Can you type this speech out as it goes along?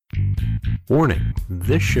Warning,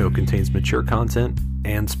 this show contains mature content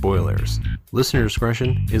and spoilers. Listener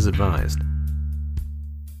discretion is advised.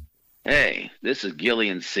 Hey, this is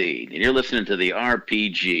Gillian Seed, and you're listening to the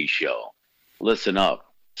RPG Show. Listen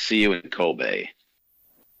up. See you in Kobe.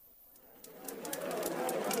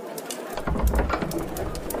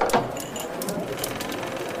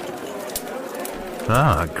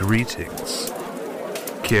 Greetings.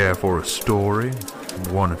 Care for a story?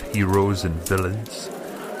 One of heroes and villains?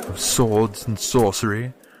 Of swords and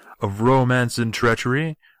sorcery? Of romance and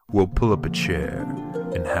treachery? We'll pull up a chair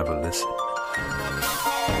and have a listen.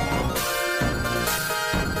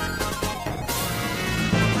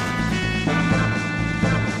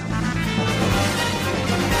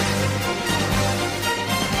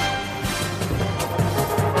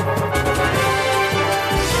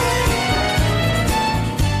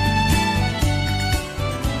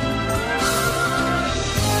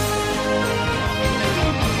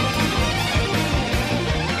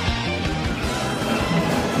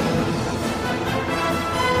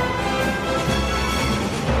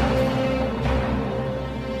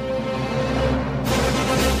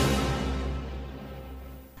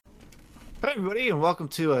 And welcome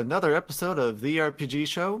to another episode of the RPG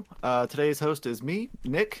Show. Today's host is me,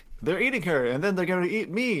 Nick. They're eating her, and then they're going to eat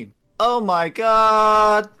me. Oh my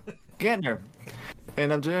god! Gantner.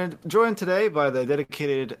 And I'm joined today by the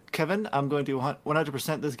dedicated Kevin. I'm going to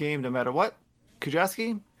 100% this game no matter what.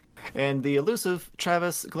 Kujaski. And the elusive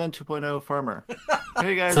Travis Glenn 2.0 Farmer.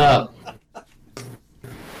 Hey guys. What's up?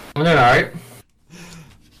 I'm doing alright.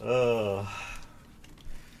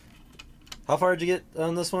 How far did you get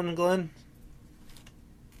on this one, Glenn?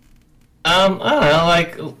 I don't know,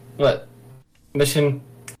 like, what, mission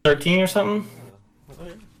 13 or something?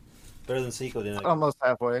 Okay. Better than Seiko, didn't I? Almost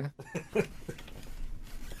halfway.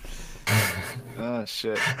 Oh,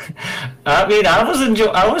 shit. I mean, I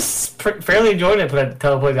was fairly enjoying it, but I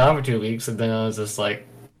teleported down for 2 weeks, and then I was just like,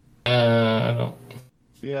 I don't...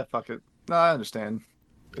 Yeah, fuck it. No, I understand.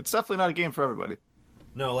 It's definitely not a game for everybody.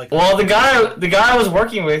 No, like... Well, the guy I was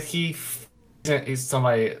working with, he's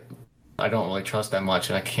somebody I don't really trust that much,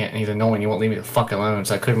 and I can't, he's annoying, he won't leave me the fuck alone,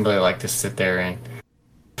 so I couldn't really, like, just sit there and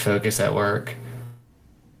focus at work,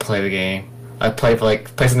 play the game. I play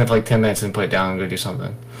something for like 10 minutes and put it down and go do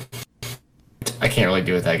something. I can't really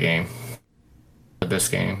do with that game. With this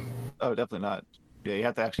game. Oh, definitely not. Yeah, you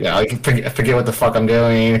have to actually... Yeah, I can forget what the fuck I'm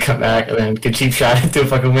doing, come back, and then get cheap shot into a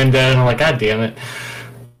fucking window, and I'm like, god damn it.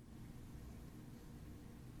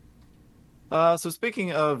 So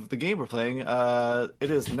speaking of the game we're playing, it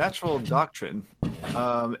is Natural Doctrine.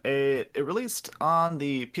 It released on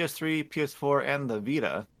the PS3, PS4, and the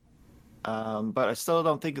Vita, but I still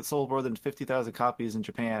don't think it sold more than 50,000 copies in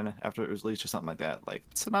Japan after it was released or something like that. Like,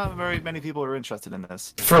 so not very many people are interested in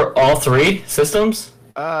this. For all three systems?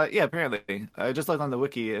 Yeah, apparently. I just looked on the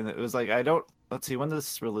wiki, and it was like, let's see, when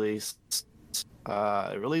this released?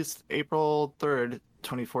 It released April 3rd,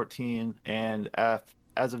 2014, and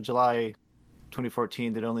as of July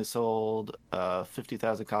 2014, it only sold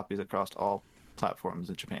 50,000 copies across all platforms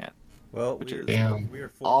in Japan. Well, we're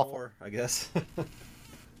full awful. more, I guess.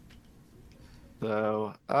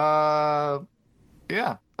 So,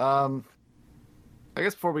 yeah. I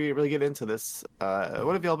guess before we really get into this,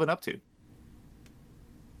 what have y'all been up to?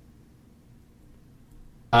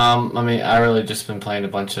 I mean, I really just been playing a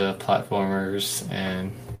bunch of platformers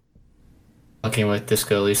and working with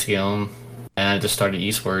Disco Elysium, and I just started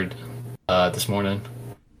Eastward this morning.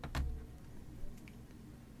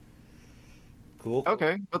 Cool.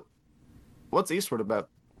 Okay, but what's Eastward about?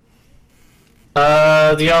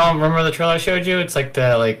 Do y'all remember the trailer I showed you? It's like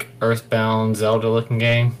that, Earthbound Zelda-looking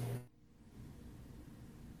game.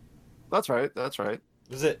 That's right.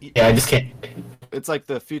 Is it? Yeah, I just can't... It's like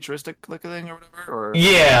the futuristic looking thing or whatever? Or...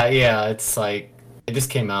 Yeah, it's like... It just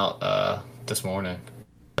came out this morning.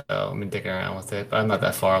 So I've been dicking around with it, but I'm not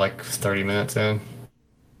that far, like 30 minutes in.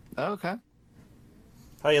 Oh, okay.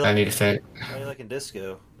 I need to fit. How you liking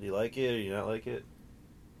Disco? Do you like it or do you not like it?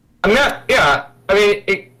 I'm not... Yeah, I mean,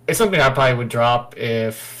 it's something I probably would drop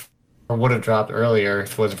or would have dropped earlier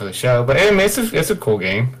if it wasn't for the show, but I mean, it's a cool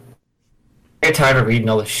game. I get tired of reading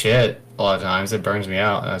all the shit a lot of times. It burns me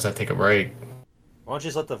out as I take a break. Why don't you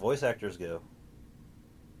just let the voice actors go?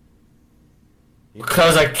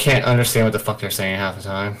 Because I can't understand what the fuck they're saying half the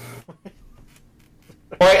time.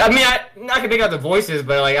 Like, I mean, I can make out the voices,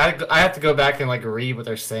 but like I have to go back and like read what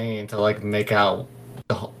they're saying to like make out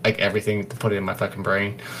everything to put it in my fucking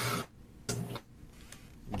brain.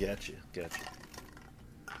 Gotcha.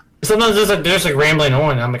 Sometimes they're just like rambling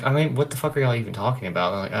on. And I'm like, I mean, what the fuck are y'all even talking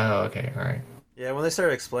about? And I'm like, oh, okay, all right. Yeah, when they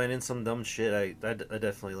started explaining some dumb shit, I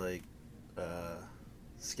definitely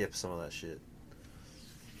skip some of that shit.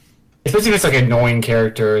 Especially if it's like an annoying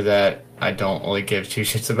character that I don't really give two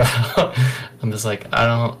shits about. I'm just like, I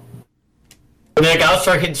don't. And then like, I'll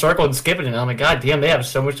start hitting circle and skipping it, and I'm like, God damn, they have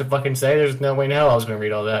so much to fucking say. There's no way in hell I was gonna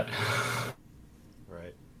read all that.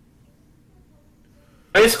 Right.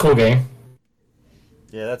 But it's a cool game.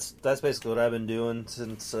 Yeah, that's basically what I've been doing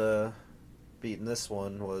since beating this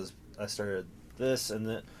one. Was I started this and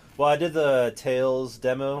then I did the Tales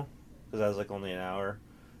demo because I was like only an hour,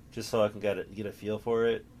 just so I can get a feel for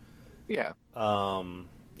it. Yeah.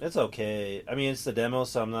 It's okay. I mean, it's the demo,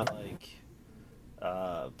 so I'm not like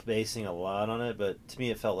basing a lot on it. But to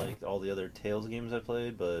me, it felt like all the other Tales games I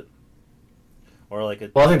played, or like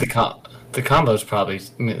a. Well, I think the combo's probably.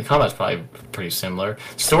 I mean, the combat's probably pretty similar.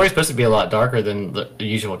 The story's supposed to be a lot darker than the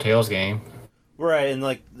usual Tales game. Right, and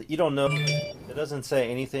like you don't know. It doesn't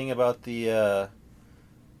say anything about the.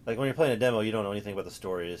 Like when you're playing a demo, you don't know anything about the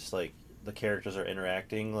story. It's like the characters are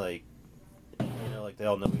interacting, like like they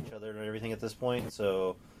all know each other and everything at this point.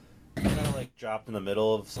 So it's kind of like dropped in the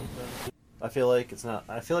middle of something. I feel like it's not.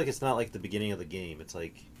 I feel like it's not like the beginning of the game. It's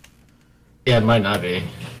like Yeah, it might not be.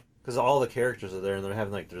 because all the characters are there and they're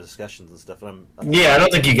having like their discussions and stuff. And Yeah, I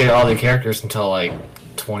don't think you get all the characters until like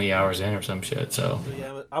 20 hours in or some shit. So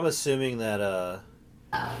yeah, I'm assuming that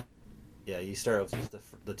you start with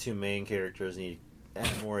just the two main characters and you add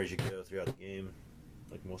more as you go throughout the game,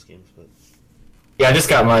 like most games. But yeah, I just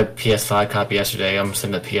got my PS5 copy yesterday. I'm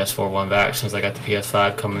sending the PS4 one back since I got the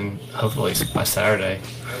PS5 coming hopefully by Saturday.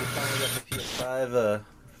 oh, you finally got the PS5.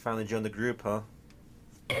 Finally joined the group, huh?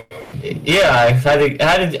 Yeah, I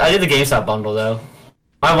did the GameStop bundle though.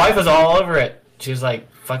 My wife was all over it. She was like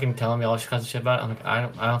fucking telling me all kinds of shit about it. I'm like,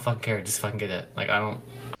 I don't fucking care. Just fucking get it. Like I don't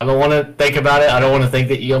want to think about it. I don't want to think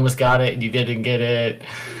that you almost got it and you didn't get it.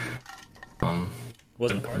 But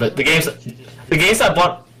the GameStop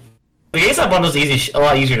bundle's a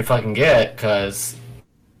lot easier to fucking get because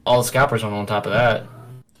all the scalpers are on top of that.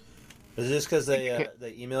 Is it just because they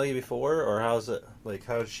email you before, or how's it? Like,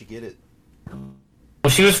 how did she get it? Well,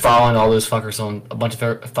 she was following all those fuckers on a bunch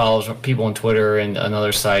of follows people on Twitter and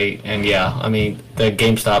another site, and yeah, I mean the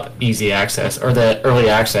GameStop easy access or the early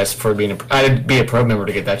access for I had to be a pro member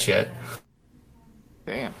to get that shit.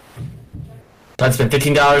 Damn. I'd spend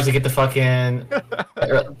 $15 to get the fucking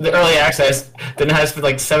the early access. Then I had to spend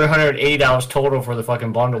like $780 total for the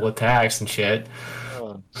fucking bundle with tax and shit.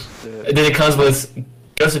 Oh, shit. And then it comes with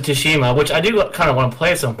Ghost of Tsushima, which I do kind of want to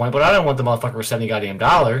play at some point, but I don't want the motherfucker for $70 goddamn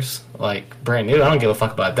dollars, like brand new. I don't give a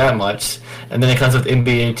fuck about that much. And then it comes with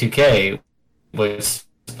NBA 2K, which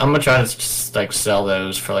I'm gonna try to just, like sell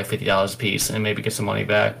those for like $50 a piece and maybe get some money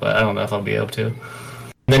back, but I don't know if I'll be able to. And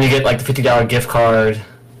then you get like the $50 gift card.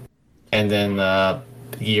 And then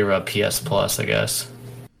year of PS Plus, I guess.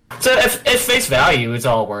 So at face value, it's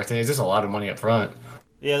all worth it. It's just a lot of money up front.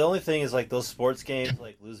 Yeah, the only thing is like those sports games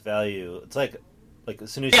like lose value. It's like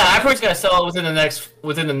as soon as I probably gotta sell it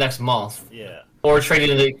within the next month. Yeah. Or trade it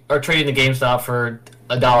in the GameStop for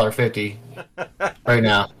 $1.50 right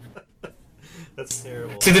now. That's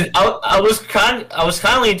terrible. See, I was kind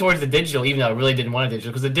of leaning towards the digital, even though I really didn't want a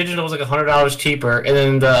digital, because the digital was like $100 cheaper, and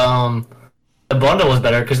then the bundle was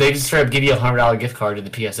better because they just straight up give you a $100 gift card to the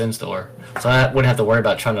PSN store, so I wouldn't have to worry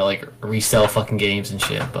about trying to like resell fucking games and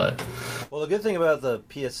shit. But well, the good thing about the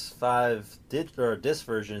PS5 disc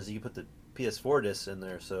version is you can put the PS4 discs in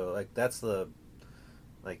there, so like that's the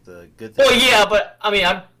good thing. Well, yeah, but I mean,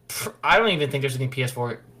 I don't even think there's any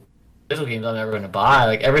PS4 digital games I'm ever going to buy.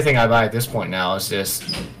 Like everything I buy at this point now is just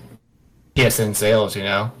PSN sales,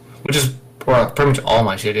 which is where pretty much all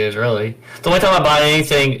my shit is really. The only time I buy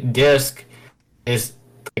anything disc is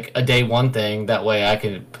like a day one thing. That way I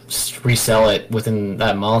can resell it within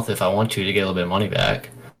that month if I want to get a little bit of money back.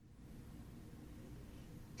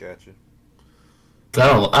 Gotcha.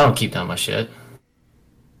 So I don't keep down my shit,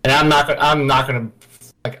 and I'll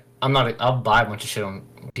buy a bunch of shit on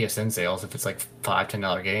PSN sales if it's like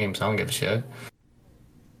 $5-10 games. I don't give a shit.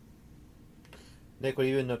 Nick, what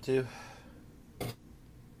have you been up to?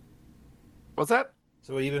 What's that?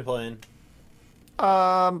 So what have you been playing?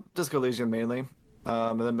 Disco Elysium mainly.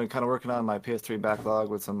 And then been kind of working on my PS3 backlog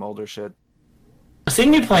with some older shit. I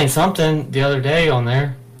seen you playing something the other day on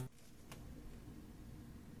there.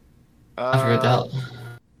 I forget that.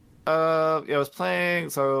 Yeah, I was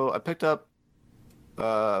playing. So I picked up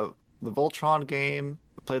the Voltron game.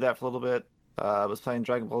 Played that for a little bit. I was playing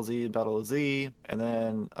Dragon Ball Z, Battle of Z, and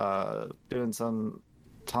then doing some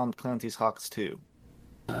Tom Clancy's Hawks 2.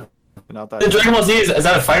 Not that. The Dragon Ball Z is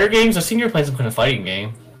that a fighter game? I've seen you playing some kind of fighting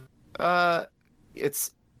game.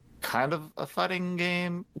 It's kind of a fighting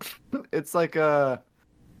game. It's like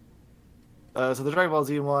So the Dragon Ball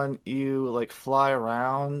Z one, you like fly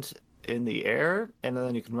around in the air, and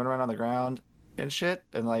then you can run around on the ground and shit.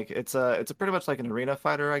 And like it's a pretty much like an arena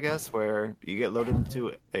fighter, I guess, where you get loaded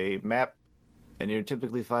into a map, and you're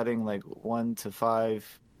typically fighting like 1 to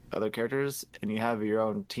 5 other characters, and you have your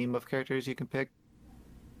own team of characters you can pick.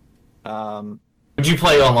 Um, Would you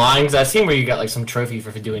play online? Because I seen where you got like some trophy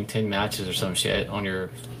for doing 10 matches or some shit on your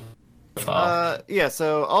profile. yeah.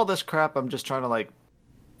 So all this crap, I'm just trying to like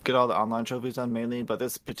get all the online trophies done mainly, but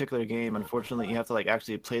this particular game, unfortunately, you have to like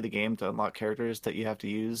actually play the game to unlock characters that you have to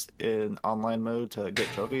use in online mode to get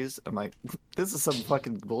trophies. I'm like, this is some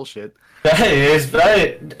fucking bullshit. That is,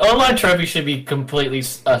 but online trophy should be completely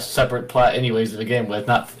a separate plot anyways to begin with,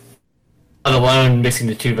 not let alone mixing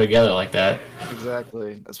the two together like that.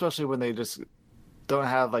 Exactly. Especially when they just don't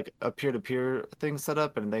have like a peer-to-peer thing set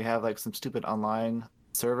up and they have like some stupid online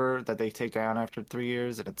server that they take down after 3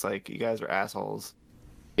 years, and it's like, you guys are assholes.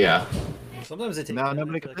 Yeah. Sometimes they take No, down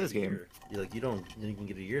nobody after, can play this a game. year. You're like, you don't even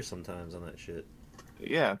get a year sometimes on that shit.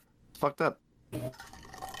 Yeah. It's fucked up.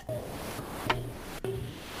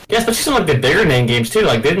 Yeah, especially some like the bigger name games too.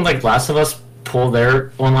 Like didn't like Last of Us pull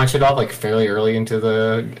their online shit off like fairly early into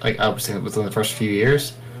the like I would say within the first few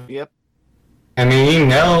years. Yep. I mean,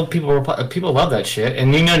 people love that shit,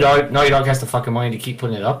 and Naughty Dog has the fucking money to keep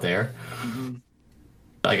putting it up there. Hmm.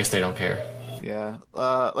 I guess they don't care. Yeah.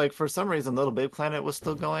 Like for some reason, Little Big Planet was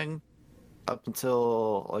still going up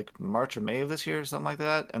until like March or May of this year or something like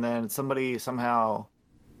that, and then somebody somehow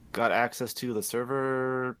got access to the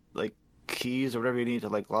server like keys or whatever you need to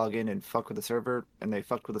like log in and fuck with the server, and they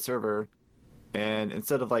fucked with the server, and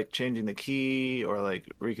instead of like changing the key or like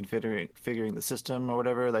reconfiguring the system or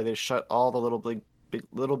whatever, like they shut all the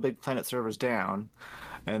Little Big Planet servers down,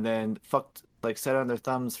 and then fucked like sat on their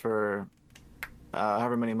thumbs for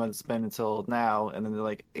however many months it's been until now, and then they're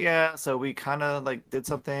like, yeah, so we kind of like did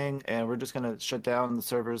something, and we're just gonna shut down the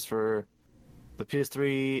servers for the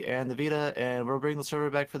PS3 and the Vita, and we'll bring the server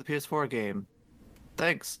back for the PS4 game.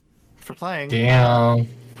 Thanks for playing. Damn.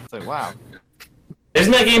 It's like, wow.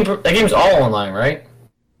 Isn't that game? That game's all online, right?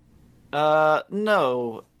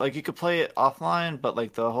 No, like you could play it offline, but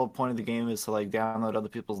like the whole point of the game is to like download other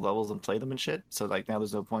people's levels and play them and shit. So like now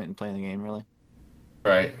there's no point in playing the game really.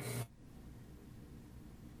 Right.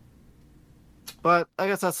 But I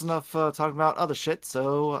guess that's enough talking about other shit.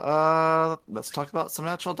 So let's talk about some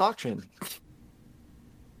actual Doctrine.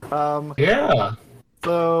 Yeah.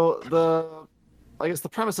 So I guess the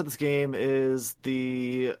premise of this game is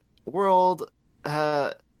the world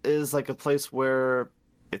is like a place where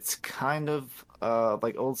it's kind of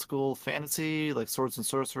like old school fantasy, like swords and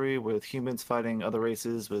sorcery, with humans fighting other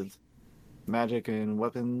races with magic and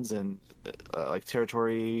weapons and like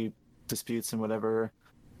territory disputes and whatever.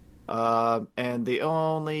 And the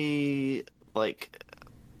only like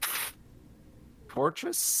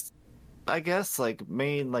fortress, I guess, like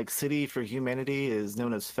main like city for humanity is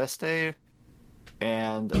known as Feste,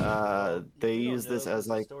 and they You don't use this know, as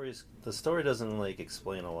like the story doesn't like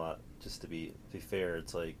explain a lot. Just to be fair,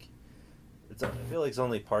 it's like I feel like it's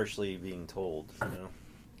only partially being told. You know,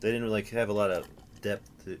 they didn't like have a lot of depth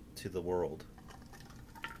to the world.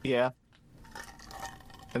 yeah,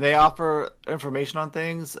 and they offer information on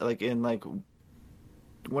things like in like 1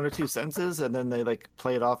 or 2 sentences, and then they like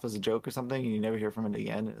play it off as a joke or something, and you never hear from it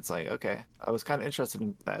again. It's like, okay, I was kind of interested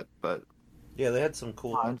in that, but Yeah, they had some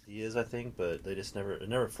cool Fine. ideas, I think, but they just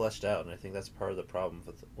never fleshed out, and I think that's part of the problem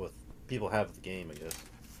with people have with the game, I guess.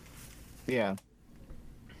 yeah.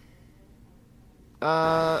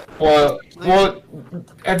 Well,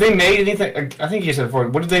 have they made anything? I think you said before.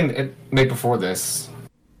 What did they make before this?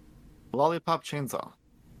 Lollipop Chainsaw.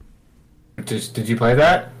 Did you play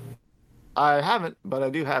that? I haven't, but I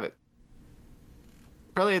do have it.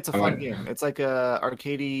 Apparently, it's a fun might- game. It's like a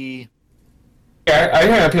arcadey, Yeah, I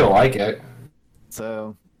hear that people like it.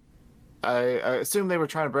 so I assume they were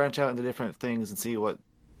trying to branch out into different things and see what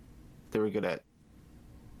they were good at.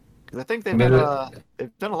 Because I think they've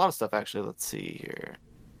done a lot of stuff actually. Let's see here.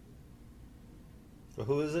 So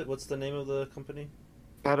who is it? What's the name of the company?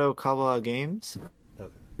 Kadokawa Games.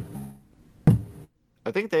 Okay.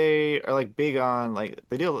 I think they are like big on like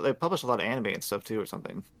they publish a lot of anime and stuff too or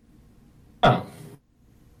something. Oh,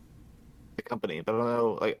 The company, but I don't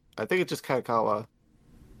know. Like I think it's just Kadokawa.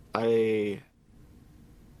 I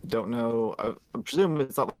don't know. I presume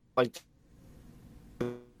it's not like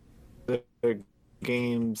their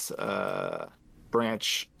games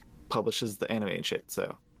branch publishes the anime and shit.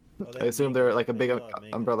 So Oh, I assume they're like a big manga.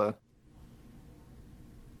 umbrella.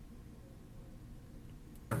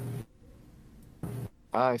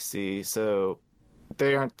 I see. So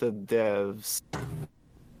they aren't the devs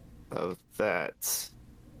of that.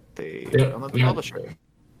 They're on the publisher.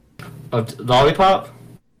 Lollipop?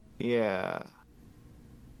 Yeah.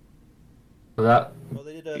 That. Well,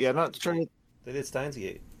 they did. Yeah, I'm not sure. They did Steins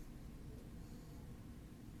Gate.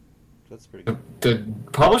 That's pretty good. The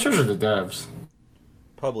publishers or the devs?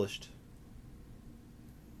 Published.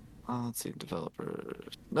 Let's see,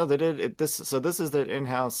 developers. No, they did it. So this is their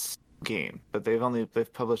in-house game, but they've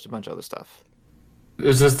published a bunch of other stuff.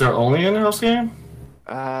 Is this their only in-house game?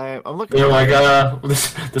 I'm looking. They're like,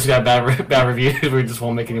 this got bad reviews. We just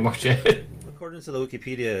won't make any more shit. According to the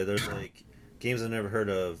Wikipedia, there's like games I've never heard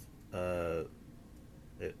of.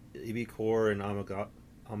 EB Core and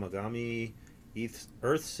Amagami,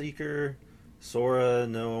 Earthseeker, Sora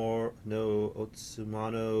no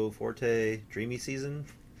Otsumano Forte, Dreamy Season,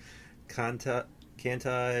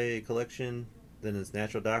 Kantai Collection, then it's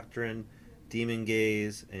Natural Doctrine, Demon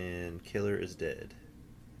Gaze, and Killer is Dead.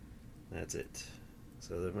 That's it.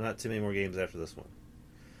 So there are not too many more games after this one.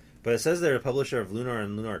 But it says they're a publisher of Lunar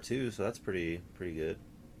and Lunar 2, so that's pretty good.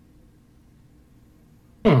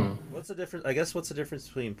 What's the difference? I guess what's the difference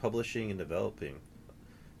between publishing and developing?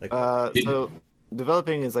 Like, so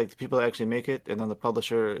developing is like the people that actually make it, and then the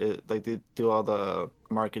publisher is like they do all the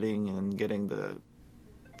marketing and getting the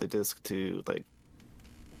disc to like.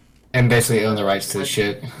 And basically own the rights to the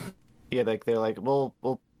shit. Yeah, like they're like, we'll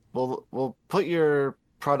put your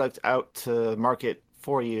product out to market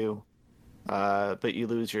for you, but you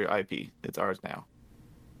lose your IP. It's ours now.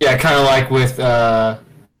 Yeah, kind of like with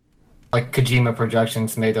like Kojima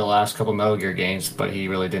Productions made the last couple Metal Gear games, but he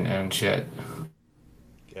really didn't own shit.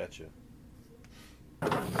 Gotcha.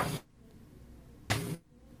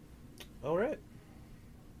 All right.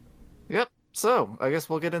 Yep. So I guess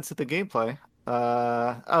we'll get into the gameplay.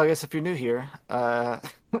 I guess if you're new here, I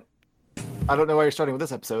don't know why you're starting with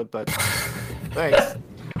this episode, but thanks.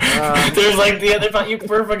 There's like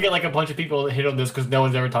we're forget like a bunch of people that hit on this because no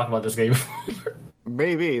one's ever talked about this game.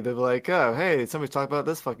 Maybe they're like, oh, hey, somebody's talking about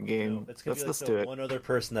this fucking game. No, it's gonna Let's be like do it. one other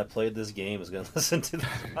person that played this game is gonna listen to this.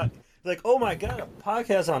 Like, oh my god, a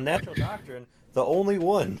podcast on Natural Doctrine, the only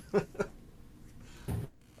one.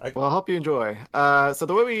 Well, I hope you enjoy. So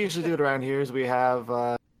the way we usually do it around here is we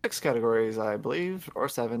have 6 categories, I believe, or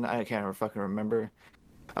 7. I can't fucking remember.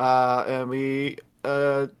 And we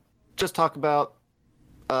just talk about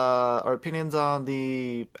our opinions on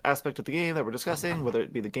the aspect of the game that we're discussing, whether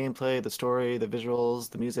it be the gameplay, the story, the visuals,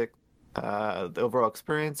 the music, the overall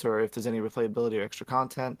experience, or if there's any replayability or extra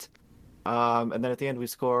content. And then at the end, we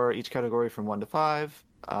score each category from 1 to 5.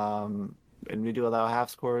 And we do allow half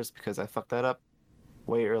scores because I fucked that up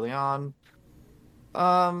way early on.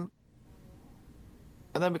 And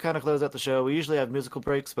then we kind of close out the show. We usually have musical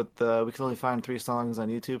breaks, but we can only find 3 songs on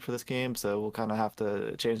YouTube for this game, so we'll kind of have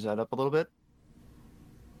to change that up a little bit.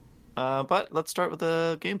 But let's start with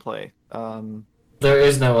the gameplay. There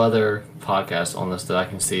is no other podcast on this that I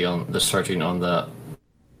can see on the searching on the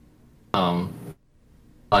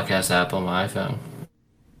podcast app on my iPhone.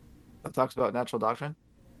 That talks about Natural Doctrine?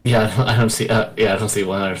 Yeah, I don't see. I don't see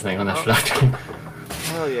one other thing on Natural Doctrine.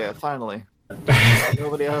 Hell yeah! Finally,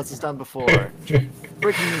 nobody else has done before.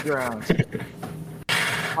 Breaking new ground.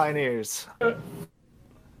 Pioneers.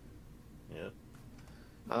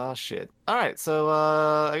 Oh shit! All right, so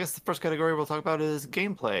I guess the first category we'll talk about is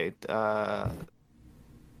gameplay.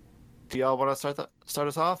 Do y'all want to start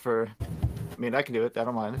us off, or I mean, I can do it. I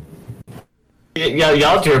don't mind. Yeah,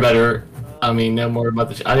 y'all two are better. I mean, know more about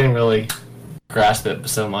the. I didn't really grasp it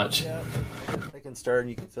so much. Yeah, I can start and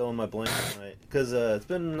you can fill in my blank tonight. Because it's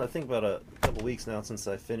been, I think, about a couple weeks now since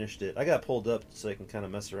I finished it. I got pulled up so I can kind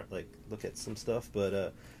of mess around, like look at some stuff.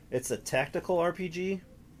 But it's a tactical RPG.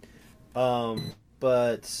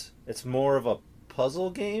 But it's more of a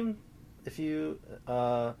puzzle game if you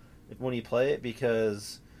when you play it,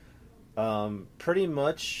 because pretty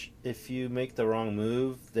much if you make the wrong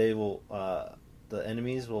move, they will the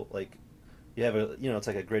enemies will, like, you have a, it's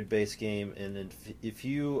like a grid based game, and if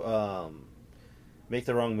you make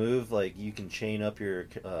the wrong move, like, you can chain up your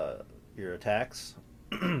attacks.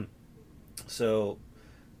 So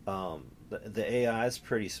the AI is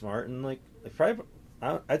pretty smart, and like probably.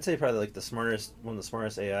 I'd say probably like one of the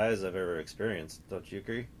smartest AIs I've ever experienced. Don't you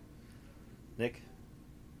agree, Nick?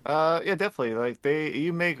 Yeah, definitely. Like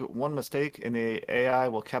you make one mistake, and the AI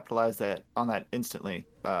will capitalize on that instantly.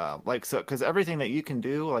 Because everything that you can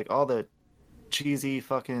do, like all the cheesy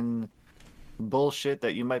fucking bullshit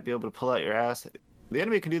that you might be able to pull out your ass, the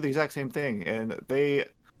enemy can do the exact same thing, and they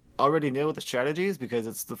already know the strategies because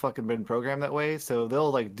it's the fucking been programmed that way. So they'll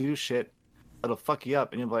like do shit that'll fuck you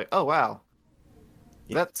up, and you'll be like, oh wow.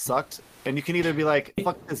 That sucked. And you can either be like,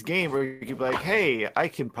 fuck this game, or you can be like, hey, I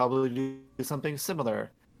can probably do something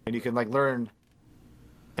similar. And you can like learn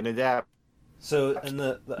and adapt, So, and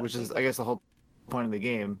which is, I guess, the whole point of the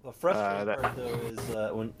game. the frustrating part though is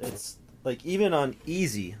when it's like even on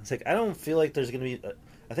easy, it's like I don't feel like there's gonna be.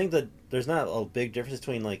 I think that there's not a big difference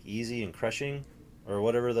between like easy and crushing, or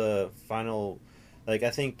whatever the final. Like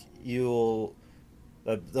I think you'll.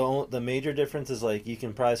 The major difference is like you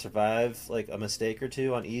can probably survive like a mistake or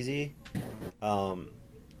two on easy,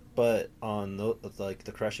 but on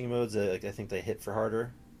the crushing modes, like I think they hit for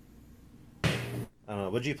harder. I don't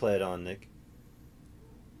know. What'd you play it on, Nick?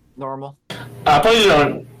 Normal. I played it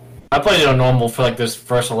on. I played it on normal for like this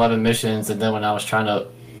first 11 missions, and then when I was trying to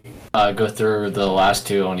go through the last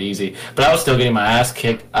two on easy, but I was still getting my ass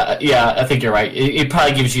kicked. Yeah, I think you're right. It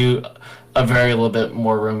probably gives you a very little bit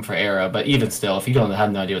more room for error, but even still, if you don't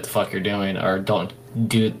have no idea what the fuck you're doing or don't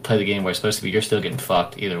play the game where it's supposed to be, you're still getting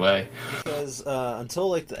fucked either way. Because until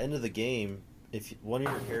like the end of the game, if one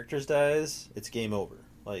of your characters dies, it's game over.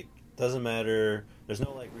 Like doesn't matter. There's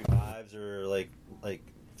no like revives or like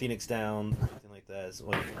Phoenix down or anything like that. It's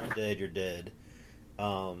like if you're dead, you're dead.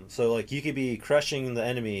 So like you could be crushing the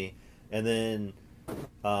enemy, and then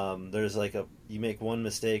there's like you make one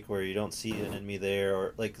mistake where you don't see an enemy there,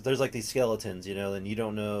 or like there's like these skeletons, and you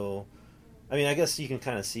don't know. I mean, I guess you can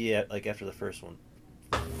kind of see it like after the first one.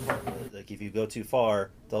 Like if you go too far,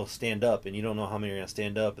 they'll stand up, and you don't know how many are gonna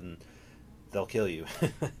stand up, and they'll kill you.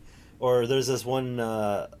 Or there's this one.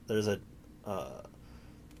 There's a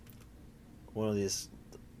one of these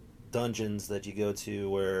dungeons that you go to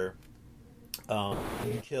where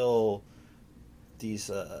you kill these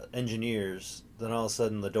engineers, then all of a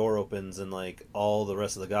sudden the door opens and like all the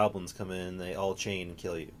rest of the goblins come in, and they all chain and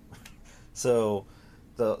kill you. So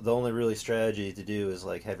the only really strategy to do is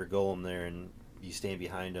like have your golem there and you stand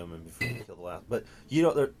behind them and before you kill the last. But you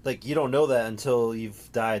don't know that until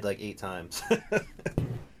you've died like 8 times.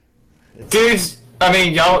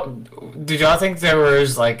 Did y'all think there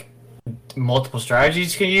was like multiple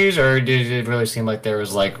strategies you can use, or did it really seem like there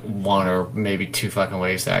was like one or maybe 2 fucking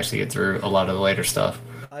ways to actually get through a lot of the later stuff?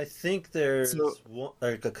 I think there's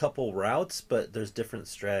like a couple routes, but there's different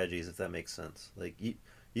strategies, if that makes sense. Like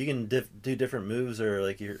you can do different moves, or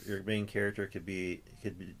like your main character could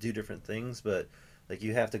do different things, but like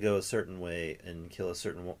you have to go a certain way and kill a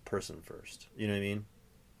certain person first. You know what I mean?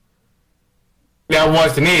 Yeah, it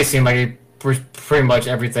was to me. It seemed like pretty much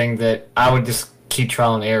everything that I would just keep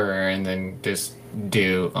trial and error and then just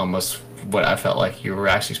do almost what I felt like you were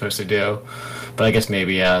actually supposed to do. But I guess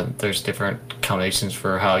maybe there's different combinations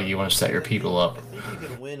for how you want to set your people up. I think you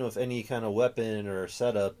can win with any kind of weapon or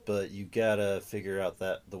setup, but you gotta figure out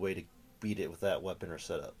the way to beat it with that weapon or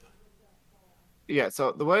setup. Yeah,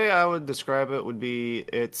 so the way I would describe it would be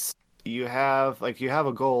you have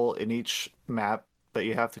a goal in each map that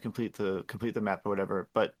you have to complete the map or whatever,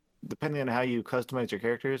 but depending on how you customize your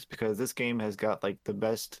characters, because this game has got like the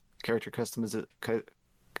best character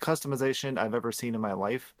customization I've ever seen in my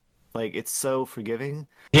life. Like it's so forgiving.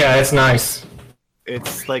 Yeah, it's nice.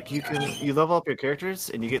 It's like you level up your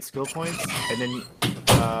characters and you get skill points, and then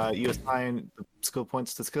you assign skill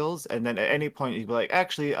points to skills, and then at any point you be like,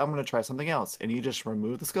 actually, I'm gonna try something else, and you just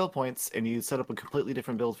remove the skill points and you set up a completely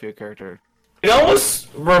different build for your character. It almost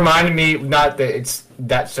reminded me, not that it's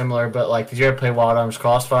that similar, but like, did you ever play Wild Arms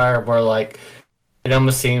Crossfire, where like it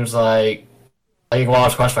almost seems like Wild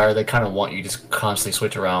Arms Crossfire, they kind of want you to just constantly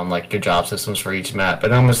switch around like your job systems for each map.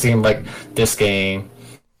 It almost seemed like this game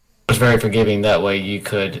was very forgiving. That way, you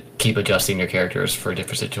could keep adjusting your characters for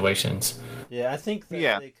different situations. Yeah, I think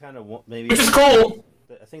that they kind of maybe, which is cool.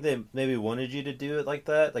 I think they maybe wanted you to do it like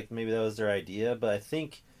that. Like maybe that was their idea. But I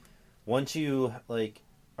think once you like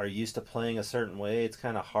are used to playing a certain way, it's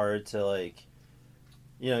kind of hard to like,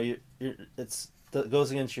 it goes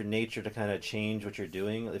against your nature to kind of change what you're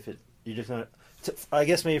doing. If you're just gonna, I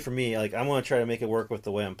guess maybe for me, like I'm gonna try to make it work with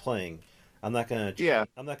the way I'm playing. I'm not gonna. Yeah.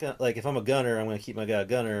 I'm not gonna like if I'm a gunner, I'm gonna keep my guy a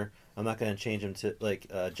gunner. I'm not gonna change him to like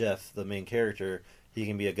Jeff, the main character. He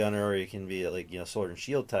can be a gunner, or he can be like sword and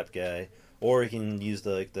shield type guy, or he can use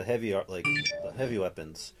the heavy the heavy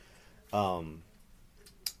weapons.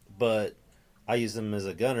 But I use them as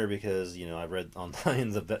a gunner because I read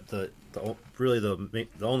online the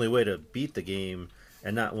only way to beat the game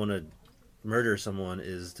and not want to murder someone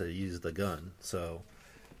is to use the gun. So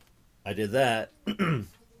I did that.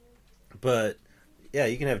 But yeah,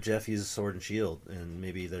 you can have Jeff use sword and shield, and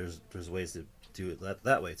maybe there's ways to do it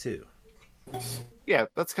that way too. Yeah,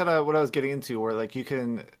 that's kind of what I was getting into, where like you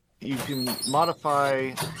can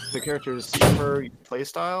modify the characters per play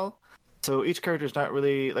style. So each character is not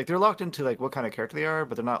really like they're locked into like what kind of character they are,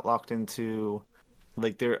 but they're not locked into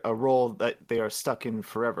like they're a role that they are stuck in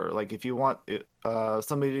forever. Like if you want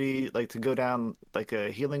somebody like to go down like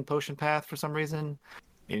a healing potion path for some reason,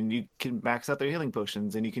 and you can max out their healing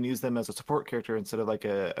potions, and you can use them as a support character instead of like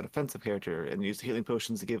an offensive character, and use the healing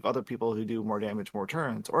potions to give other people who do more damage more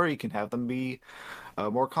turns, or you can have them be a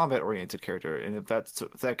more combat oriented character, and if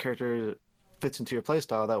that character fits into your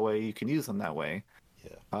playstyle that way, you can use them that way.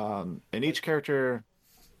 And each character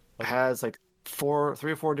has like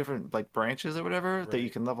three or four different like branches or whatever that you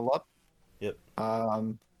can level up. Yep.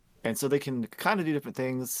 And so they can kind of do different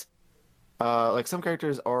things. Like some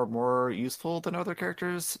characters are more useful than other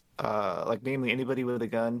characters. Like namely, anybody with a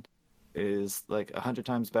gun is like 100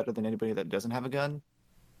 times better than anybody that doesn't have a gun.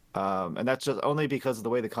 And that's just only because of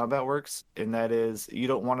the way the combat works. And that is, you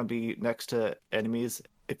don't want to be next to enemies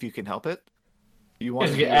if you can help it. You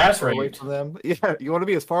want to get be as ass far away raped. from them. Yeah, you want to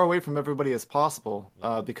be as far away from everybody as possible.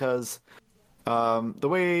 Because the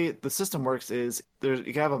way the system works is you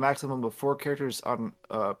can have a maximum of 4 characters on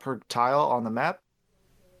per tile on the map.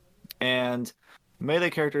 And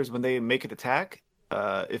melee characters, when they make an attack,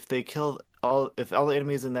 if all the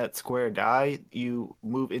enemies in that square die, you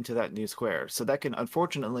move into that new square. So that can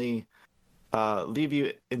unfortunately leave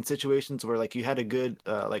you in situations where like you had a good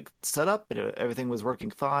like setup and everything was working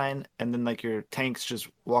fine, and then like your tanks just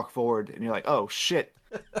walk forward and you're like, oh shit,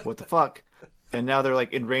 what the fuck? And now they're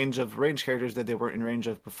like in range of ranged characters that they weren't in range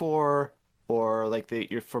of before, or like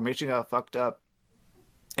your formation got fucked up,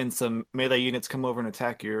 and some melee units come over and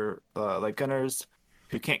attack your like gunners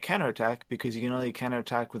who can't counterattack because you can only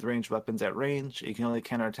counterattack with ranged weapons at range. You can only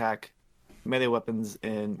counterattack melee weapons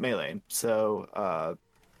in melee. So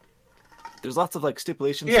there's lots of like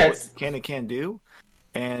stipulations to what you can do,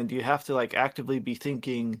 and you have to like actively be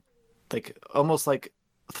thinking like almost like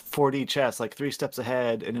 4D chess, like 3 steps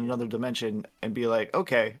ahead in another dimension, and be like,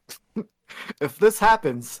 okay, if this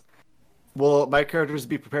happens, will my characters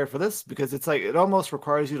be prepared for this? Because it's like it almost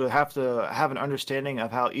requires you to have an understanding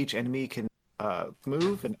of how each enemy can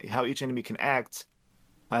move and how each enemy can act.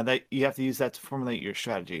 That you have to use that to formulate your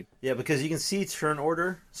strategy. Yeah, because you can see turn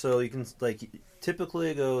order, so you can like typically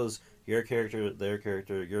it goes your character, their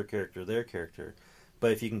character, your character, their character.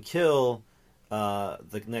 But if you can kill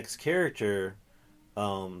the next character,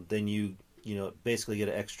 then you basically get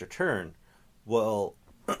an extra turn. Well,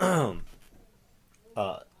 and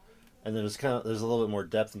then there's a little bit more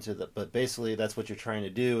depth into that. But basically, that's what you're trying to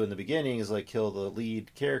do in the beginning is like kill the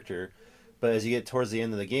lead character. But as you get towards the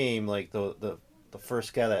end of the game, like the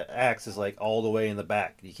first guy that acts is like all the way in the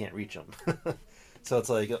back. You can't reach him. So it's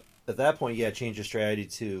like at that point you gotta change your strategy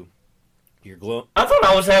to your glow. I thought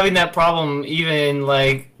I was having that problem even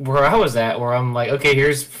like where I was at, where I'm like, okay,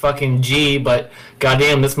 here's fucking G, but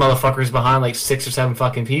goddamn, this motherfucker's behind like 6 or 7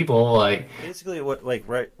 fucking people. Like basically, what like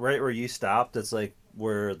right where you stopped, that's like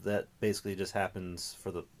where that basically just happens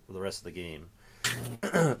for the rest of the game.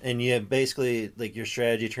 And you have basically like your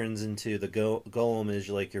strategy turns into the golem is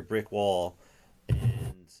like your brick wall,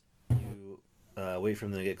 and you wait for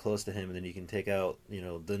them to get close to him, and then you can take out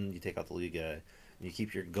then you take out the lead guy. You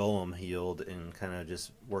keep your golem healed and kind of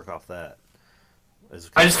just work off that.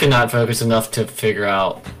 I just could not focus enough to figure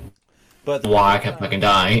out why I kept fucking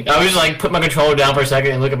dying. I was just like put my controller down for a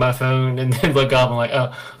second and look at my phone and then look up and I'm like,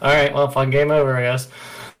 oh, alright, well, fucking game over, I guess.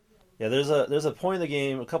 Yeah, there's a point in the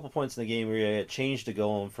game, a couple points in the game where you change the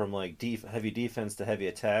golem from like heavy defense to heavy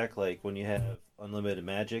attack, like when you have unlimited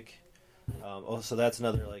magic. Also, that's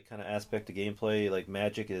another like kind of aspect of gameplay. Like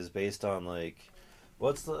magic is based on like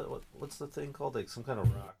what's the thing called? Like some kind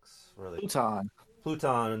of rocks or like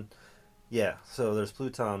Pluton. Yeah, so there's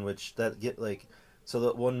Pluton, which that get like so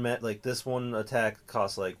that one like this one attack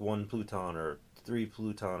costs like 1 Pluton or 3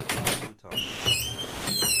 Pluton or 5 Pluton.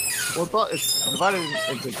 Well, it's divided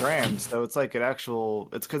into grams, so it's like an actual.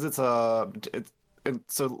 It's because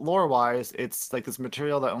so lore wise, it's like this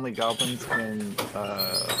material that only goblins can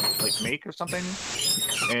like make or something,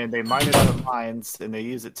 and they mine it out of mines and they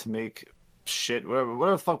use it to make shit,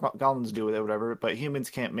 whatever the fuck goblins do with it, whatever. But humans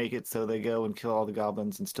can't make it, so they go and kill all the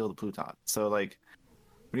goblins and steal the Pluton. So like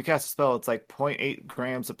when you cast a spell, it's like 0.8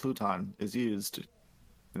 grams of Pluton is used,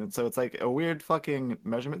 and so it's like a weird fucking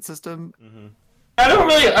measurement system. Mm-hmm.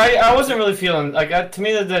 I wasn't really feeling like to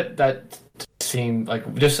me that seemed like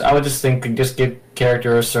I would just think just give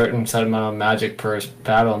character a certain set amount of magic per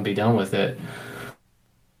battle and be done with it.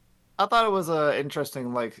 I thought it was a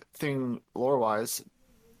interesting like thing lore wise.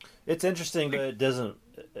 It's interesting, but it doesn't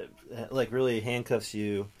like really handcuffs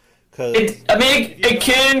you. Cause it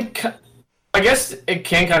can. I guess it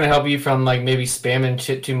can kind of help you from like maybe spamming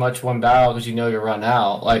shit too much one battle because you'll run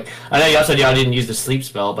out. Like I know y'all said y'all didn't use the sleep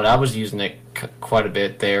spell, but I was using it quite a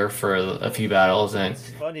bit there for a few battles. And it's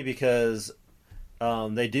funny because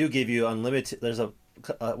they do give you unlimited. There's a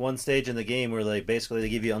one stage in the game where they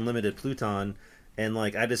give you unlimited Pluton, and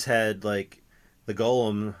like I just had like the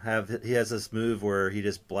golem he has this move where he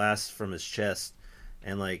just blasts from his chest,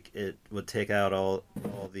 and like it would take out all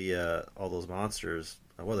those monsters.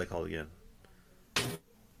 What are they called again?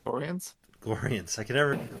 Orions? Gorians. I can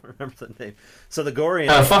never remember the name. So the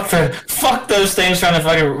Gorians. Fuck those things trying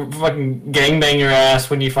to fucking gangbang your ass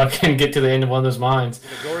when you fucking get to the end of one of those mines.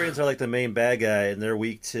 The Gorians are like the main bad guy, and they're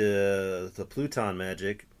weak to the Pluton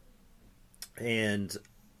magic. And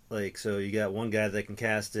like, so you got one guy that can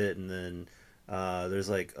cast it, and then there's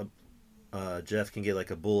like Jeff can get like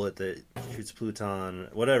a bullet that shoots Pluton,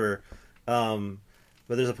 whatever.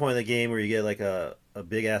 But there's a point in the game where you get like a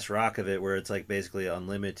big ass rock of it where it's like basically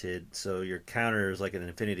unlimited. So your counter is like an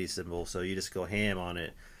infinity symbol. So you just go ham on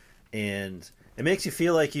it, and it makes you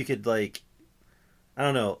feel like you could like, I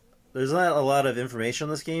don't know. There's not a lot of information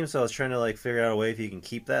on this game, so I was trying to like figure out a way if you can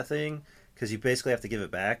keep that thing, because you basically have to give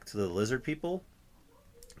it back to the lizard people.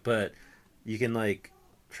 But you can like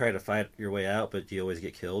try to fight your way out, but you always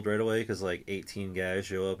get killed right away because like 18 guys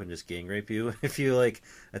show up and just gang rape you if you like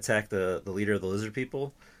attack the leader of the lizard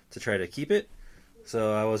people to try to keep it.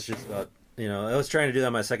 So I was just about, I was trying to do that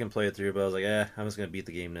on my second playthrough, but I was like, I'm just gonna beat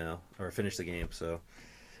the game now or finish the game. So,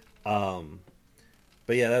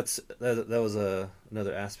 but yeah, that was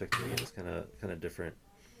another aspect of it. It's kind of different.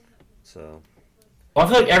 So, well, I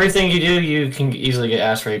feel like everything you do, you can easily get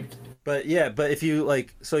ass raped. But yeah, but if you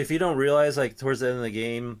like, so if you don't realize like towards the end of the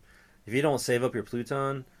game, if you don't save up your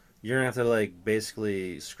Pluton, you're gonna have to like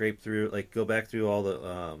basically scrape through, like go back through all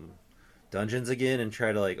the dungeons again and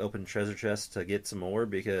try to like open treasure chests to get some more,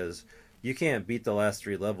 because you can't beat the last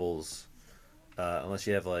 3 levels unless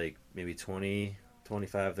you have like maybe 20,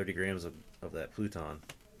 25, 30 grams of that Pluton.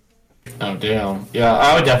 Oh damn! Yeah,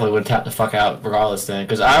 I would tap the fuck out regardless then,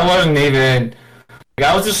 because I wasn't even.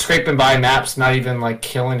 I was just scraping by maps, not even like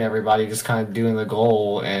killing everybody, just kind of doing the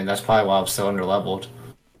goal, and that's probably why I was so underleveled.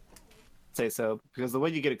 Say so, because the way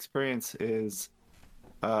you get experience is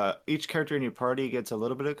each character in your party gets a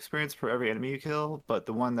little bit of experience for every enemy you kill, but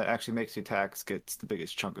the one that actually makes you attacks gets the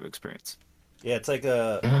biggest chunk of experience. Yeah, it's like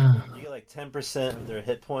you get like 10% of their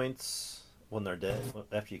hit points when they're dead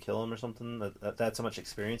after you kill them or something. That's how much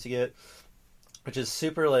experience you get, which is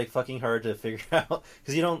super like fucking hard to figure out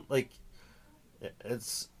because you don't like.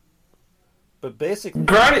 But basically,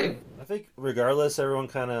 I think regardless, everyone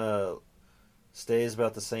kind of stays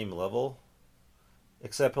about the same level,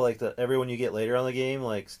 except for like everyone you get later on the game,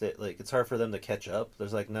 like it's hard for them to catch up.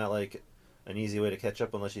 There's like not like an easy way to catch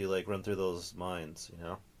up unless you like run through those mines,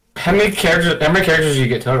 How many characters do you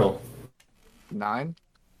get total? 9.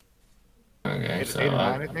 Okay, 8 so or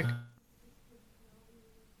 9, I think.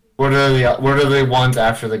 What are the ones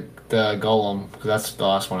after the golem? Because that's the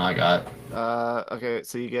last one I got. Okay,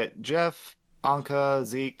 so you get Jeff, Anka,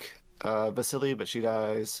 Zeke, Vasily, but she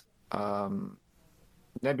dies,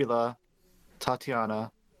 Nebula,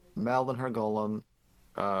 Tatiana, Mel and her golem,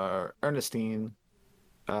 Ernestine,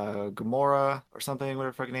 Gamora or something, whatever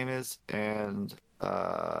her fucking name is, and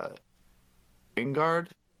Ingard.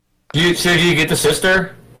 Do you get the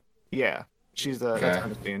sister? Yeah, she's that's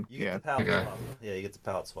Ernestine. You get Yeah. the palette Okay. swap. Yeah, you get the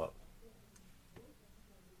palette swap.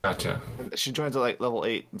 Gotcha. She joins at like level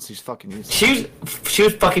 8, and she's fucking useless. She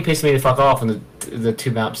was fucking pissing me the fuck off on the 2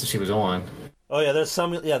 maps that she was on. Oh yeah, there's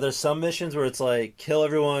some missions where it's like kill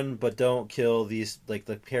everyone, but don't kill these like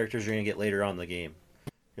the characters you're gonna get later on in the game.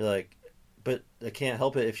 You're like, but I can't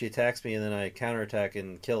help it if she attacks me and then I counterattack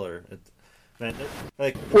and kill her. Man,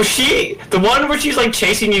 like, Was she the one where she's like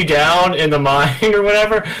chasing you down in the mine or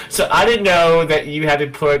whatever? So I didn't know that you had to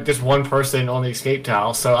put just one person on the escape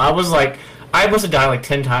tile. So I was like, I must have died like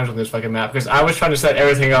 10 times on this fucking map because I was trying to set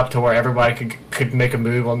everything up to where everybody could make a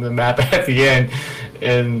move on the map at the end,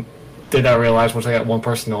 and did not realize once I got one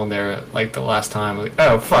person on there like the last time, like,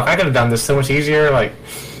 oh fuck, I could have done this so much easier. Like,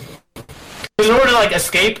 because in order to like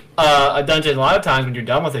escape a dungeon, a lot of times when you're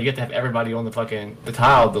done with it, you have to have everybody on the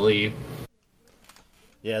tile to leave.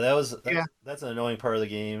 yeah, that's an annoying part of the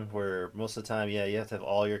game where most of the time, you have to have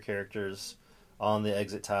all your characters on the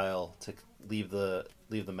exit tile to leave the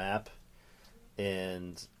map,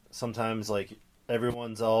 and sometimes like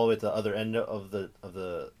everyone's all at the other end of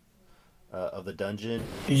the dungeon.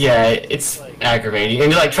 Yeah, it's like, aggravating,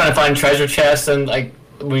 and you're like trying to find treasure chests, and like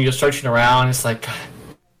when you're searching around, it's like, God.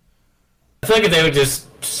 I feel like if they would just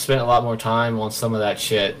spend a lot more time on some of that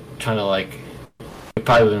shit, trying to like, it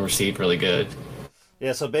probably would have been received really good.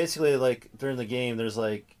 Yeah, so basically, like during the game, there's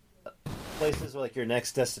like places like your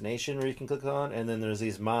next destination where you can click on, and then there's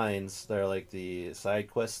these mines that are like the side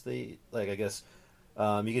quests. Like I guess you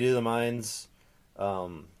can do the mines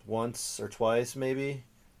once or twice, maybe,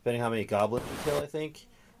 depending how many goblins you kill, I think.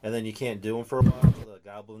 And then you can't do them for a while until the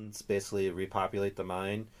goblins basically repopulate the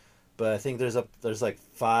mine. but I think there's like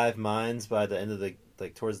 5 mines by the end of the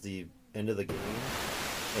towards the end of the game,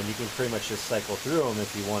 and you can pretty much just cycle through them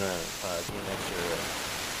if you want to gain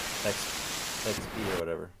extra XP or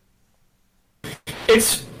whatever.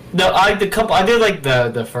 It's no, I did like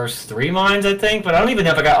the first 3 mines, I think, but I don't even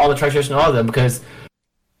know if I got all the treasures in all of them because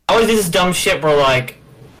I always did this dumb shit where like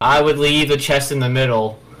I would leave the chest in the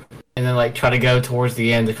middle and then like try to go towards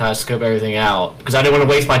the end to kind of scope everything out because I didn't want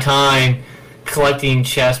to waste my time collecting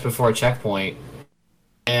chests before a checkpoint.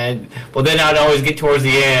 And well, then I'd always get towards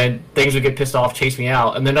the end, things would get pissed off, chase me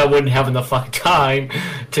out, and then I wouldn't have enough fucking time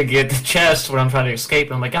to get the chest when I'm trying to escape.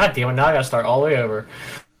 And I'm like, God damn it, now I gotta start all the way over.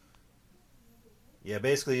 Yeah,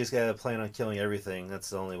 basically you just gotta plan on killing everything.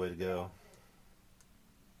 That's the only way to go.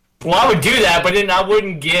 Well, I would do that, but then I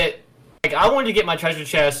wouldn't get... Like, I wanted to get my treasure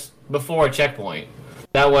chest before a checkpoint.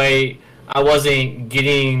 That way, I wasn't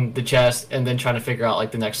getting the chest and then trying to figure out,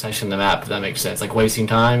 like, the next section of the map, if that makes sense. Like, wasting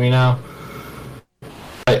time, you know?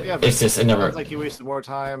 But Yeah, it's just, it never... It's like you wasted more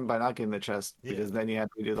time by not getting the chest, because then you have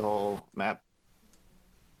to do the whole map.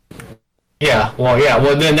 Yeah, well,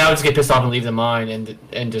 then I would just get pissed off and leave the mine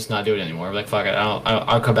and just not do it anymore. Like, fuck it,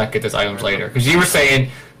 I'll come back and get those items later. Because you were saying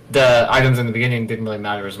the items in the beginning didn't really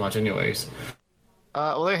matter as much anyways.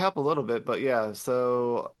 Well, they help a little bit, but yeah.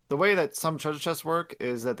 So the way that some treasure chests work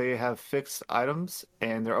is that they have fixed items,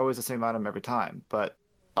 and they're always the same item every time. But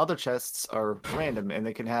other chests are random, and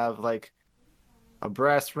they can have like a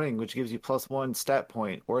brass ring, which gives you +1 stat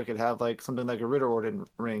point, or it could have like something like a Ritter Orden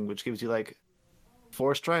ring, which gives you like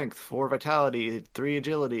 4 strength, 4 vitality, 3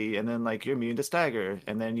 agility, and then like you're immune to stagger,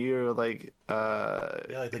 and then you're like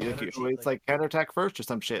you always like counterattack first or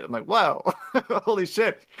some shit. I'm like, wow, holy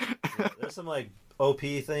shit. Yeah, there's some like OP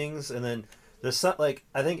things, and then there's some like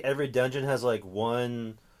I think every dungeon has like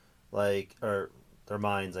one like or they're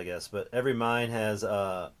mines I guess, but every mine has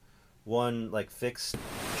one like fixed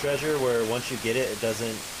treasure where once you get it, it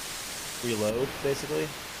doesn't reload basically.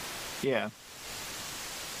 Yeah.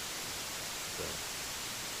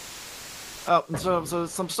 Oh, so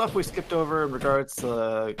some stuff we skipped over in regards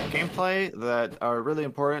to gameplay that are really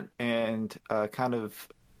important and kind of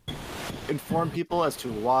inform people as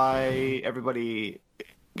to why everybody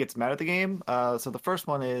gets mad at the game. So the first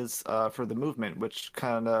one is for the movement, which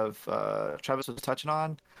kind of Travis was touching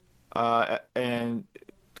on, and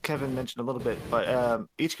Kevin mentioned a little bit, but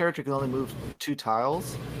each character can only move 2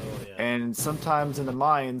 tiles, and sometimes in the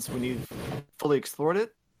mines, when you've fully explored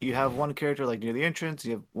it, you have one character like near the entrance,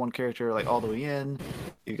 you have one character like all the way in,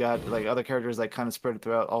 you got like other characters like kind of spread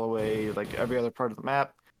throughout all the way like every other part of the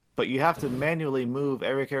map, but you have to manually move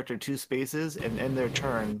every character 2 spaces and end their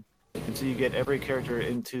turn until you get every character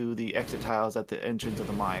into the exit tiles at the entrance of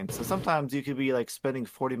the mine. So sometimes you could be like spending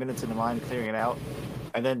 40 minutes in the mine clearing it out,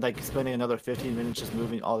 and then like spending another 15 minutes just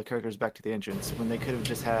moving all the characters back to the entrance when they could have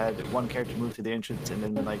just had one character move to the entrance and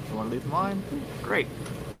then like, you want to leave the mine? Great.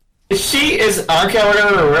 Is Arca,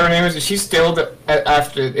 whatever her name is she still,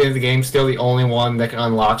 after the end of the game, still the only one that can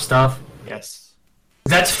unlock stuff? Yes.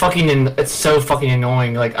 That's it's so fucking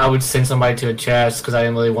annoying. Like, I would send somebody to a chest because I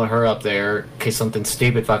didn't really want her up there in case something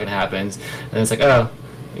stupid fucking happens. And it's like, oh,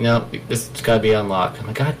 you know, this has got to be unlocked. I'm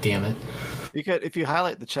like, God damn it. You could, if you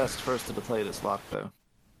highlight the chest first to play this lock, though.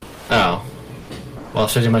 Oh. Well,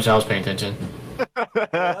 shows you how much I was paying attention. Well,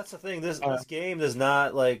 that's the thing. This game does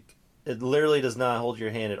not, like... It literally does not hold your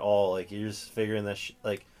hand at all. Like, you're just figuring this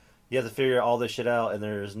like, you have to figure all this shit out, and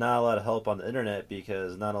there's not a lot of help on the internet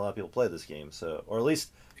because not a lot of people play this game. So, or at least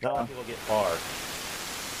not a lot of people get far.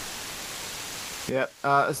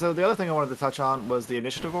 Yeah. So the other thing I wanted to touch on was the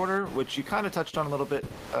initiative order, which you kind of touched on a little bit,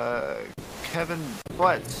 Kevin.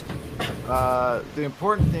 But the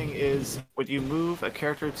important thing is when you move a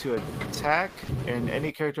character to attack, and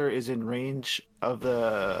any character is in range of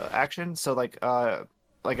the action. So like a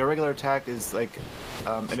regular attack is like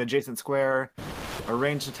an adjacent square. A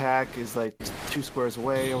ranged attack is like 2 squares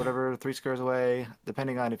away or whatever, 3 squares away,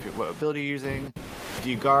 depending on what ability you're using. If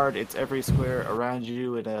you guard, it's every square around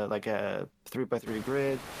you in a 3x3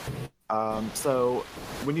 grid. So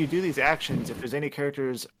when you do these actions, if there's any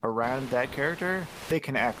characters around that character, they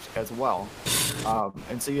can act as well.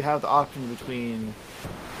 And so you have the option between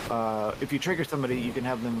if you trigger somebody, you can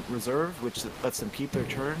have them reserve, which lets them keep their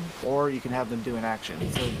turn, or you can have them do an action.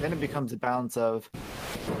 So then it becomes a balance of...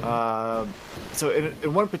 So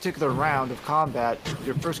in one particular round of combat,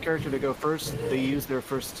 your first character to go first, they use their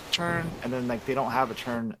first turn, and then like they don't have a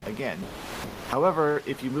turn again. However,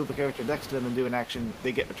 if you move the character next to them and do an action,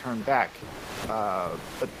 they get a turn back.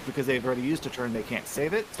 But because they've already used a turn, they can't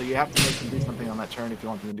save it, so you have to make them do something on that turn if you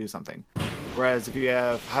want them to do something. Whereas if you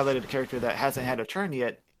have highlighted a character that hasn't had a turn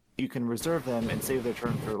yet, you can reserve them and save their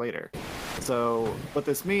turn for later. So what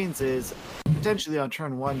this means is potentially on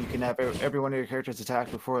turn 1 you can have every one of your characters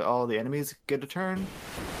attack before all the enemies get a turn.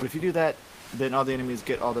 But if you do that, then all the enemies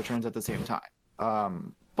get all their turns at the same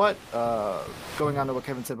time. But going on to what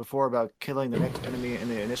Kevin said before about killing the next enemy in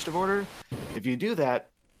the initiative order, if you do that,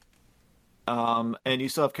 and you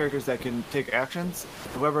still have characters that can take actions,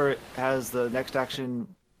 whoever has the next action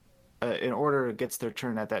in order gets their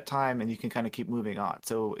turn at that time, and you can kind of keep moving on.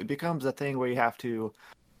 So it becomes a thing where you have to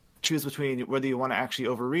choose between whether you want to actually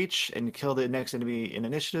overreach and kill the next enemy in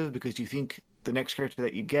initiative because you think the next character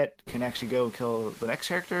that you get can actually go and kill the next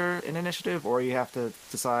character in initiative, or you have to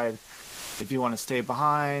decide if you want to stay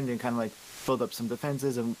behind and kind of like build up some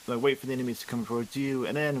defenses and like, wait for the enemies to come towards you,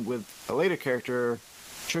 and then with a later character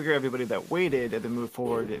trigger everybody that waited and then move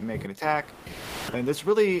forward and make an attack. And this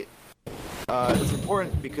really is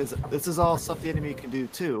important because this is all stuff the enemy can do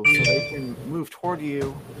too. So they can move toward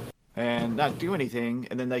you and not do anything,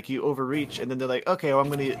 and then like you overreach, and then they're like, okay, well, I'm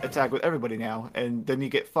going to attack with everybody now, and then you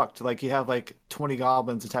get fucked. Like you have like 20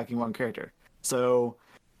 goblins attacking one character. So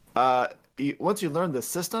once you learn the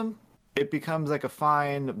system, it becomes like a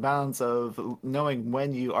fine balance of knowing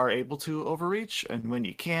when you are able to overreach and when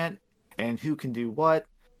you can't, and who can do what.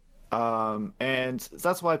 And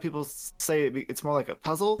that's why people say it's more like a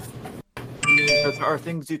puzzle, because there are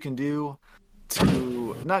things you can do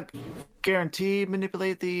to not guarantee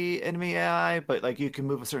manipulate the enemy AI, but like you can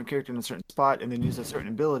move a certain character in a certain spot and then use a certain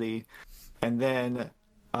ability, and then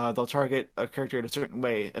they'll target a character in a certain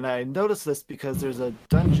way. And I noticed this because there's a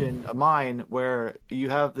dungeon, a mine, where you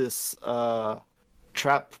have this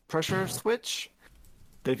trap pressure switch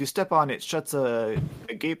that if you step on it, shuts a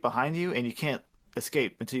gate behind you and you can't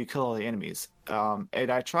escape until you kill all the enemies.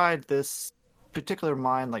 And I tried this particular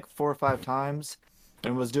mine like 4 or 5 times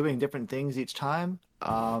and was doing different things each time.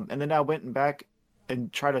 And then I went back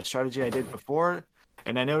and tried a strategy I did before,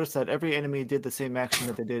 and I noticed that every enemy did the same action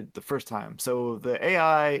that they did the first time. So the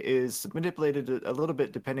AI is manipulated a little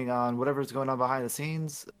bit depending on whatever's going on behind the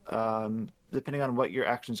scenes, depending on what your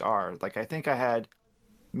actions are. Like I think I had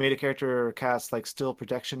made a character cast like still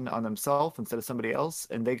protection on themselves instead of somebody else,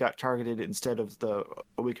 and they got targeted instead of the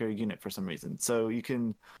weaker unit for some reason. So you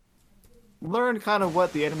can learn kind of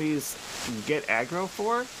what the enemies get aggro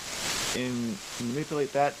for and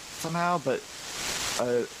manipulate that somehow, but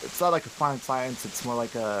it's not like a fine science. It's more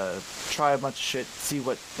like a try a bunch of shit, see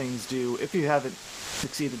what things do if you haven't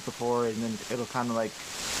succeeded before, and then it'll kind of like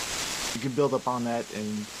you can build up on that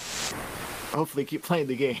and hopefully keep playing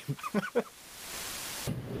the game.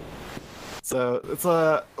 So it's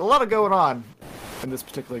a lot of going on in this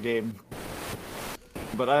particular game,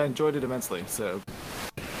 but I enjoyed it immensely. So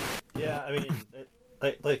yeah, I mean,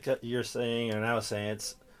 like you're saying, and I was saying,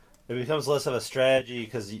 it becomes less of a strategy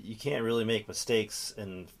because you can't really make mistakes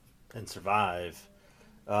and survive,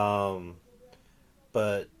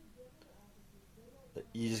 but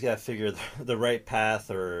you just gotta figure the right path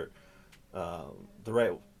or the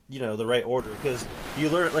right order, because you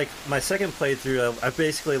learn, like my second playthrough, I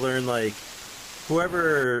basically learned like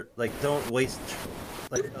whoever, like, don't waste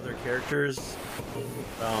like other characters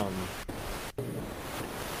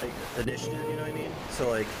like initiative, you know what I mean? So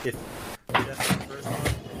like if that's the first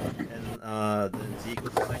one and then Zeke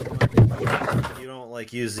was the second one, you don't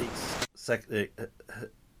like use Zeke's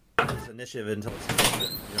initiative until it's initiative,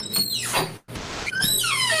 you know what I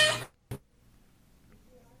mean?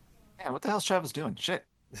 man, what the hell's Travis doing? Shit.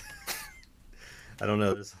 I don't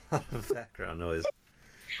know, there's a lot of background noise.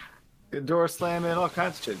 Door slamming, all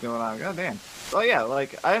kinds of shit going on. God damn. Oh yeah,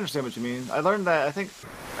 like I understand what you mean. I learned that I think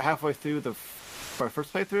halfway through my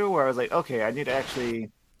first playthrough, where I was like, okay, I need to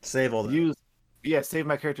actually Save all the save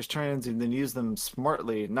my character's turns and then use them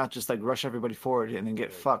smartly, not just like rush everybody forward and then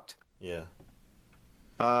get fucked. Yeah.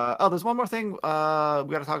 There's one more thing we got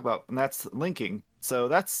to talk about, and that's linking. So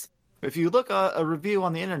that's if you look a review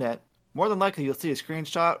on the internet, more than likely you'll see a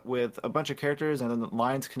screenshot with a bunch of characters and then the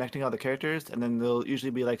lines connecting all the characters, and then there'll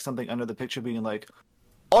usually be like something under the picture being like,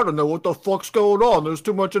 I don't know what the fuck's going on. There's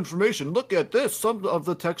too much information. Look at this. Some of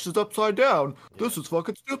the text is upside down. This is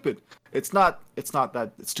fucking stupid. It's not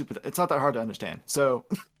that stupid. It's not that hard to understand. So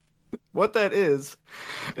what that is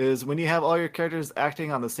when you have all your characters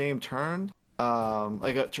acting on the same turn,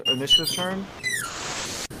 like an initiative turn,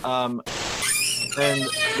 and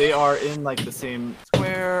they are in like the same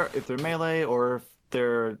square if they're melee, or if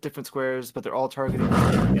they're different squares but they're all targeting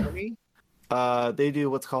the same enemy. They do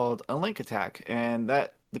what's called a link attack, and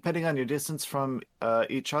that depending on your distance from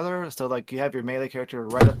each other. So like you have your melee character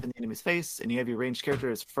right up in the enemy's face, and you have your ranged character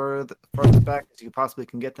as farthest back as you possibly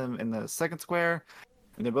can get them in the second square,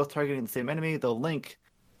 and they're both targeting the same enemy. They'll link,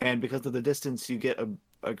 and because of the distance, you get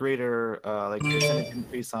a greater like percentage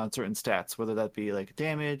increase on certain stats, whether that be like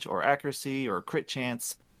damage or accuracy or crit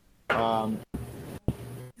chance.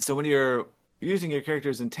 So when you're using your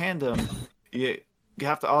characters in tandem, you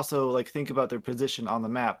have to also like think about their position on the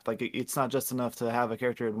map. Like it's not just enough to have a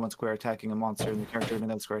character in one square attacking a monster and the character in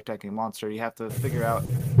another square attacking a monster. You have to figure out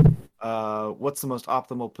what's the most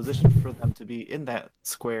optimal position for them to be in that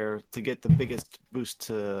square to get the biggest boost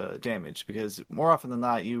to damage. Because more often than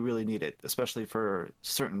not, you really need it, especially for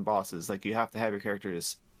certain bosses. Like you have to have your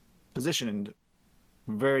characters positioned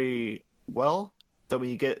very well. So when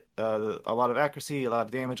you get a lot of accuracy, a lot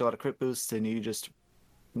of damage, a lot of crit boosts, and you just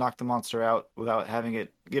knock the monster out without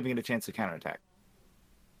giving it a chance to counterattack.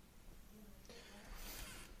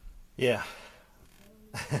 Yeah.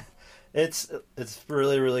 It's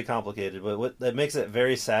really, really complicated, but what that makes it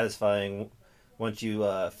very satisfying once you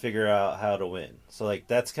figure out how to win. So like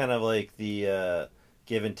that's kind of like the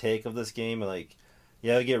give and take of this game. Like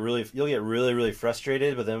yeah, you'll get really, really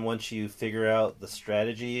frustrated, but then once you figure out the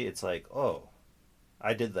strategy, it's like, oh,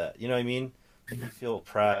 I did that. You know what I mean? You feel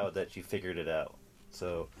proud that you figured it out.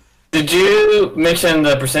 So, did you mention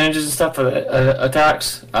the percentages and stuff for the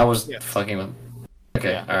attacks? I was fucking with.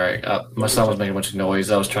 Okay, Yeah. all right. My son was making a bunch of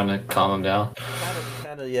noise. I was trying to calm him down.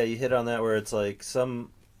 Kind of, yeah. You hit on that where it's like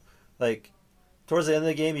towards the end of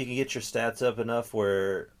the game, you can get your stats up enough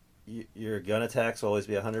where your gun attacks will always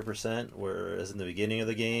be 100%, whereas in the beginning of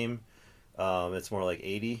the game, it's more like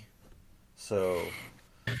 80. So.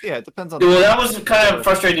 Yeah, it depends on. Well, that was kind of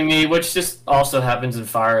frustrating me, which just also happens in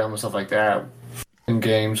Fire Emblem and stuff like that. In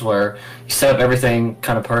games where you set up everything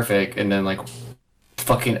kind of perfect, and then like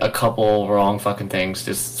fucking a couple wrong fucking things.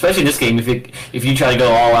 Just especially in this game, if you try to go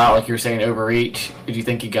all out, like you were saying, overreach, if you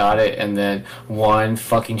think you got it, and then one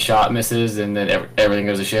fucking shot misses, and then everything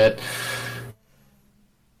goes to shit.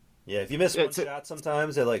 Yeah, if you miss one shot,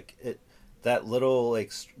 sometimes that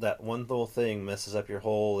one little thing messes up your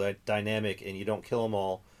whole dynamic, and you don't kill them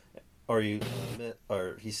all, or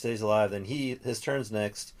he stays alive. Then his turn's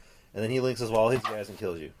next, and then he links all his guys and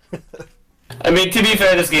kills you. I mean, to be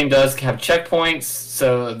fair, this game does have checkpoints,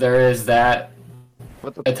 so there is that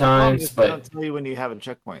at times. But they don't tell you when you have a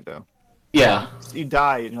checkpoint, though. Yeah, you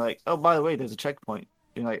die, and you're like, oh, by the way, there's a checkpoint.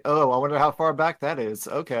 You're like, oh, I wonder how far back that is.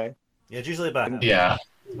 Okay. Yeah, it's usually about halfway. Yeah.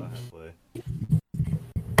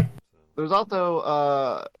 There's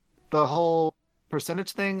also the whole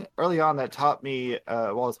percentage thing early on that taught me while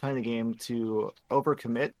I was playing the game to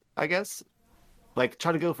overcommit, I guess. Like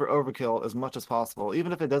try to go for overkill as much as possible,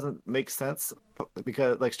 even if it doesn't make sense,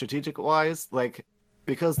 because like strategic wise, like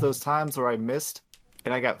because those times where I missed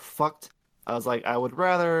and I got fucked, I was like, I would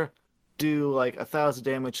rather do like 1,000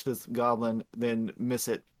 damage to this goblin than miss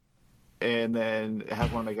it and then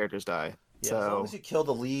have one of my characters die. Yeah, so as long as you kill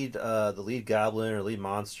the lead goblin or lead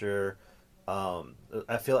monster,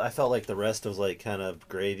 I felt like the rest was like kind of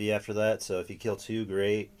gravy after that. So if you kill two,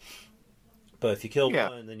 great. But if you kill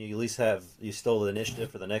one, then you at least you stole the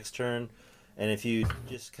initiative for the next turn. And if you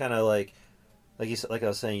just kind of like I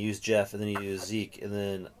was saying, use Jeff and then you use Zeke and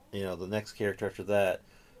then the next character after that,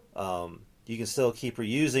 you can still keep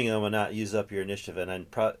reusing them and not use up your initiative. And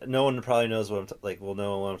no one probably knows what will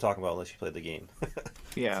know what I'm talking about unless you play the game.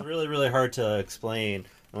 Yeah, it's really, really hard to explain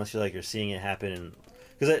unless you're seeing it happen.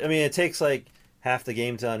 Because I mean, it takes like half the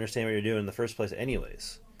game to understand what you're doing in the first place,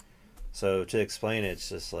 anyways. So to explain it, it's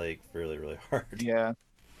just like really, really hard. Yeah.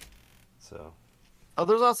 So. Oh,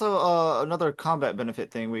 there's also another combat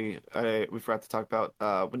benefit thing we forgot to talk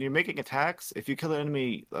about. When you're making attacks, if you kill an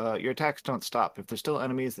enemy, your attacks don't stop. If there's still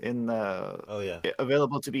enemies in the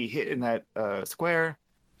available to be hit in that square,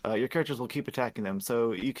 your characters will keep attacking them.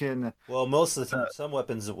 So you can. Well, most of the time, some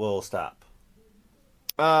weapons will stop.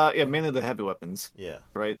 Yeah, mainly the heavy weapons. Yeah.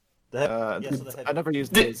 Right. So the heavy I never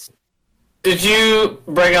used these. Did you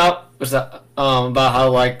bring up about how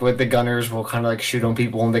like with the gunners will kind of like shoot on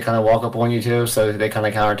people and they kind of walk up on you too, so they kind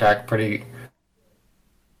of counterattack pretty?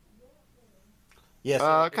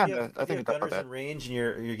 Yeah, kind of. I think if gunners in range and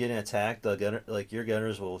you're getting attacked, your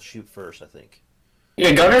gunners will shoot first. I think.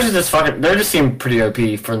 Yeah, gunners are just they just seem pretty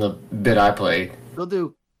OP from the bit I played.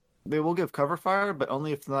 They will give cover fire, but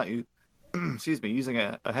only if not excuse me, using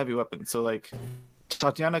a heavy weapon. So like.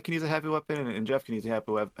 Tatiana can use a heavy weapon, and Jeff can use a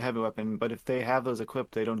heavy weapon, but if they have those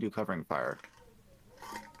equipped, they don't do covering fire.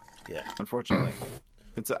 Yeah. Unfortunately.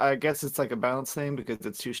 I guess it's like a balance thing because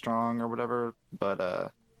it's too strong or whatever, but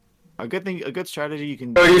a good strategy you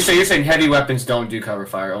can... So you're saying heavy weapons don't do cover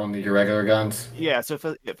fire, only your regular guns? Yeah, so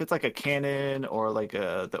if it's like a cannon or like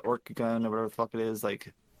the orc gun or whatever the fuck it is,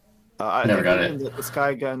 like... Never got it. The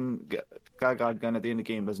Sky God gun at the end of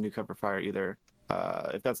the game doesn't do cover fire either,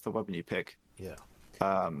 if that's the weapon you pick. Yeah.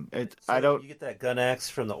 So I don't. You get that gun axe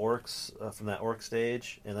from the orcs from that orc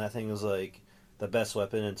stage, and that thing was like the best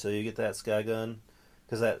weapon until you get that sky gun,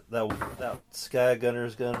 because that sky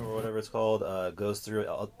gunner's gun or whatever it's called goes through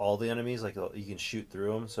all the enemies. Like you can shoot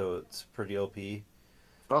through them, so it's pretty OP. It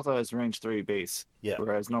also has range 3 base, Yeah,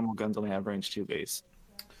 whereas normal guns only have range 2 base.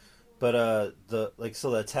 but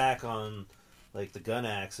the attack on like the gun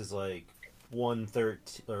axe is like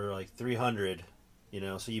 130 or like 300,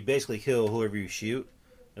 so you basically kill whoever you shoot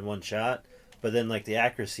in one shot, but then like the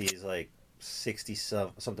accuracy is like 60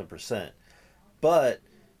 something percent. But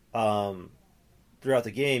throughout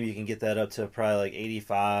the game you can get that up to probably like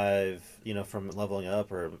 85, from leveling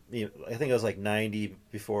up, or I think it was like 90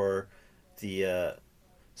 before the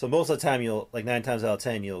so most of the time you'll, like 9 times out of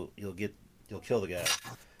 10, you'll kill the guy.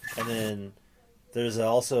 And then there's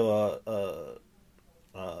also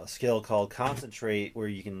a skill called concentrate, where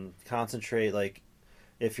you can concentrate, like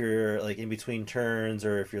if you're like in between turns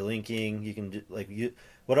or if you're linking, you can do, like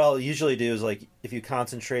what I'll usually do is, like, if you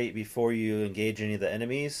concentrate before you engage any of the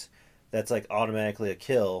enemies, that's like automatically a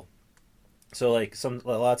kill. So like a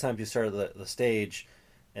lot of times you start the stage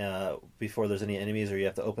before there's any enemies, or you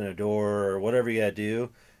have to open a door or whatever you gotta do.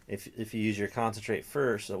 If you use your concentrate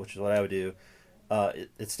first, which is what I would do,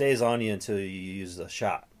 it stays on you until you use the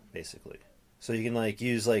shot, basically. So you can like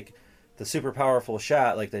use like the super powerful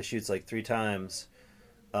shot, like that shoots like 3 times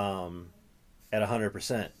at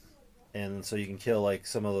 100%, and so you can kill like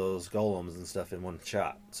some of those golems and stuff in one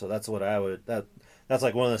shot. So that's what that's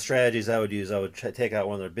like one of the strategies I would use. I would take out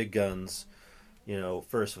one of their big guns,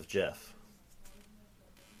 first with Jeff.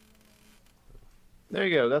 There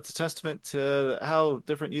you go. That's a testament to how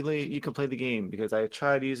different you can play the game, because I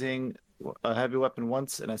tried using a heavy weapon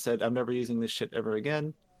once and I said I'm never using this shit ever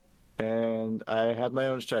again, and I had my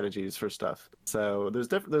own strategies for stuff. So there's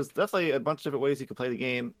definitely a bunch of different ways you can play the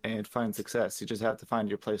game and find success. You just have to find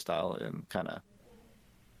your play style and kind of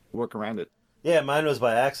work around it. Yeah, mine was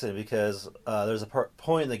by accident, because there's a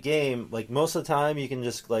point in the game, like most of the time you can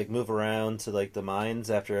just like move around to like the mines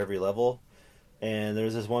after every level. And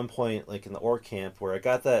there's this one point, like in the orc camp, where I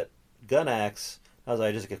got that gun axe. I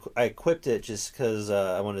equipped it just because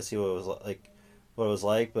I wanted to see what it was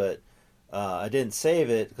like. But I didn't save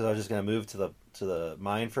it because I was just gonna move to the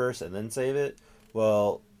mine first and then save it.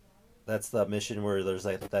 Well, that's the mission where there's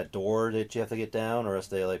like that door that you have to get down, or else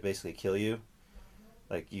they like basically kill you.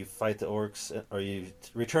 Like you fight the orcs, or you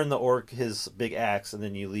return the orc his big axe, and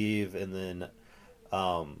then you leave, and then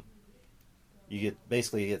you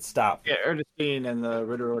get stopped. Yeah, Ernestine and the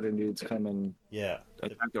Ritter Order dudes come and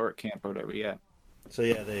attack the orc camp or whatever. Yeah. So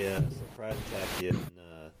yeah, they surprise attack you,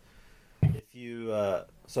 and if you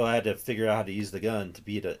so I had to figure out how to use the gun to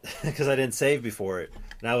beat it because I didn't save before it,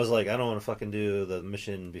 and I was like, I don't want to fucking do the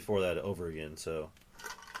mission before that over again. So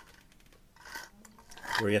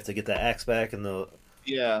where you have to get that axe back and the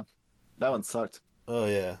that one sucked. Oh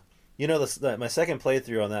yeah, my second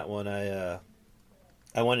playthrough on that one, I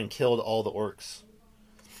went and killed all the orcs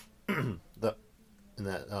in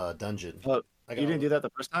that dungeon. Oh, you didn't do that the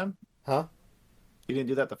first time? Huh? You didn't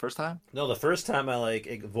do that the first time? No, the first time I like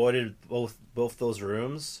avoided both those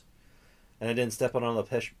rooms, and I didn't step on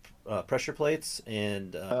the pressure plates,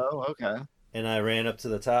 and oh, okay. And I ran up to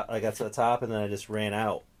the top. I got to the top, and then I just ran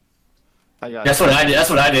out. That's what I did.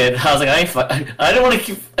 I was like, I didn't want to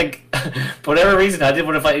keep, like, for whatever reason, I didn't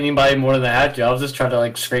want to fight anybody more than I had to. I was just trying to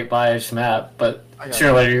like scrape by each map, but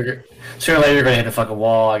sooner or later you're gonna hit a fucking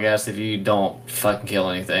wall, I guess, if you don't fucking kill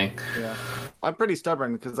anything. Yeah, I'm pretty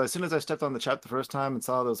stubborn, because as soon as I stepped on the trap the first time and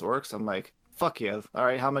saw those orcs, I'm like, fuck yeah, all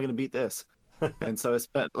right, how am I gonna beat this? And so I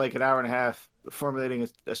spent like an hour and a half formulating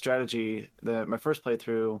a strategy. That my first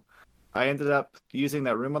playthrough, I ended up using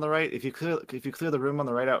that room on the right. If you clear the room on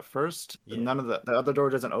the right out first, none of the other door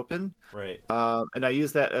doesn't open. Right. And I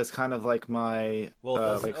use that as kind of like my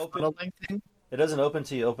like funneling thing. It doesn't open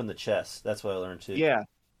till you open the chest. That's what I learned too. Yeah.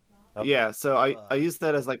 Okay. Yeah. So I use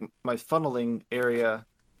that as like my funneling area,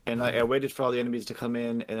 and I waited for all the enemies to come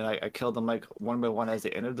in, and I killed them like one by one as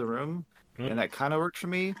they entered the room, and that kind of worked for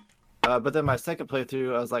me. But then my second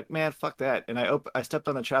playthrough, I was like, man, fuck that. And I stepped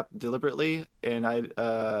on the trap deliberately, and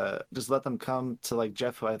I just let them come to like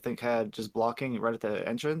Jeff, who I think had just blocking right at the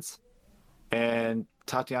entrance. And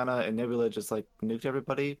Tatiana and Nebula just like nuked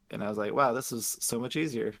everybody. And I was like, wow, this is so much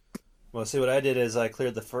easier. Well, see, what I did is I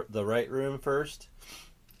cleared the right room first.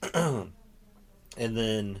 And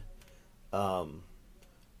then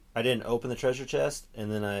I didn't open the treasure chest,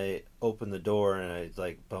 and then I opened the door, and I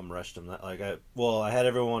like bum rushed them. I had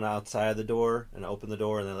everyone outside the door, and I opened the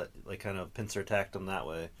door, and then like kind of pincer attacked them that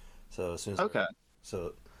way. So as soon as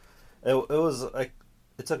so it was like,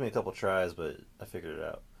 it took me a couple tries, but I figured it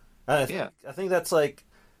out. Yeah. I think that's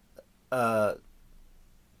uh,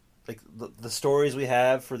 like the stories we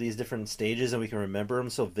have for these different stages, and we can remember them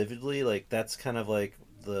so vividly. Like that's kind of like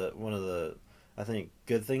the one of the I think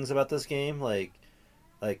good things about this game. Like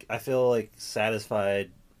I feel like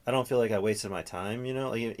satisfied. I don't feel like I wasted my time. You know,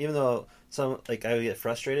 like even though some like I would get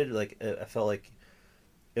frustrated, like I felt like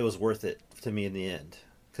it was worth it to me in the end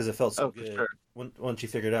because it felt so Oh, for good sure. once you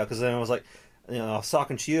figured it out. Because then I was like, I was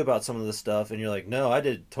talking to you about some of this stuff, and you're like, no, I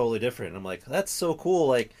did totally different. And I'm like, that's so cool.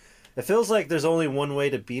 Like, it feels like there's only one way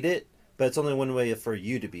to beat it, but it's only one way for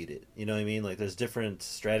you to beat it. You know what I mean? Like, there's different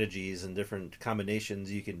strategies and different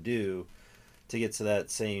combinations you can do to get to that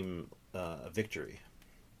same victory.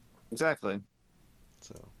 Exactly.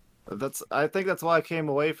 So, I think that's why I came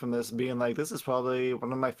away from this being like, this is probably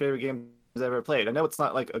one of my favorite games I've ever played. I know it's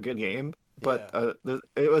not like a good game, but yeah.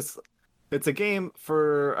 it's a game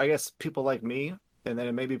for, I guess, people like me, and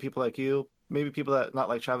then maybe people like you, maybe people that not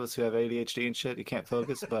like Travis who have ADHD and shit, you can't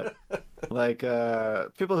focus, but like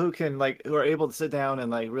people who can like who are able to sit down and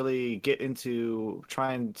like really get into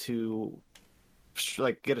trying to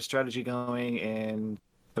like get a strategy going and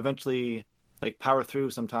eventually like power through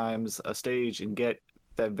sometimes a stage and get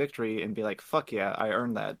that victory and be like, fuck yeah, I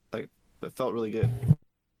earned that. Like it felt really good.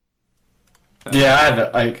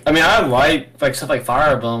 Yeah, I mean, I like stuff like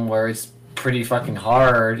Fire Emblem where it's pretty fucking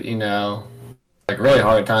hard, you know, like really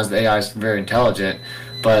hard at times. The AI is very intelligent,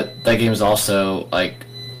 but that game is also like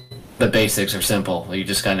the basics are simple. You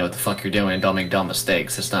just gotta know what the fuck you're doing and don't make dumb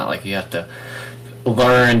mistakes. It's not like you have to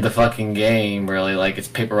learn the fucking game really. Like it's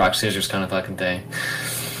paper rock scissors kind of fucking thing.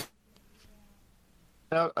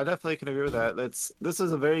 No, I definitely can agree with that. This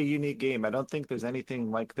is a very unique game. I don't think there's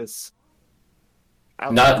anything like this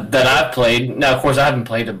out there. Not that I've played. Now, of course, I haven't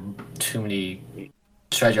played too many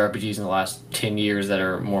strategy RPGs in the last 10 years that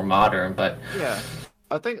are more modern, but Yeah.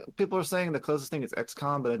 I think people are saying the closest thing is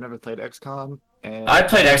XCOM, but I've never played XCOM. I And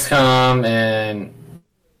played XCOM and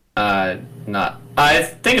not. I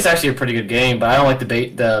think it's actually a pretty good game, but I don't like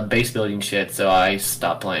the base building shit, so I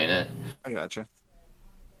stopped playing it. I gotcha.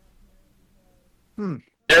 Hmm.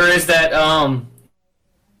 There is that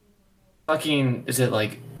fucking is it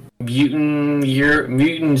like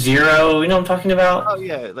Mutant Zero? You know what I'm talking Oh about?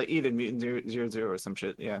 yeah, like Eden Mutant Zero or some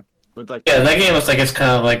shit. Yeah, with like Yeah, that game looks like it's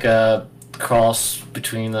kind of like a cross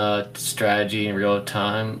between the strategy and real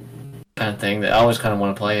time kind of thing. That I always kind of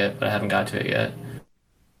want to play it, but I haven't got to it yet.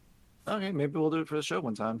 okay, maybe we'll do it for the show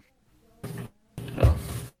one time. So.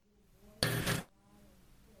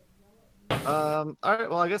 All right.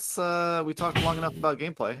 Well, I guess we talked long enough about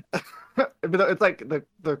gameplay. But it's like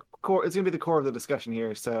the core. It's gonna be the core of the discussion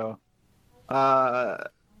here. So, I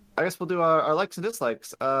guess we'll do our likes and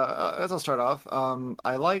dislikes. As I'll start off,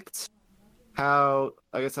 I liked how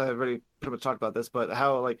I guess I've already pretty much talked about this, but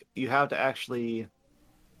how like you have to actually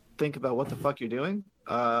think about what the fuck you're doing,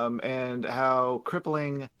 and how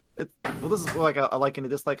crippling. Well, this is like I like and a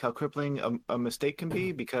dislike how crippling a mistake can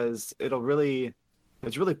be because it's really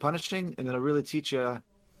punishing and it'll really teach you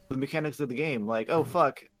the mechanics of the game. Like, oh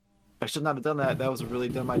fuck, I should not have done that. That was a really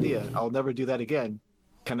dumb idea. I'll never do that again,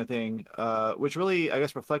 kind of thing. Which really, I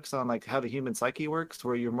guess, reflects on like how the human psyche works,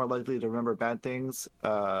 where you're more likely to remember bad things.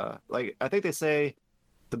 Like I think they say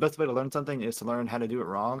the best way to learn something is to learn how to do it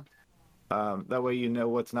wrong. That way you know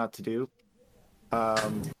what's not to do.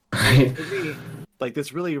 And for me, like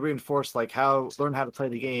this really reinforced like learn how to play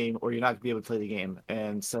the game, or you're not gonna be able to play the game.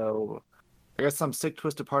 And so I guess some sick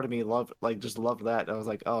twisted part of me just loved that. I was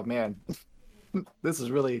like, oh man, this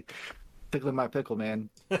is really tickling my pickle, man.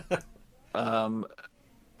 Um,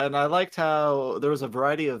 and I liked how there was a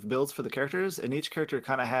variety of builds for the characters, and each character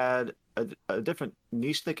kind of had a different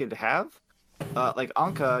niche they could have. Like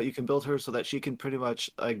Anka, you can build her so that she can pretty much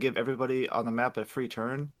give everybody on the map a free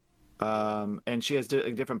turn. And she has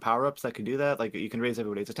different power ups that can do that. Like you can raise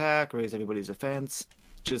everybody's attack, raise everybody's defense.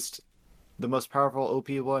 Just the most powerful OP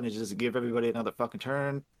one is just give everybody another fucking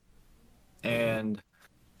turn. And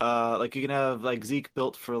like you can have like Zeke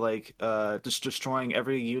built for like just destroying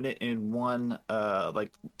every unit in one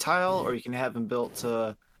like tile, or you can have him built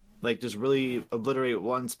to like just really obliterate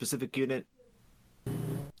one specific unit.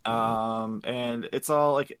 And it's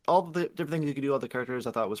all like all the different things you can do, all the characters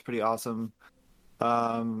I thought was pretty awesome.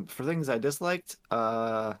 For things I disliked,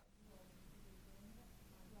 I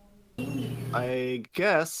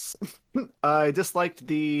guess I disliked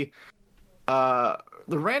the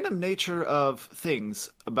random nature of things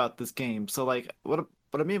about this game. So like what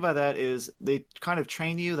I mean by that is they kind of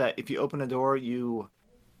train you that if you open a door, you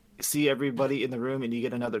see everybody in the room and you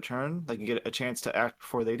get another turn, like you get a chance to act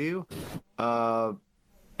before they do.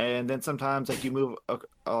 And then sometimes like you move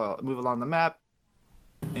along the map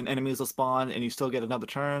and enemies will spawn, and you still get another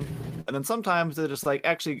turn. And then sometimes they're just like,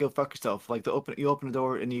 actually, go fuck yourself. Like you open the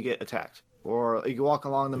door and you get attacked, or you walk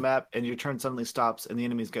along the map and your turn suddenly stops and the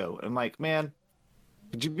enemies go. And I'm like, man,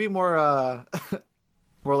 could you be more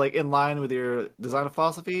more like in line with your design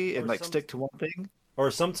philosophy and like stick to one thing? Or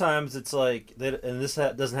sometimes it's like, and this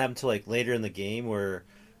doesn't happen until like later in the game, where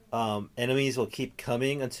enemies will keep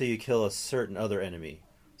coming until you kill a certain other enemy.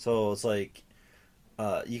 So it's like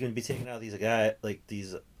you can be taking out these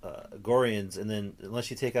Gorians, and then unless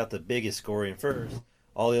you take out the biggest Gorian first,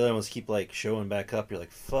 all the other ones keep like showing back up. You're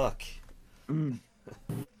like, fuck.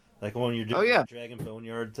 Like when you're doing the Dragon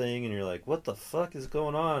Boneyard thing, and you're like, what the fuck is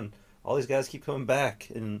going on? All these guys keep coming back,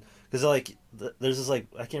 and because like there's this like,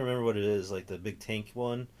 I can't remember what it is, like the big tank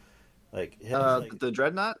one, like, the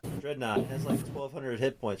Dreadnought. Dreadnought has like 1,200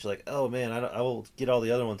 hit points. You're like, oh man, I will get all the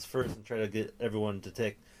other ones first and try to get everyone to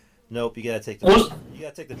take. Nope, you gotta take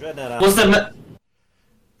the Dreadnought out.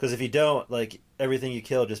 Because if you don't, like, everything you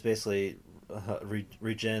kill just basically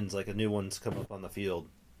regens, like a new one's come up on the field.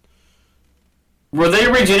 Were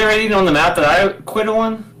they regenerating on the map that I quit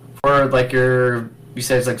on? Or like you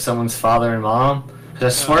said it's like someone's father and mom?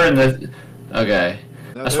 Because I swear okay.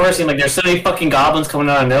 I swear it seemed like there's so many fucking goblins coming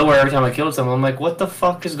out of nowhere every time I killed someone. I'm like, what the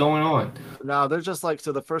fuck is going on? No, they're just like,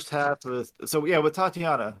 so the first half with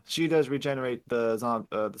Tatiana, she does regenerate the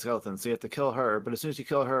skeletons, so you have to kill her. But as soon as you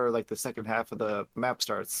kill her, like the second half of the map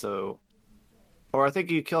starts. So, or I think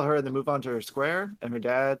you kill her and then move on to her square, and her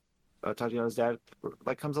dad, Tatiana's dad,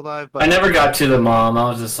 like comes alive. But I never got to the mom. I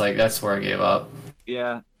was just like, that's where I gave up.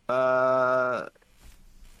 Yeah.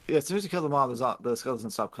 Yeah, as soon as you kill the mom, the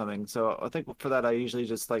skeletons stop coming. So I think for that, I usually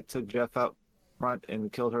just like took Jeff out front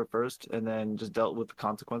and killed her first, and then just dealt with the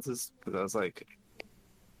consequences. Because I was like,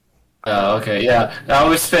 oh, okay, yeah. I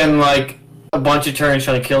would spend like a bunch of turns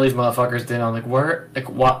trying to kill these motherfuckers. Then I'm like, why,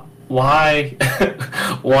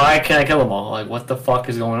 why can't I kill them all? Like, what the fuck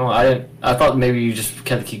is going on? I thought maybe you just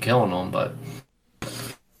had to keep killing them, but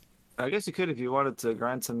I guess you could if you wanted to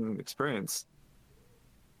grind some experience.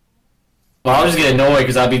 well, I'll just get annoyed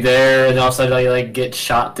because I'll be there, and all of a sudden I like get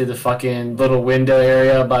shot through the fucking little window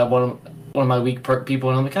area by one of my weak perk people,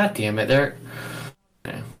 and I'm like, God damn it, they're...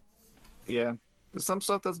 Yeah. There's some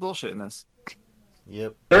stuff that's bullshit in this.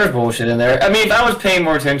 Yep. There's bullshit in there. I mean, if I was paying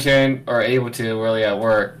more attention, or able to, really at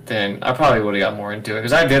work, then I probably would have got more into it,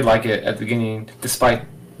 because I did like it at the beginning, despite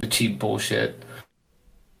the cheap bullshit.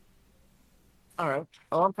 Alright.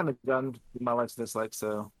 Well, I'm kind of done with my likes and dislikes,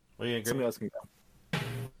 so somebody else can go.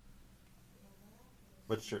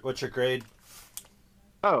 What's your grade?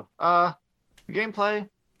 Oh, gameplay,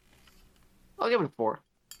 I'll give it a 4.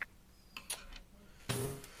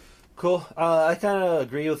 Cool. I kind of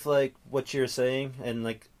agree with like what you're saying, and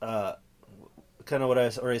like kind of what I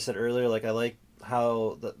already said earlier. Like, I like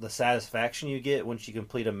how the satisfaction you get once you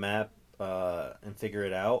complete a map and figure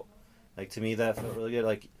it out. Like, to me, that felt really good.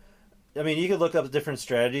 Like, I mean, you could look up different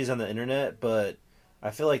strategies on the internet, but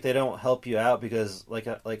I feel like they don't help you out because, like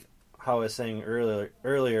how I was saying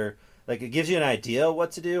earlier, like, it gives you an idea of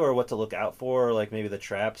what to do or what to look out for, or like maybe the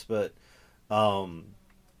traps, but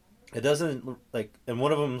it doesn't, like, and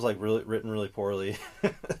one of them's like really written really poorly.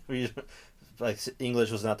 Like, English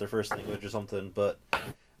was not their first language or something, but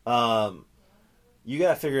you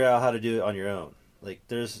gotta figure out how to do it on your own. Like,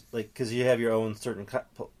 there's like, because you have your own certain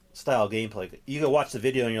style gameplay. You go watch the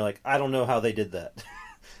video and you're like, I don't know how they did that.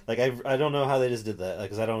 Like, I don't know how they just did that,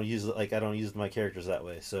 because I don't use my characters that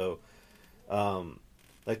way. So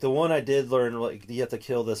like, the one I did learn, like, you have to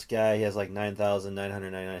kill this guy. He has like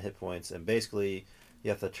 9,999 hit points, and basically you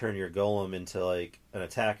have to turn your golem into like an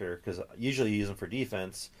attacker, because usually you use him for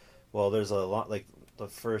defense. Well, there's a lot, like the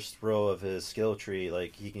first row of his skill tree,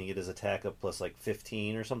 like, he can get his attack up plus like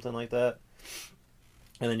 15 or something like that,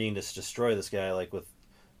 and then you can just destroy this guy like with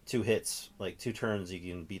 2 hits, like 2 turns. You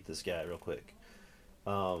can beat this guy real quick.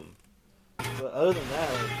 But other than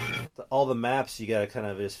that, like, all the maps you gotta kind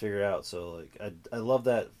of just figure out. So like, I love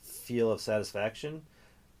that feel of satisfaction,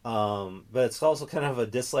 but it's also kind of a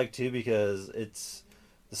dislike too, because it's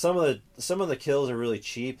some of the kills are really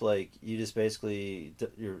cheap. Like, you just basically,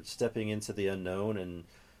 you're stepping into the unknown, and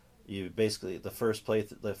you basically, the first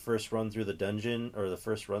run through the dungeon, or the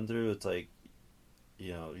first run through, it's like,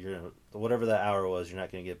 you know, whatever that hour was, you're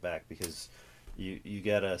not gonna get back, because you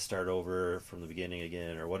gotta start over from the beginning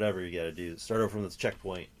again, or whatever you gotta do. Start over from this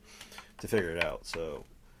checkpoint to figure it out. So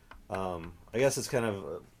I guess it's kind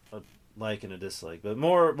of a like and a dislike, but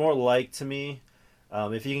more like to me.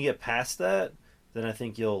 If you can get past that, then I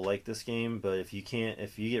think you'll like this game. But if you can't,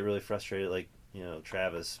 if you get really frustrated, like, you know,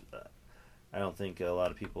 Travis, I don't think a lot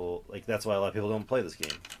of people, like, that's why a lot of people don't play this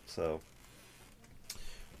game. So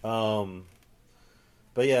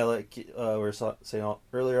But yeah, like we were saying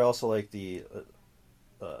earlier, also like the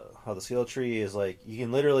how the skill tree is like you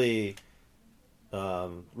can literally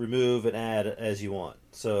remove and add as you want.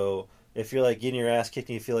 So if you're like getting your ass kicked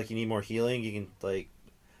and you feel like you need more healing, you can like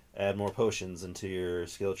add more potions into your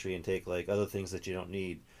skill tree and take like other things that you don't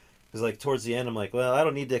need. Because like towards the end, I'm like, well, I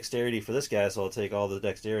don't need dexterity for this guy, so I'll take all the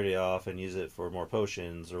dexterity off and use it for more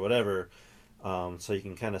potions or whatever. So you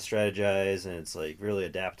can kind of strategize, and it's like really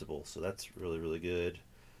adaptable. So that's really really good.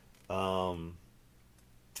 Let's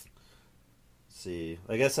see,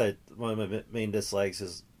 I guess one of my main dislikes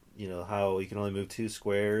is how you can only move 2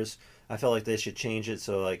 squares. I felt like they should change it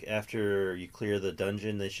so like after you clear the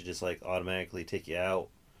dungeon, they should just like automatically take you out.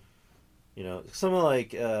 Something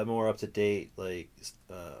like more up to date, like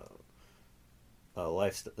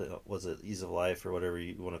life. Was it ease of life or whatever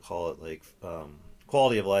you want to call it? Like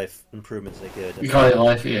quality of life improvements they could. Quality of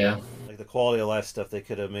life, yeah. Like the quality of life stuff, they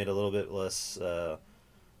could have made a little bit less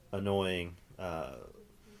annoying.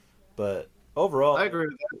 But overall, I agree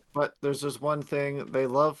with that, but there's just one thing they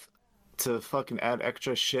love to fucking add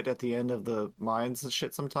extra shit at the end of the mines and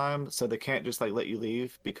shit sometimes, so they can't just like let you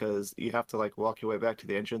leave because you have to like walk your way back to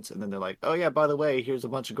the entrance, and then they're like, "Oh yeah, by the way, here's a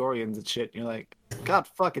bunch of Gorians and shit." And you're like, "God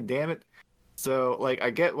fucking damn it!" So like,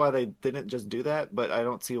 I get why they didn't just do that, but I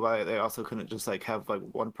don't see why they also couldn't just like have like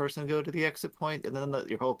one person go to the exit point and then let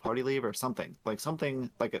your whole party leave or something like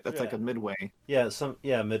that's like a midway. Yeah,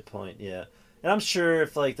 midpoint, yeah. And I'm sure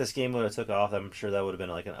if like this game would have took off, I'm sure that would have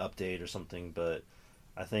been like an update or something. But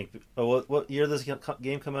I think what year did this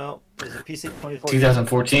game come out? Is it PC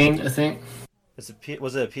 2014, I think. Was it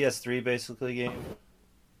a PS3 basically game?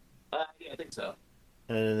 Yeah, I think so.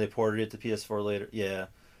 And then they ported it to PS4 later. Yeah,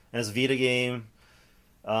 and it's a Vita game.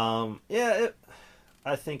 I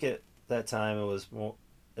think at that time it was more.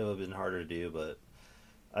 It would have been harder to do, but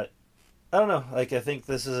I don't know. Like, I think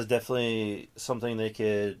this is definitely something they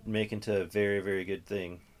could make into a very, very good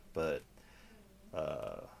thing. But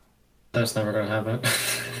that's never gonna happen.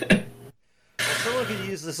 someone could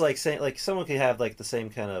use this like someone could have like the same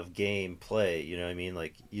kind of game play. You know what I mean?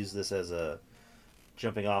 Like use this as a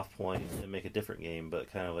jumping off point and make a different game,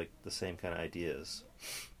 but kind of like the same kind of ideas.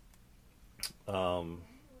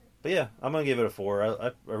 But yeah, I'm gonna give it a 4.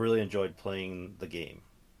 I really enjoyed playing the game.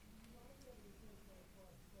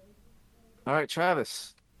 All right,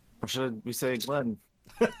 Travis, or should we say Glenn?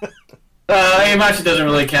 It actually doesn't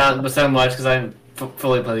really count so much because I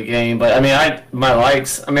fully play the game. But I mean, I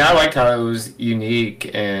liked how it was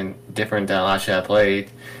unique and different than last year I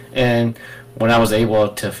played. And when I was able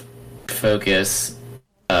to focus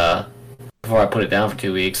before I put it down for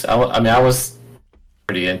 2 weeks, I was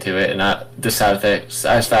pretty into it, and the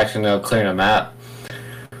satisfaction of clearing a map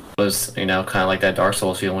was kind of like that Dark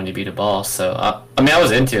Souls feel when you beat a boss. So I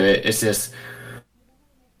was into it. It's just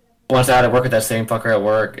once I had to work with that same fucker at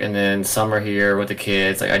work, and then summer here with the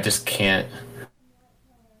kids, like I just can't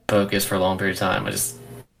focus for a long period of time. It's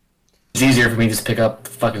easier for me to just pick up the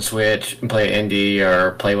fucking Switch and play indie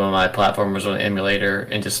or play one of my platformers on an emulator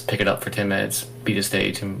and just pick it up for 10 minutes, beat a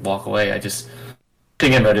stage, and walk away. I just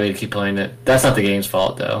can't get motivated to keep playing it. That's not the game's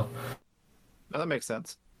fault though. No, that makes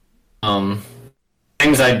sense.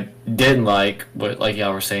 Things I didn't like, but like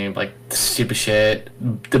y'all were saying, like the stupid shit,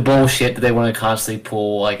 the bullshit that they want to constantly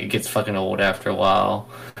pull, like it gets fucking old after a while.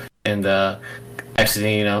 And the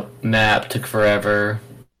exiting map took forever.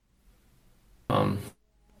 And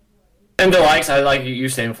the likes, I like you were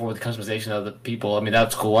saying before with the customization of the people. I mean,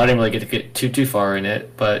 that's cool. I didn't really get to get too far in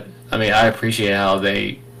it, but I mean, I appreciate how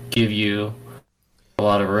they give you a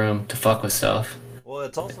lot of room to fuck with stuff. Well,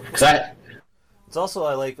 it's also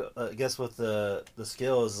I like I guess with the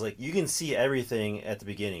skills, like you can see everything at the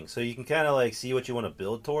beginning, so you can kind of like see what you want to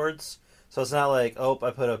build towards. So it's not like, oh,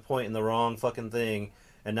 I put a point in the wrong fucking thing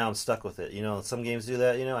and now I'm stuck with it. Some games do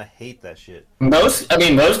that. I hate that shit. Most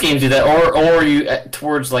games do that, or you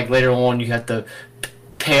towards like later on you have to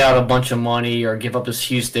pay out a bunch of money or give up this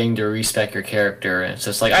huge thing to respec your character, and it's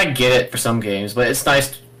just like I get it for some games, but it's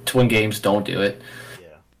nice when games don't do it.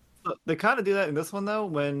 They kind of do that in this one though.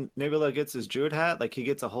 When Nebula gets his druid hat, like he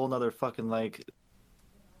gets a whole nother fucking like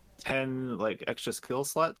 10 like extra skill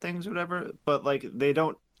slot things or whatever. But like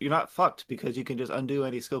you're not fucked because you can just undo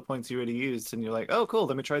any skill points you already used, and you're like, oh cool,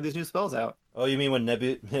 let me try these new spells out. Oh, you mean when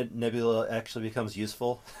Nebula actually becomes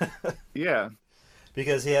useful? Yeah,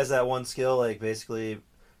 because he has that one skill, like basically,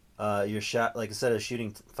 your shot, like instead of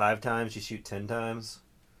shooting 5 times, you shoot 10 times.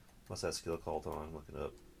 What's that skill called? Hold on, look it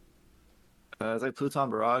up. It's like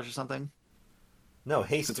Pluton Barrage or something. No,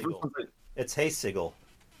 Haste Sigil. It's Haste Sigil.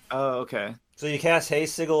 Oh, okay. So you cast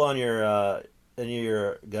Haste Sigil on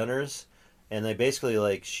your gunners, and they basically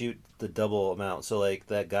like shoot the double amount. So like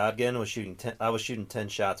that Godkin was shooting 10. I was shooting 10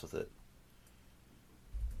 shots with it.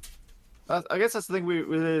 I guess that's the thing we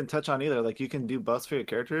really didn't touch on either. Like you can do buffs for your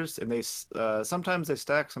characters, and they sometimes they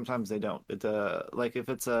stack, sometimes they don't. It like if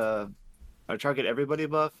it's a target everybody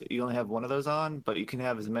buff, you only have one of those on, but you can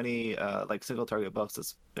have as many like single target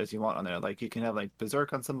buffs as you want on there. Like you can have like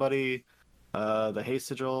Berserk on somebody, the haste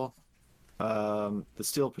sigil, the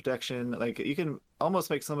steel protection. Like you can almost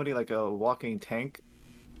make somebody like a walking tank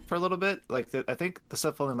for a little bit. Like I think the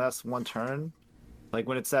stuff only lasts one turn. Like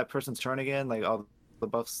when it's that person's turn again, like all the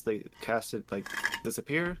buffs they casted like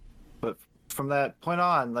disappear. But from that point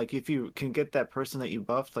on, like if you can get that person that you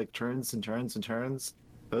buffed like turns and turns and turns,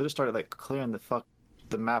 they'll just start like clearing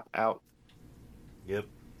the map out. Yep.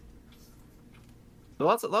 So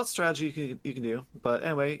lots of strategy you can do. But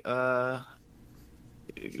anyway,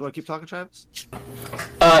 you want to keep talking, Travis?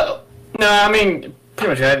 No, I mean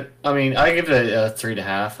pretty much. I give it a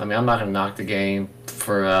 3.5. I mean, I'm not gonna knock the game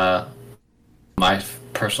for my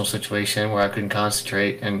personal situation where I couldn't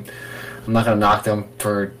concentrate, and I'm not gonna knock them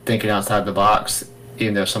for thinking outside the box,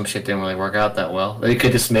 even though some shit didn't really work out that well. They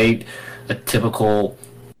could just made a typical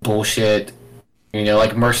bullshit,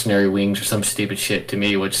 like mercenary wings or some stupid shit to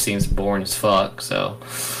me, which seems boring as fuck. So,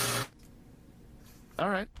 all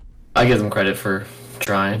right, I give them credit for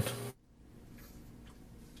trying.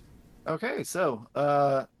 Okay, so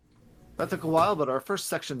that took a while, but our first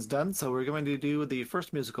section's done, so we're going to do the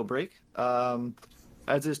first musical break.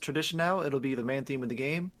 As is tradition now, it'll be the main theme of the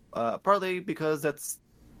game, partly because that's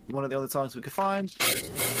one of the only songs we could find.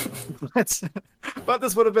 But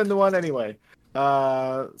this would have been the one anyway.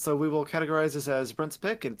 So we will categorize this as Brent's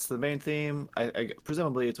pick. It's the main theme.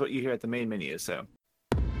 Presumably, it's what you hear at the main menu, so...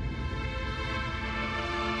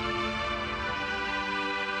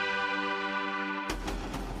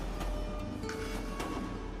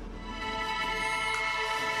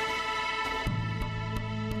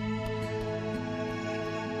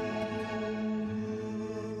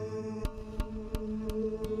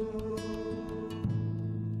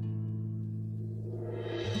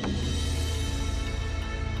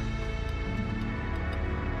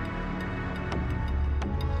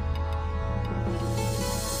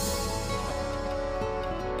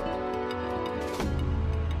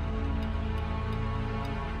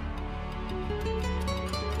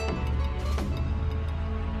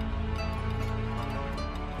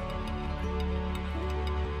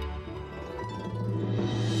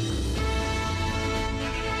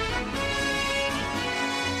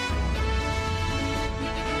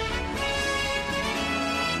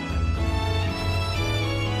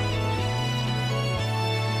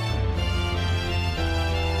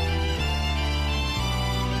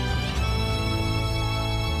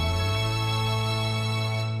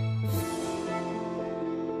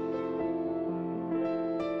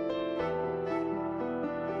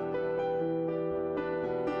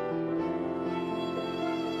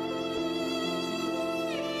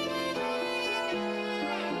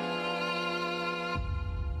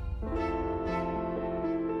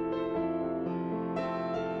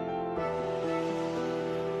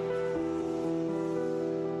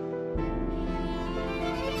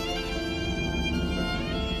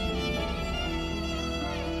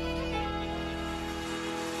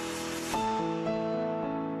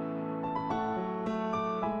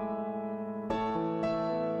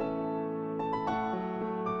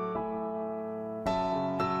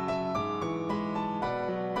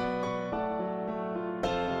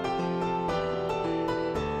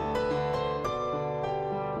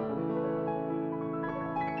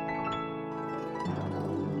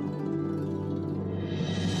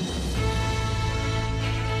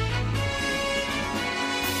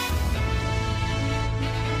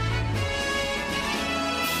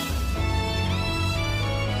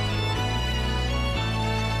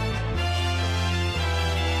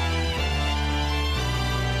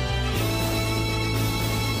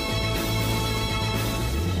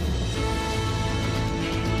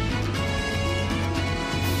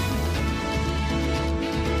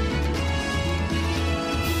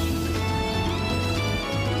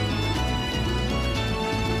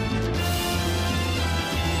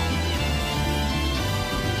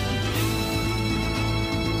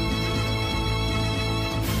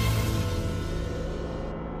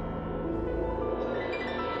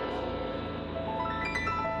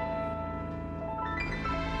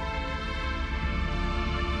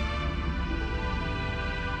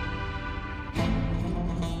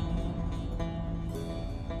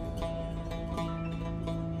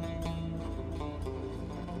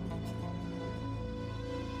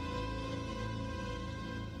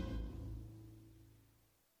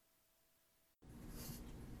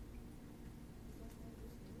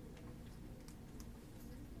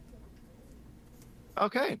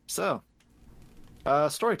 Okay, so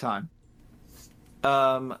story time.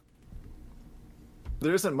 Um,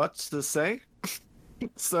 there isn't much to say,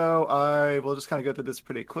 so I will just kind of go through this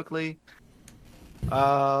pretty quickly.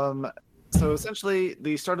 So essentially,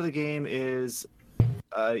 the start of the game is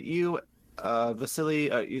you,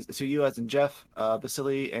 Vasily, so you as in Jeff,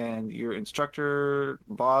 Vasily, and your instructor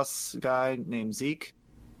boss guy named Zeke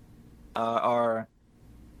are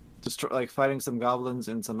just like fighting some goblins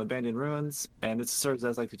in some abandoned ruins, and this serves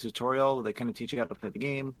as like a tutorial. They kind of teach you how to play the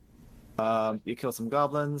game. You kill some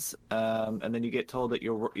goblins, and then you get told that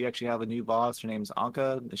you actually have a new boss. Her name's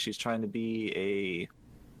Anka. And she's trying to be a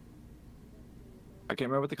I can't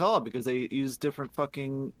remember what they call it because they use different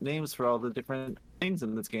fucking names for all the different things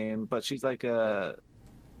in this game. But she's like a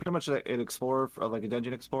pretty much like an explorer, like a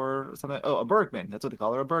dungeon explorer or something. Oh, a Bergman. That's what they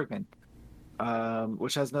call her, a Bergman.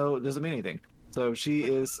 Which doesn't mean anything. So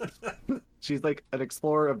she's like an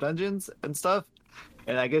explorer of dungeons and stuff.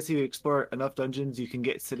 And I guess if you explore enough dungeons, you can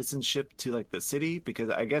get citizenship to like the city. Because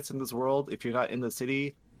I guess in this world, if you're not in the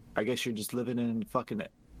city, I guess you're just living in fucking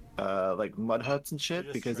like mud huts and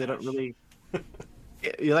shit. Because they don't really.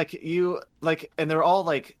 And they're all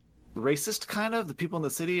like racist kind of. The people in the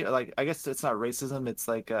city are like, I guess it's not racism. It's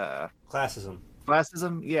like Classism.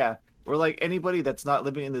 Classism, yeah. Or like anybody that's not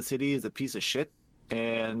living in the city is a piece of shit,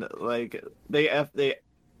 and like they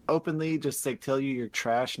openly just like tell you you're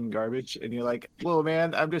trash and garbage, and you're like, whoa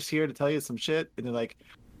man, I'm just here to tell you some shit, and they're like,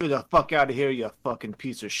 get the fuck out of here, you fucking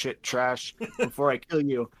piece of shit trash, before I kill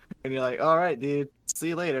you, and you're like, all right, dude, see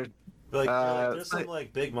you later. But like, there's some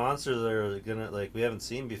like big monsters that are gonna like we haven't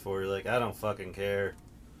seen before. You're like, I don't fucking care.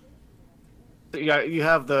 Yeah, you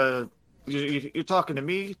have you're talking to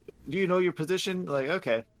me. Do you know your position? Like,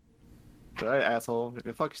 okay. All right, asshole.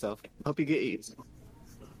 Fuck yourself. Hope you get eaten.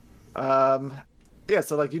 Yeah,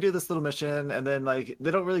 so like you do this little mission, and then like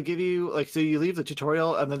they don't really give you like, so you leave the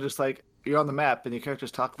tutorial, and then just like you're on the map, and your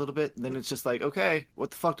characters talk a little bit, and then it's just like, okay, what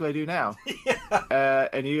the fuck do I do now? Yeah.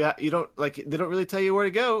 And you don't like they don't really tell you where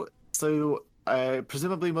to go, so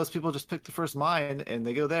presumably most people just pick the first mine and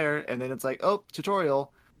they go there, and then it's like, oh,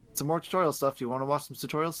 tutorial, some more tutorial stuff. Do you want to watch some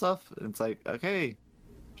tutorial stuff? And it's like, okay,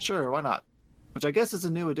 sure, why not? Which I guess is a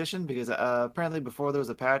new addition because apparently before there was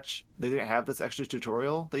a patch, they didn't have this extra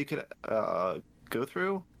tutorial that you could go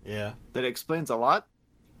through. Yeah. That explains a lot.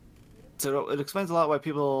 So it explains a lot why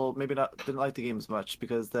people maybe didn't like the game as much,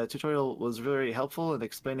 because the tutorial was very helpful in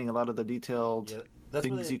explaining a lot of the detailed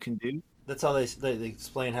things you can do. That's how they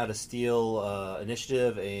explain how to steal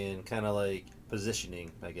initiative and kind of like positioning,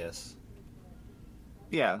 I guess.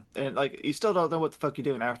 Yeah, and like you still don't know what the fuck you're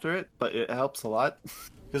doing after it, but it helps a lot.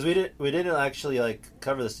 Because we didn't actually like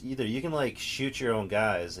cover this either. You can like shoot your own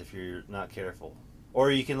guys if you're not careful,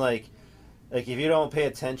 or you can like if you don't pay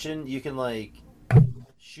attention, you can like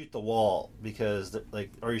shoot the wall because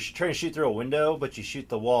like, or you're trying to shoot through a window, but you shoot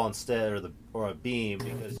the wall instead, or a beam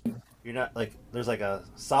because you're not like there's like a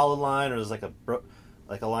solid line or there's like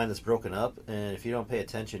a line that's broken up, and if you don't pay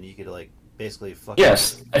attention, you could like basically fucking.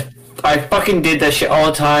 Yes, I fucking did that shit all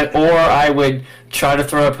the time, or I would try to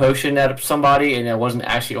throw a potion at somebody and it wasn't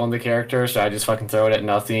actually on the character, so I just fucking throw it at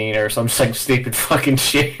nothing or some like stupid fucking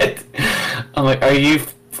shit. I'm like, are you?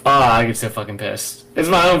 I get so fucking pissed. It's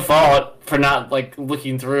my own fault for not like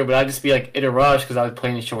looking through, but I'd just be like in a rush because I was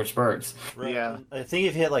playing in short spurts. Right. Yeah, I think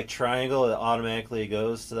if you hit like triangle, it automatically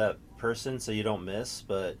goes to that person, so you don't miss,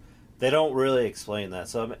 but. They don't really explain that,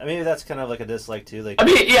 so maybe that's kind of like a dislike too. Like, I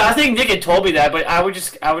mean, yeah, I think Nick had told me that, but I would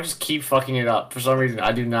just keep fucking it up for some reason.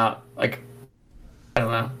 I do not like. I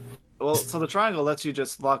don't know. Well, so the triangle lets you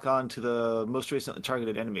just lock on to the most recently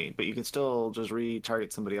targeted enemy, but you can still just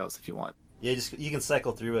re-target somebody else if you want. yeah, you can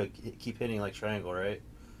cycle through it, keep hitting like triangle, right?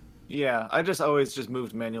 Yeah, I just always just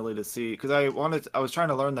moved manually to see because I was trying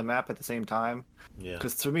to learn the map at the same time. Yeah.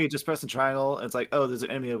 Because for me, just pressing triangle, it's like, oh, there's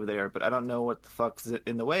an enemy over there, but I don't know what the fuck's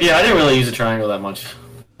in the way. Yeah, I didn't really use a triangle that much.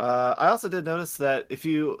 I also did notice that if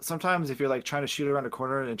you're like trying to shoot around a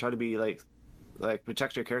corner and try to be like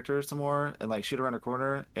protect your character some more and like shoot around a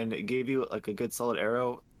corner, and it gave you like a good solid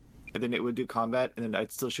arrow, and then it would do combat, and then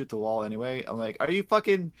I'd still shoot the wall anyway. I'm like, are you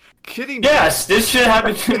fucking kidding me? Yes, this shit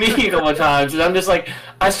happened to me a couple of times, and I'm just like,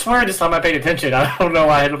 I swear this time I paid attention. I don't know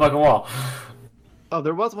why I hit the fucking wall. Oh,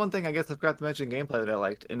 there was one thing I guess I forgot to mention in gameplay that I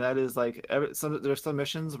liked, and that is like there's some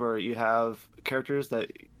missions where you have characters that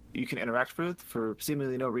you can interact with for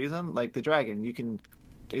seemingly no reason, like the dragon. You can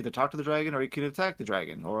either talk to the dragon or you can attack the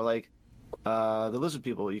dragon, or like the lizard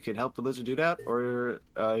people. You can help the lizard do that, or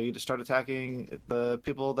you just start attacking the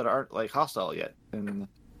people that aren't like hostile yet, and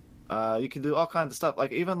you can do all kinds of stuff.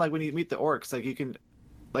 Like even like when you meet the orcs, like you can.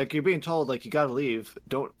 Like you're being told like you gotta leave,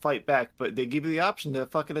 don't fight back, but they give you the option to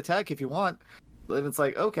fucking attack if you want. And it's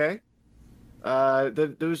like, okay.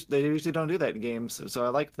 They usually don't do that in games, so I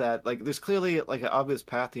like that. Like, there's clearly like an obvious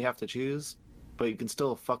path you have to choose, but you can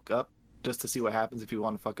still fuck up just to see what happens if you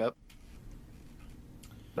want to fuck up.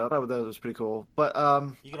 So I thought that was pretty cool. But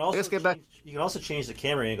You can I also guess get back. you can also change the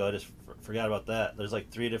camera angle. I just forgot about that. There's like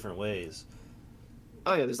 3 different ways.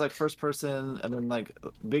 Oh yeah, there's like first person, and then like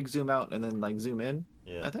big zoom out, and then like zoom in.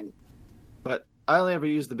 Yeah. I think. But I only ever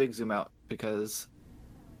use the big zoom out because,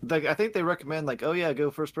 like, I think they recommend like, oh yeah, go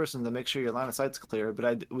first person to make sure your line of sight's clear.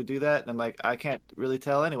 But would do that, and I'm like, I can't really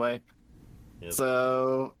tell anyway. Yep.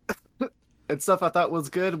 So, and stuff I thought was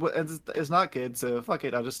good, but it's not good. So fuck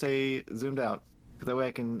it, I'll just stay zoomed out. That way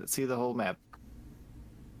I can see the whole map.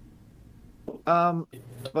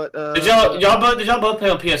 But Did y'all both play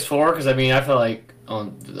on PS4? Because I mean, I feel like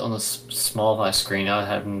on the small screen, I was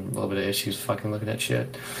having a little bit of issues fucking looking at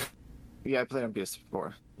shit. yeah, I played on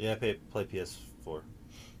PS4. Yeah, I play PS4.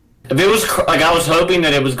 If it was like I was hoping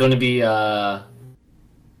that it was going to be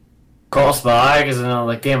cross by, because then I'm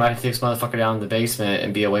like, damn, I can take this motherfucker down in the basement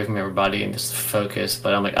and be away from everybody and just focus.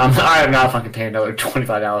 But I'm like, I'm not fucking paying another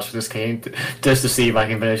 $25 for this game just to see if I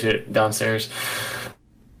can finish it downstairs.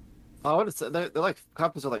 I would have said they're like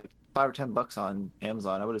copies are like $5 or $10 on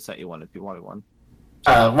Amazon. I would have sent you one if you wanted one.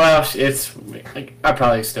 Well, it's like, I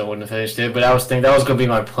probably still wouldn't have finished it, but I was thinking that was gonna be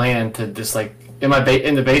my plan to just like in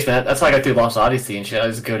the basement. That's why I got through Lost Odyssey and shit. I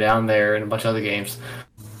just go down there and a bunch of other games.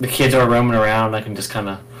 The kids are roaming around. I can just kind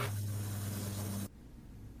of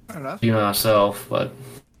Fair enough. be myself. But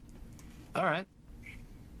All right.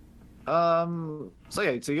 So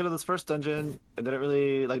yeah, so you go to this first dungeon, and then it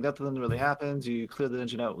really like nothing really happens. You clear the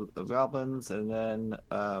dungeon out with goblins, and then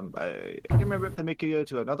I can't remember if they make you go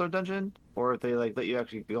to another dungeon or if they like let you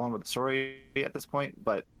actually go on with the story at this point.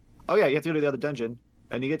 But oh yeah, you have to go to the other dungeon,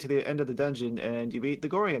 and you get to the end of the dungeon, and you meet the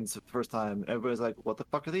Gorians for the first time. Everybody's like, "What the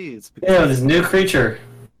fuck are these?" yeah, this new creature.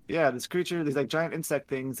 Yeah, this creature, these like giant insect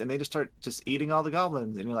things, and they just start just eating all the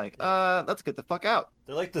goblins, and you're like, let's get the fuck out.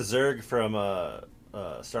 They're like the Zerg from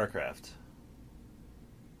StarCraft.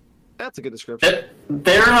 That's a good description.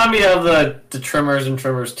 They remind me of the Trimmers and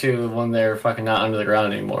Trimmers 2 when they're fucking not under the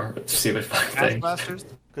ground anymore. It's a stupid fucking thing. Blasters.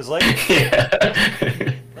 Because like Yeah.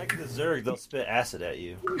 like the Zerg, they'll spit acid at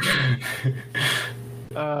you.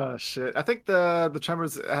 Oh shit! I think the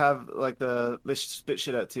Tremors have like they spit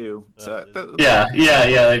shit out too. So Yeah,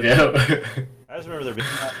 they do. I just remember there being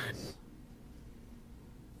acid.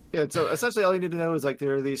 yeah. So essentially, all you need to know is like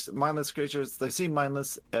there are these mindless creatures. They seem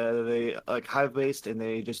mindless. They like hive based and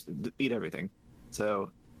they just eat everything.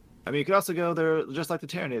 So, I mean, you could also go there just like the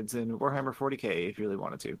Tyranids in Warhammer 40K if you really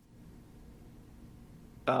wanted to.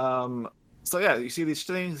 So yeah, you see these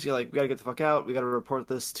things, you're like, we gotta get the fuck out, we gotta report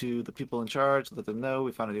this to the people in charge, let them know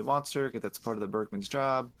we found a new monster, because that's part of the Bergman's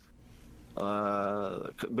job.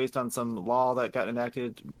 Based on some law that got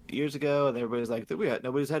enacted years ago, and everybody's like,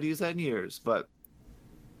 nobody's had to use that in years, but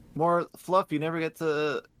more fluff,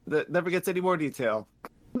 that never gets any more detail.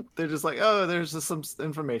 They're just like, oh, there's just some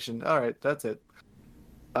information. All right, that's it.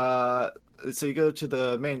 So you go to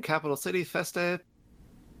the main capital city, Feste,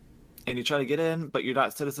 and you try to get in, but you're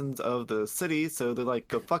not citizens of the city, so they're like,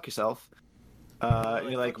 go fuck yourself. And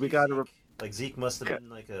you're like, we gotta... Like Zeke must have been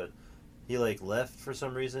like he like left for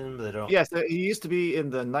some reason, but they don't... Yes, he used to be in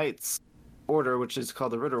the Knights Order, which is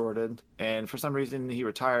called the Ritter Orden, and for some reason he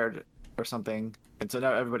retired or something, and so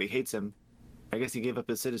now everybody hates him. I guess he gave up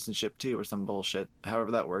his citizenship too, or some bullshit, however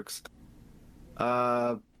that works.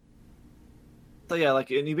 So yeah, like,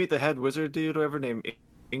 and you meet the head wizard dude, whatever, named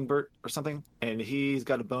Ingbert or something, and he's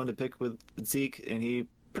got a bone to pick with Zeke, and he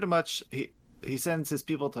pretty much he sends his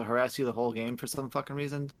people to harass you the whole game for some fucking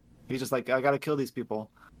reason. He's just like, I gotta kill these people,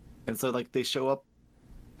 and so like they show up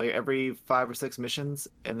like every 5 or 6 missions,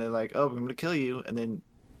 and they're like, oh, I'm gonna kill you, and then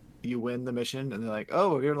you win the mission, and they're like,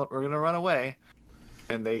 oh, we're gonna run away,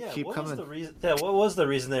 and they keep coming. What was the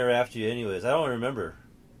reason they were after you, anyways? I don't remember.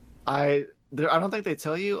 I don't think they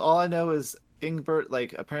tell you. All I know is Ingbert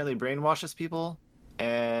like apparently brainwashes people.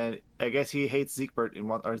 And I guess he hates Zeekbert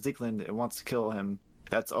or Zeekland and wants to kill him.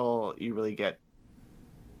 That's all you really get.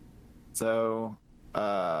 So,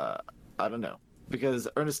 I don't know. Because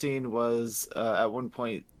Ernestine was, at one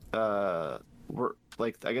point,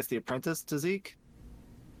 like, I guess the apprentice to Zeke.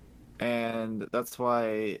 And that's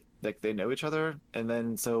why, like, they know each other. And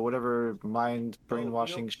then, so whatever mind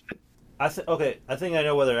brainwashing shit. I think I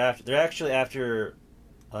know what they're after. They're actually after,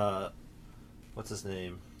 what's his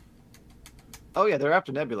name? Oh yeah, they're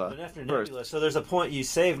after Nebula. They're after Nebula. So there's a point you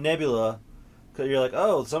save Nebula, because you're like,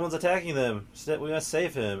 oh, someone's attacking them. We must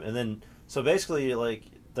save him. And then, so basically, like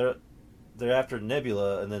they're after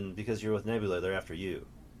Nebula, and then because you're with Nebula, they're after you.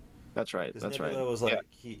 That's right. That's Nebula right. was like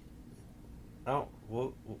I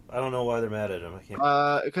don't know why they're mad at him. I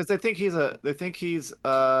can't. Because they think he's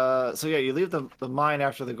so yeah, you leave the mine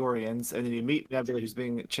after the Gorians, and then you meet Nebula who's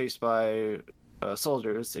being chased by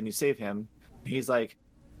soldiers, and you save him. He's like,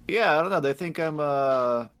 yeah, I don't know, they think I'm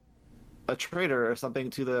a traitor or something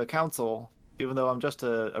to the council, even though I'm just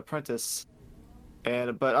a apprentice.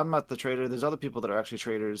 But I'm not the traitor. There's other people that are actually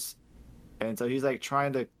traitors, and so he's like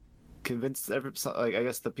trying to convince like I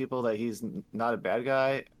guess the people that he's not a bad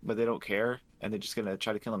guy, but they don't care, and they're just gonna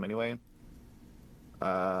try to kill him anyway.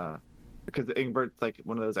 Because Ingbert's like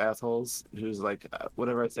one of those assholes who's like,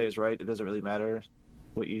 whatever I say is right. It doesn't really matter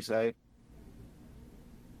what you say.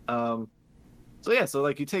 Um, so yeah, so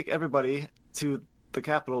like you take everybody to the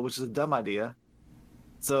capital, which is a dumb idea.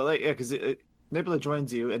 So like yeah, because Nebula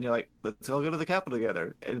joins you, and you're like, let's all go to the capital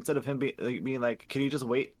together. And instead of him being like, can you just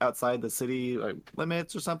wait outside the city like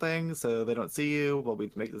limits or something so they don't see you while we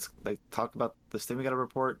make this like talk about this thing we got to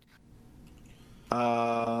report.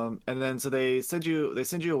 And then so they send you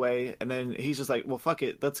away, and then he's just like, well, fuck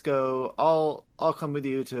it, let's go. I'll come with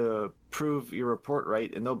you to prove your report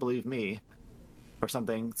right, and they'll believe me, or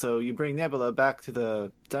something. So you bring Nebula back to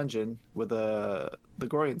the dungeon with the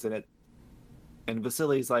Gorians in it, and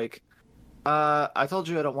Vasily's like, I told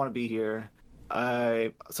you I don't want to be here.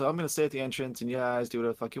 So I'm gonna stay at the entrance, and you guys do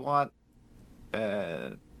whatever the fuck you want.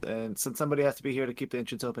 And since somebody has to be here to keep the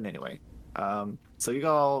entrance open anyway. So you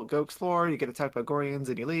all go explore, you get attacked by Gorians,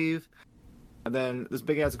 and you leave. And then this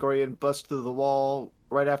big ass Gorian busts through the wall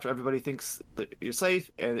right after everybody thinks that you're safe,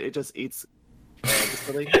 and it just eats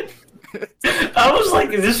Vasily. I was like,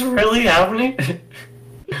 is this really happening?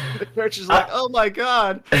 The character's like, oh my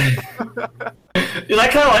god. Dude, I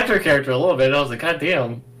kind of liked her character a little bit. I was like, god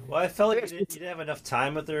damn. Well, I felt like you didn't have enough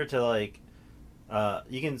time with her to like.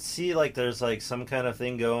 You can see like there's like some kind of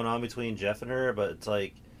thing going on between Jeff and her, but it's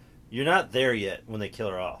like you're not there yet when they kill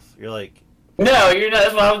her off. You're like, No, you're not.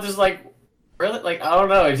 That's why I was just like, really? Like, I don't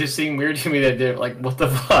know. It just seemed weird to me that did. Like, what the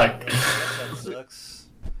fuck? that sucks.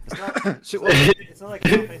 It's not like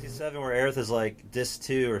Final Fantasy VII where Aerith is like disc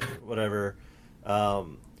 2 or whatever.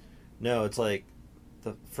 No, it's like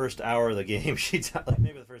the first hour of the game she dies. Like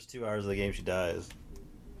maybe the first 2 hours of the game she dies.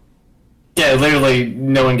 Yeah, literally,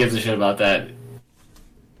 no one gives a shit about that.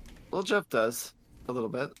 Well, Jeff does a little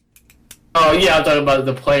bit. Oh yeah, I'm talking about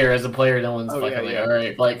the player. As a player, no one's fucking like, all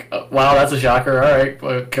right, like, wow, that's a shocker. All right,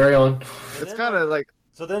 well, carry on. It's kind of like.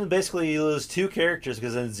 So then basically you lose 2 characters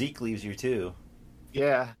because then Zeke leaves you too.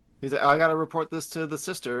 Yeah. He's like, I gotta report this to the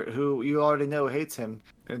sister who you already know hates him.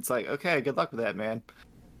 And it's like, okay, good luck with that, man.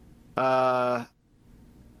 Yeah,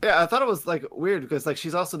 I thought it was like weird because like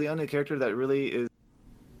she's also the only character that really is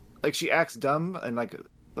like she acts dumb and like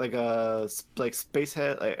a like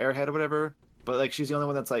spacehead, like airhead or whatever. But like she's the only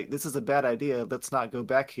one that's like, this is a bad idea. Let's not go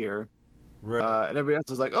back here. Right. And everybody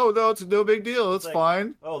else is like, oh no, it's no big deal. It's like,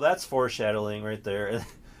 fine. Oh, that's foreshadowing right there.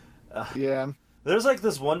 Yeah. There's like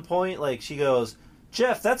this one point, like she goes,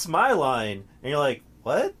 Jeff, that's my line, and you're like,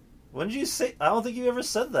 what? When did you say? I don't think you ever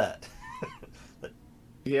said that.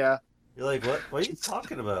 Yeah. You're like, what? What are you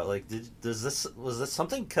talking about? Like, was this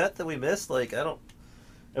something cut that we missed? Like, I don't.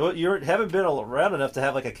 You haven't been around enough to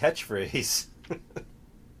have like a catchphrase.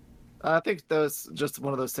 I think that was just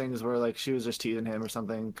one of those things where like she was just teasing him or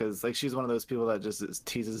something because like she's one of those people that just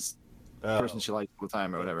teases the person she likes all the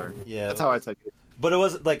time or whatever. Yeah, that's how I take it. But it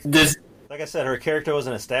wasn't like This, like I said, her character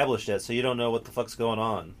wasn't established yet, so you don't know what the fuck's going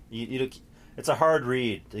on. It's a hard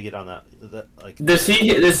read to get on that like. does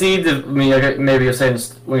he? I mean, like, maybe you're saying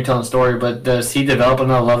when you're telling the story, but does he develop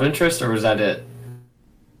another love interest, or was that it?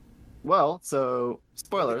 Well, so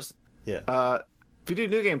spoilers. Yeah. If you do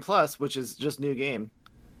New Game Plus, which is just New Game,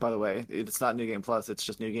 by the way, it's not New Game Plus. It's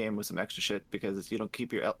just New Game with some extra shit because you don't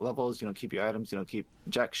keep your levels, you don't keep your items, you don't keep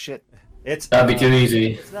jack shit. That'd be too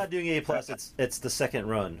easy. It's not doing A plus. It's the second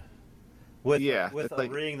run. With a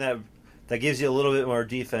like, ring that gives you a little bit more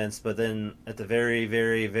defense, but then at the very,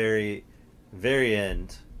 very, very, very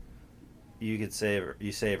end, you save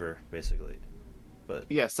her basically. But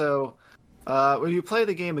yeah, so when you play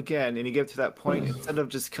the game again and you get to that point, instead of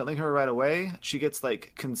just killing her right away, she gets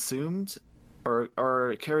like consumed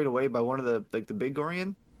or carried away by one of the big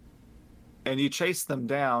Gorian, and you chase them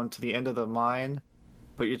down to the end of the mine,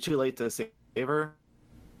 but you're too late to save her.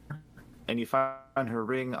 And you find her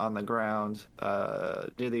ring on the ground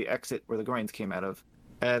near the exit where the Gorians came out of.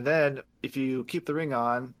 And then if you keep the ring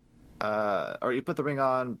on, or you put the ring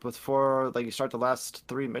on before like you start the last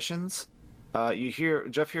 3 missions,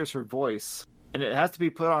 Jeff hears her voice, and it has to be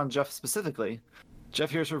put on Jeff specifically.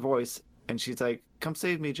 Jeff hears her voice, and she's like, "Come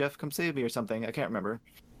save me, Jeff! Come save me," or something. I can't remember.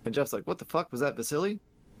 And Jeff's like, "What the fuck was that, Vasily?"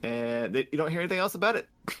 And you don't hear anything else about it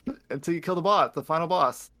until you kill the final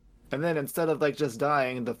boss. And then instead of like just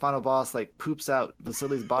dying, the final boss like poops out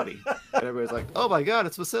Vasily's body, and everybody's like, "Oh my god,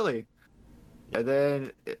 it's Vasily!" And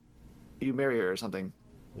then you marry her or something.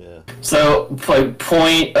 Yeah. So, like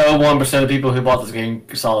 0.01% of people who bought this game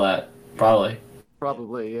saw that, probably.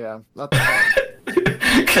 Probably, yeah. Not that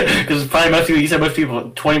Because probably most people, you said most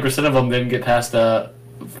people, 20% of them didn't get past the.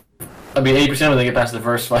 I mean, 80% of them didn't get past the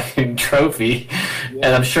first fucking trophy, and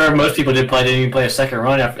I'm sure most people didn't even play a second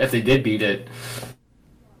run if they did beat it.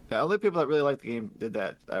 Yeah, only people that really liked the game did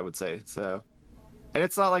that, I would say. So, and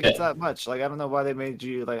it's not like it's that much. Like I don't know why they made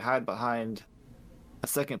you like hide behind a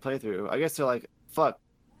second playthrough. I guess they're like, fuck,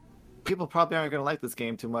 people probably aren't gonna like this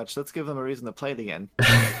game too much. Let's give them a reason to play it again.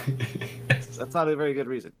 That's not a very good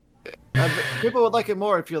reason. People would like it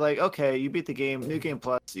more if you're like, okay, you beat the game, new game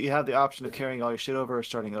plus, you have the option of carrying all your shit over or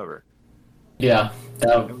starting over. Yeah,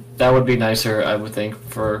 that would be nicer, I would think,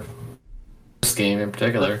 for this game in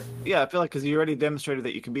particular. Yeah, I feel like because you already demonstrated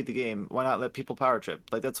that you can beat the game, why not let people power trip?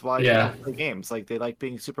 Like that's why Yeah. you play games. Like they like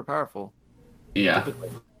being super powerful. Yeah.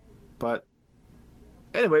 Typically. But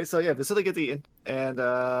anyway, so yeah, Vasily gets eaten, and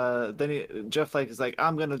then Jeff like is like,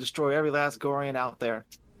 I'm gonna destroy every last Gorian out there.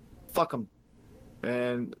 Fuck them.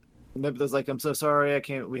 And Nebula's like, I'm so sorry, I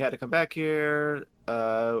can't. We had to come back here.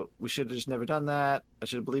 We should have just never done that. I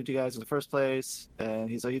should have believed you guys in the first place. And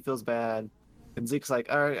he's like, he feels bad. And Zeke's like,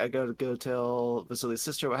 all right, I gotta go tell Vasily's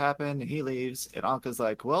sister what happened. And he leaves. And Anka's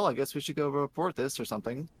like, well, I guess we should go report this or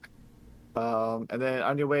something. And then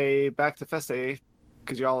on your way back to Feste,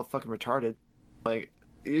 because you're all fucking retarded, like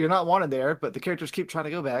you're not wanted there, but the characters keep trying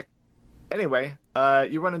to go back. Anyway,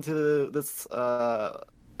 you run into this.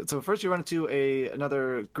 So first you run into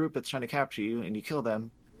another group that's trying to capture you, and you kill them.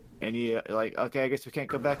 And you're like, okay, I guess we can't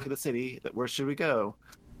go back to the city. Where should we go?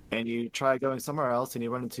 And you try going somewhere else, and you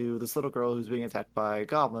run into this little girl who's being attacked by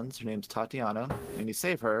goblins. Her name's Tatiana, and you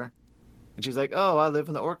save her. And she's like, oh, I live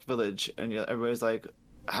in the orc village. And everybody's like,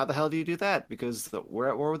 how the hell do you do that? Because we're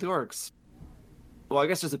at war with the orcs. Well, I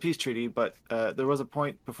guess there's a peace treaty, but there was a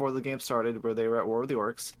point before the game started where they were at war with the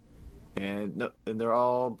orcs. And they're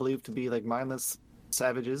all believed to be like mindless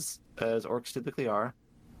savages, as orcs typically are.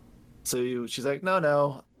 So she's like,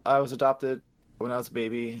 no, I was adopted when I was a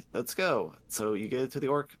baby. Let's go. So you get to the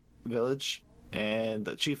orc village, and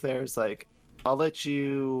the chief there is like, I'll let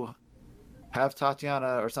you have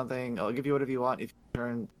Tatiana or something. I'll give you whatever you want if you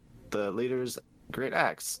turn the leader's great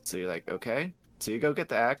axe. So you're like, okay. So you go get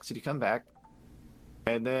the axe, and you come back,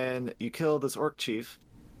 and then you kill this orc chief,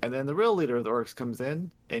 and then the real leader of the orcs comes in,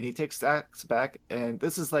 and he takes the axe back, and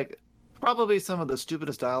this is like probably some of the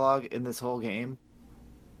stupidest dialogue in this whole game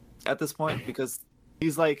at this point, because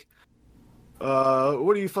he's like, what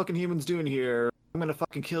are you fucking humans doing here? I'm gonna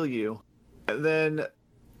fucking kill you. And then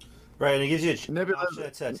Right, and it gives you a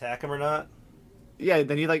Nebula to attack him or not. Yeah,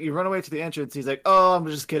 then you run away to the entrance. He's like, oh, I'm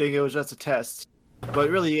just kidding. It was just a test. But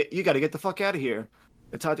really, you got to get the fuck out of here.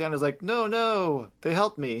 And Tatiana's like, no, they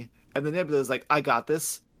helped me. And then Nebula's like, I got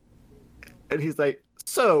this. And he's like,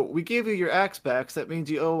 so we gave you your axe back, so that means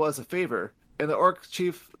you owe us a favor. And the orc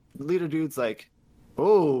chief leader dude's like,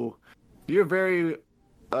 oh, you're very,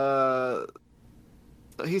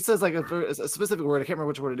 he says like a specific word. I can't remember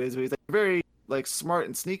which word it is, but he's like very like smart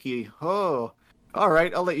and sneaky. Oh, all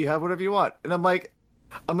right, I'll let you have whatever you want. And I'm like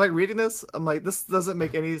reading this. I'm like, this doesn't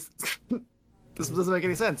make any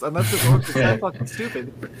sense unless this orc is that fucking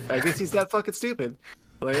stupid. I guess he's that fucking stupid.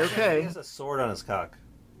 Like, okay. He has a sword on his cock.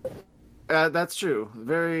 That's true.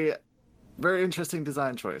 Very, very interesting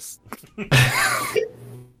design choice. I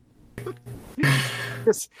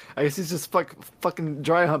guess he's just fucking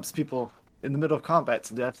dry humps people in the middle of combat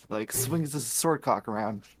to death. Like swings his sword cock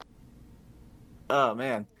around. Oh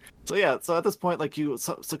man. So yeah. So at this point, like you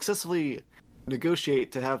successfully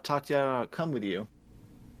negotiate to have Tatiana come with you.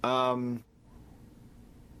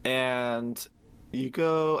 And you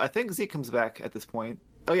go. I think Z comes back at this point.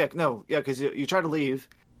 Oh yeah, no, yeah, because you try to leave.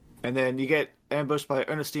 And then you get ambushed by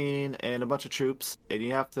Ernestine and a bunch of troops, and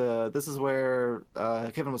you have to. This is where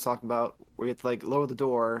Kevin was talking about, where you have to like lower the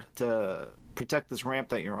door to protect this ramp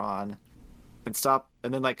that you're on, and stop,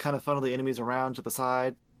 and then like kind of funnel the enemies around to the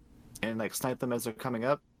side, and like snipe them as they're coming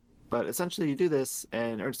up. But essentially, you do this,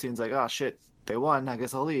 and Ernestine's like, "Oh shit, they won. I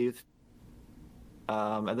guess I'll leave."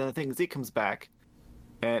 And then I think Zeke comes back,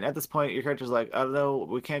 and at this point, your character's like, "I don't know.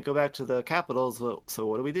 We can't go back to the capitals. So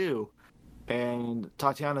what do we do?" And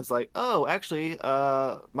Tatiana's like, oh, actually,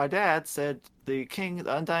 my dad said the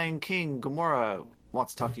undying king, Gamora,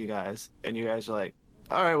 wants to talk to you guys. And you guys are like,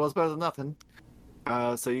 all right, well, it's better than nothing.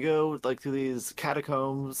 So you go like through these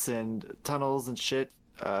catacombs and tunnels and shit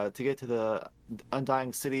to get to the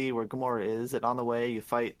undying city where Gamora is. And on the way, you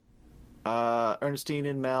fight Ernestine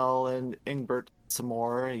and Mel and Ingbert some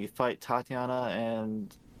more. You fight Tatiana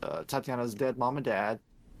and Tatiana's dead mom and dad,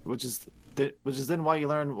 which is which is then why you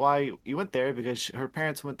learn why you went there, because her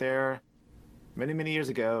parents went there many many years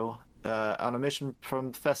ago on a mission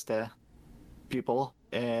from Festa people,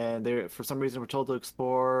 and they for some reason were told to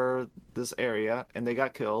explore this area, and they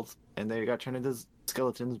got killed, and they got turned into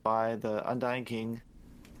skeletons by the Undying King,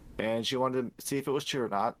 and she wanted to see if it was true or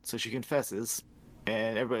not, so she confesses,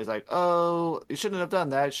 and everybody's like, "Oh, you shouldn't have done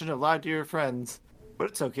that. You shouldn't have lied to your friends."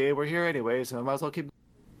 But it's okay. We're here anyway, so I might as well keep.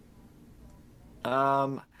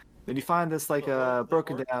 Um, then you find this like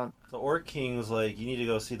broken down. The Orc King's like, you need to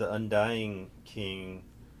go see the Undying King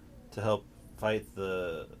to help fight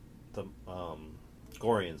the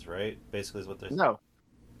Gorians, right? Basically, is what they're saying. No,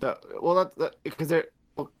 well, because they're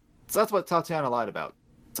well, so that's what Tatiana lied about.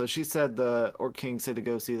 So she said the Orc King said to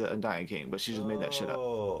go see the Undying King, but she just made that shit up.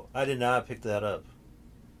 Oh, I did not pick that up.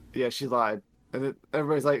 Yeah, she lied, and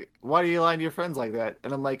everybody's like, "Why do you lie to your friends like that?"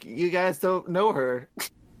 And I'm like, "You guys don't know her.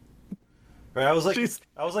 Right, I was like,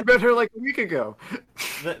 I met her like a week ago."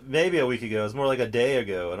 maybe a week ago. It was more like a day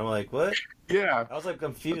ago, and I'm like, what? Yeah, I was like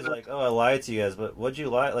confused, like, oh, I lied to you guys, but what'd you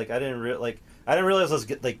lie? Like, I didn't realize it was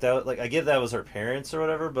like that. Like, I get that was her parents or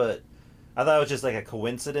whatever, but I thought it was just like a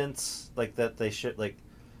coincidence, like that they should like,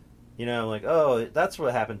 I'm like, oh, that's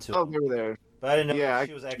what happened to oh, him. they were there. But I didn't know Yeah,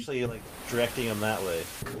 she was actually like directing him that way.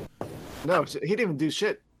 no, he didn't even do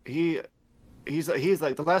shit. He's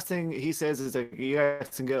like the last thing he says is like, "You guys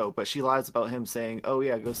can go," but she lies about him saying, "Oh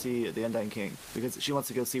yeah, go see the Undying King," because she wants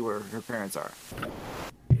to go see where her parents are.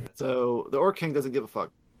 So the Orc King doesn't give a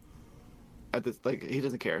fuck. At this, like, he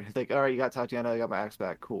doesn't care. He's like, "All right, you got Tatiana, I got my axe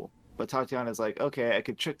back, cool." But Tatiana's like, "Okay, I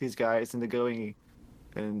could trick these guys into going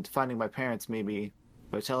and finding my parents maybe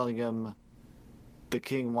by telling them the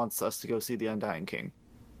king wants us to go see the Undying King."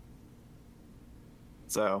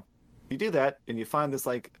 So you do that, and you find this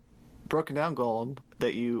like broken down golem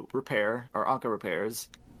that you repair, or Anka repairs.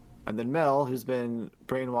 And then Mel, who's been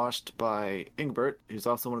brainwashed by Ingbert, who's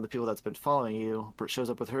also one of the people that's been following you, shows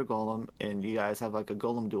up with her golem, and you guys have like a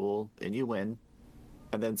golem duel, and you win.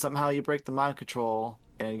 And then somehow you break the mind control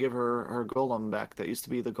and give her her golem back that used to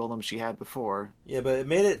be the golem she had before. Yeah, but it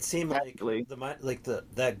made it seem like Practically.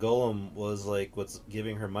 that golem was like what's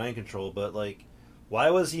giving her mind control. But like, why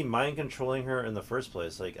was he mind controlling her in the first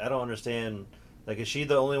place? Like, I don't understand. Like, is she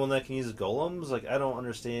the only one that can use golems? Like, I don't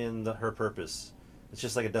understand her purpose. It's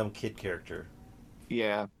just like a dumb kid character.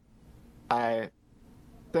 Yeah, I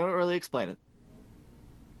don't really explain it,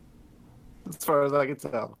 as far as I can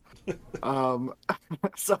tell. Um,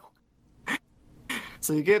 so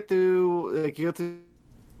you get through, like, you go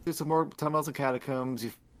through some more tunnels and catacombs.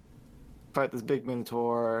 You fight this big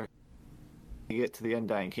minotaur. You get to the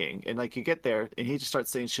Undying King, and like you get there, and he just starts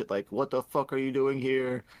saying shit like, "What the fuck are you doing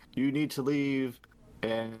here? You need to leave."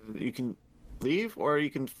 And you can leave, or you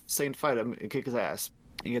can stay and fight him and kick his ass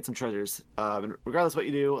and get some treasures. And regardless of what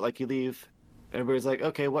you do, like you leave, everybody's like,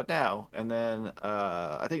 "Okay, what now?" And then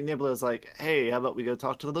I think Nebula's like, "Hey, how about we go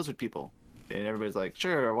talk to the lizard people?" And everybody's like,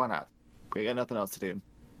 "Sure, why not? We got nothing else to do."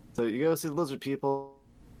 So you go see the lizard people,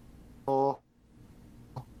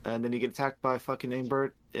 and then you get attacked by fucking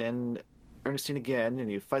Ingbert and Ernestine again,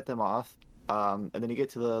 and you fight them off. And then you get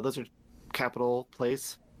to the lizard capital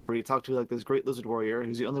place where you talk to like this great lizard warrior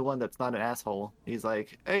who's the only one that's not an asshole. He's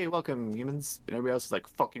like, "Hey, welcome, humans," and everybody else is like,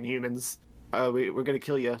 "Fucking humans, we're gonna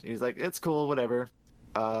kill you." And he's like, "It's cool, whatever."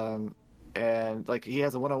 And like he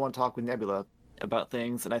has a one-on-one talk with Nebula about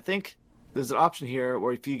things, and I think there's an option here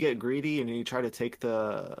where if you get greedy and you try to take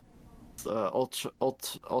the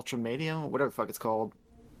ultramanium, whatever the fuck it's called,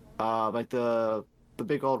 like the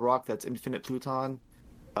big old rock that's infinite Pluton,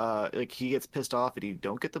 like he gets pissed off and you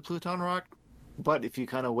don't get the Pluton rock. But if you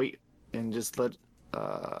kind of wait and just let,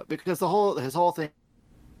 because his whole thing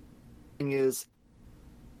is,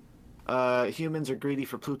 humans are greedy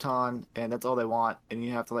for Pluton and that's all they want, and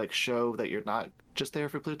you have to like show that you're not just there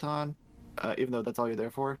for Pluton, even though that's all you're there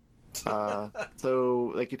for.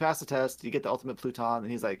 So like you pass the test, you get the ultimate Pluton, and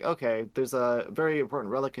he's like, "Okay, there's a very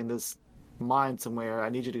important relic in this mine somewhere. I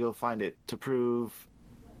need you to go find it to prove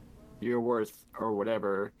your worth or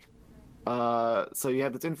whatever." So you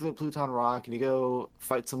have this infinite Pluton rock, and you go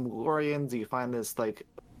fight some Glorians. You find this like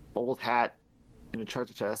old hat in a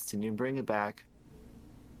treasure chest, and you bring it back,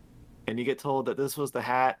 and you get told that this was the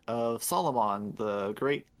hat of Solomon, the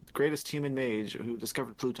greatest human mage who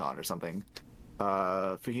discovered Pluton or something,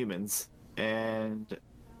 for humans. And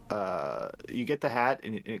you get the hat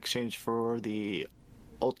in exchange for the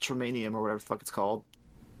Ultramanium or whatever the fuck it's called.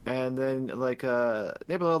 And then like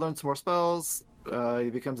Nebula learns some more spells. He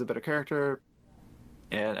becomes a better character,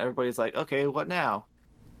 and everybody's like, "Okay, what now?"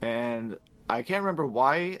 And I can't remember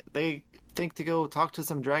why they think to go talk to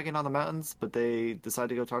some dragon on the mountains, but they decide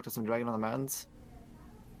to go talk to some dragon on the mountains.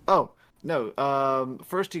 Oh, no.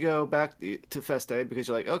 First you go back to Feste because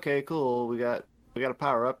you're like, okay, cool. We got a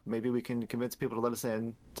power up. Maybe we can convince people to let us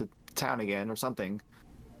in to town again or something.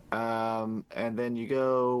 And then you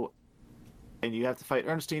go and you have to fight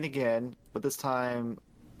Ernestine again, but this time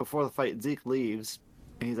before the fight, Zeke leaves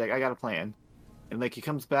and he's like, I got a plan. And like he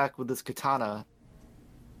comes back with this katana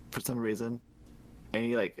for some reason, and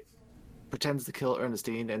he like pretends to kill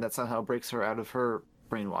Ernestine, and that somehow breaks her out of her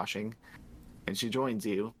brainwashing, and she joins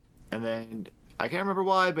you. And then I can't remember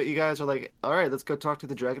why, but you guys are like, all right, let's go talk to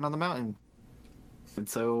the dragon on the mountain. And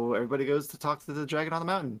so everybody goes to talk to the dragon on the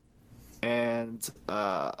mountain. And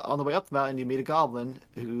on the way up the mountain, you meet a goblin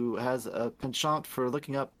who has a penchant for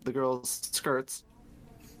looking up the girls' skirts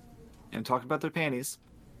and talking about their panties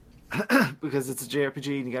because it's a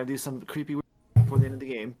JRPG and you gotta do some creepy work before the end of the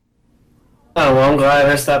game. Oh, well, I'm glad I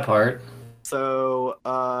missed that part. So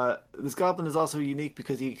this goblin is also unique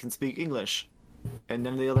because he can speak English, and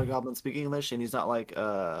none of the other goblins speak English, and he's not like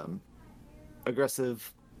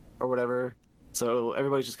aggressive or whatever. So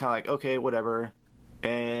everybody's just kind of like, okay, whatever.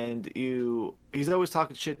 And he's always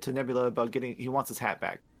talking shit to Nebula about he wants his hat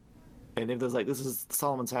back. And Nebula's like, this is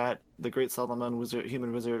Solomon's hat, the great Solomon wizard,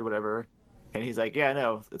 human wizard, whatever. And he's like, yeah,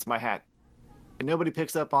 no, it's my hat. And nobody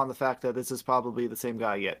picks up on the fact that this is probably the same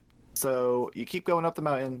guy yet. So you keep going up the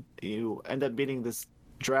mountain, you end up beating this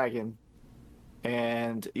dragon,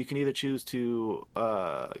 and you can either choose to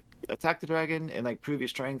attack the dragon and like prove your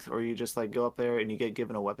strength, or you just like go up there and you get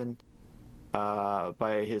given a weapon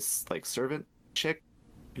by his like servant chick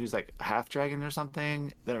who's like half dragon or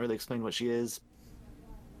something. They don't really explain what she is.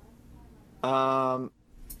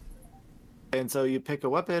 And so you pick a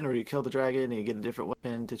weapon, or you kill the dragon and you get a different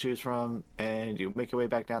weapon to choose from, and you make your way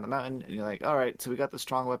back down the mountain, and you're like, all right, so we got the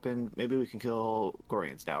strong weapon, maybe we can kill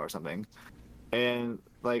Gorians now or something. And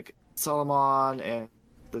like Solomon and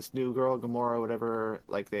this new girl, Gamora, whatever,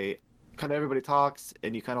 like they kind of, everybody talks,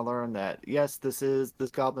 and you kind of learn that, yes, this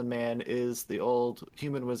goblin man is the old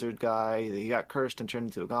human wizard guy. He got cursed and turned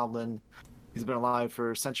into a goblin. He's been alive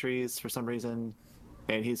for centuries for some reason,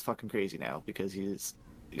 and he's fucking crazy now because he's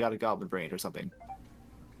got a goblin brain or something.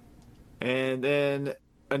 And then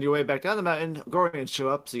on your way back down the mountain, Gorians show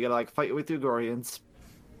up, so you gotta like fight your way through Gorians.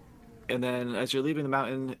 And then as you're leaving the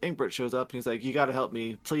mountain, Ingbert shows up and he's like, you gotta help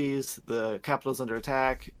me, please. The capital's under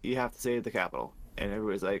attack. You have to save the capital. And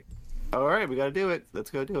everybody's like, all right, we gotta do it. Let's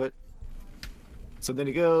go do it. So then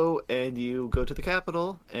you go and you go to the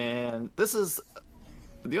capital, and this is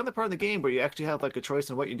the only part of the game where you actually have like a choice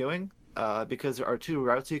in what you're doing. Because there are two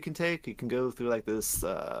routes you can take. You can go through like this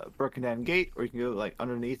broken down gate, or you can go like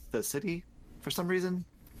underneath the city for some reason.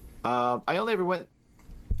 I only ever went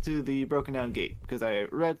to the broken down gate because I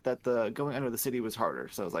read that the going under the city was harder.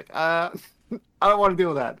 So I was like, I don't want to deal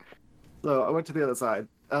with that. So I went to the other side.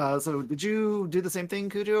 So did you do the same thing,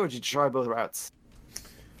 Cujo, or did you try both routes?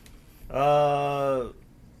 I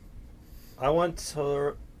went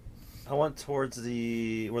towards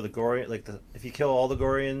where the Gorian, like if you kill all the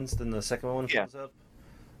Gorians, then the second one comes up.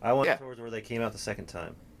 I went towards where they came out the second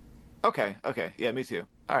time. Okay, yeah, me too.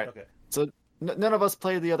 All right. Okay. So none of us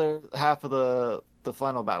played the other half of the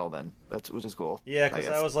final battle then, which is cool. Yeah, because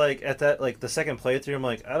I was like at that like the second playthrough, I'm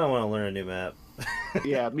like, I don't want to learn a new map.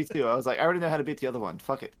 Yeah, me too. I was like, I already know how to beat the other one.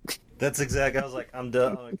 Fuck it. That's exactly. I was like, I'm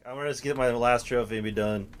done. I'm gonna just get my last trophy and be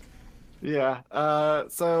done. Yeah.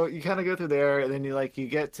 So you kind of go through there, and then you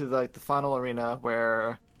get to like the final arena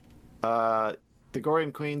where the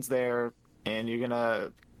Gorian Queen's there, and you're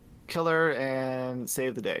gonna kill her and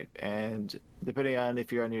save the day. And depending on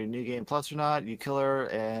if you're on your New Game Plus or not, you kill her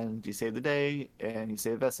and you save the day, and you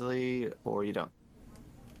save Vesely, or you don't.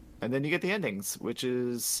 And then you get the endings, which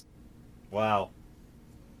is wow,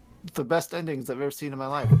 the best endings I've ever seen in my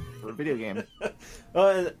life for a video game.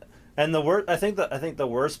 And the worst, I think the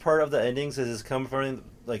worst part of the endings is coming from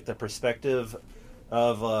like the perspective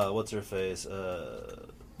of what's her face,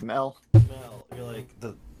 Mel. You're like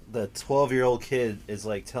the 12-year-old kid is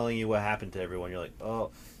like telling you what happened to everyone. You're like,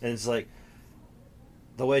 oh, and it's like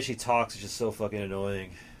the way she talks is just so fucking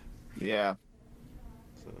annoying. Yeah.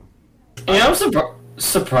 So. Yeah, I'm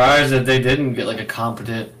surprised that they didn't get like a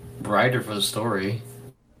competent writer for the story.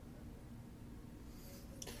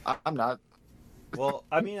 I'm not. Well,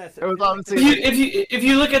 I mean, it was honestly if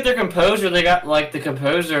you look at their composer, they got like the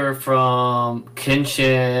composer from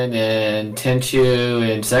Kenshin and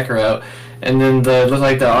Tenchu and Sekiro, and then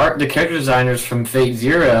the character designers from Fate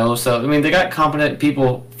Zero. So I mean, they got competent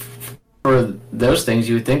people for those things.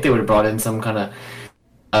 You would think they would have brought in some kind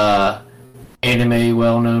of anime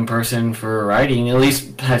well-known person for writing. At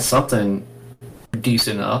least had something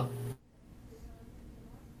decent up.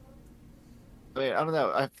 I mean, I don't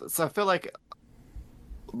know. So I feel like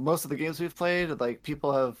most of the games we've played, like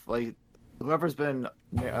people have like whoever's been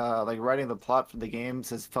like writing the plot for the games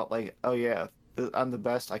has felt like, oh yeah, I'm the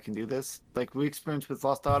best. I can do this. Like we experienced with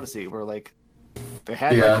Lost Odyssey, where like they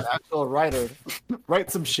had like Yeah. an actual writer write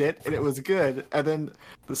some shit and it was good, and then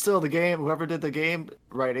still the game, whoever did the game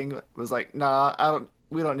writing was like, nah, I don't.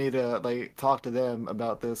 We don't need to like talk to them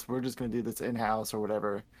about this. We're just gonna do this in house or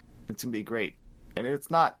whatever. It's gonna be great, and it's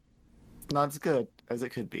not as good as it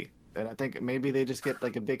could be. And I think maybe they just get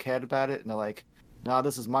like a big head about it and they're like, nah,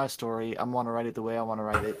 this is my story. I want to write it the way I want to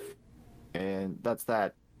write it. And that's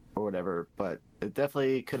that or whatever. But it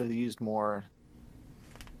definitely could have used more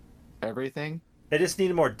everything. They just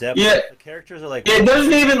needed more depth. Yeah. The characters are like It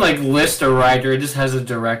doesn't even like list a writer. It just has a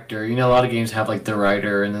director. You know, a lot of games have like the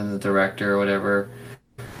writer and then the director or whatever.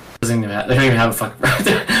 Doesn't even have, they don't even have a fucking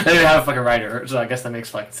they don't even have a fucking writer. So I guess that makes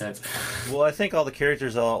fucking sense. Well, I think all the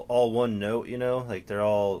characters are all one note, you know? Like, they're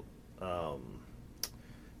all,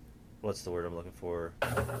 what's the word I'm looking for?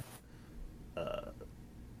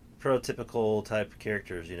 Prototypical type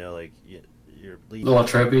characters, you know? Like, your lead... A little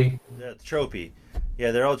tropey. Yeah, tropey.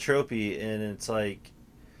 Yeah, they're all tropey, and it's like...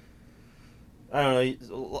 I don't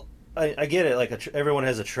know, I get it, like, everyone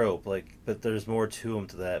has a trope, like, but there's more to them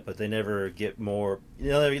to that, but they never get more... You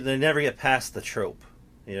know, they never get past the trope,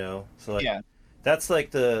 you know? So, like... Yeah. That's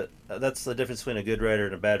that's the difference between a good writer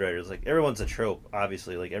and a bad writer. It's like everyone's a trope,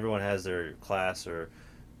 obviously. Like everyone has their class or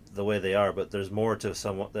the way they are, but there's more to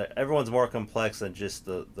someone. That everyone's more complex than just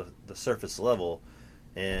the surface level.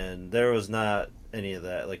 And there was not any of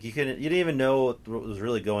that. Like you didn't even know what was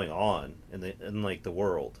really going on in like the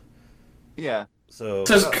world. Yeah. So It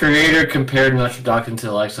says creator compared Metro Doctrine to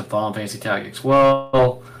the likes of Final Fantasy Tactics.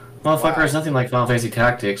 Well, motherfucker, Wow. it's nothing like Final Fantasy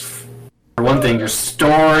Tactics. For one thing, your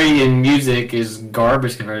story and music is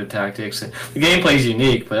garbage compared to Tactics. The gameplay is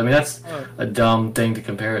unique, but I mean that's a dumb thing to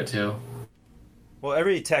compare it to. well,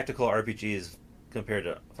 every tactical RPG is compared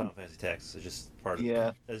to Final Fantasy Tactics. It's just part of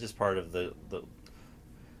Yeah. It's just part of the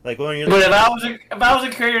like when you're But if I was a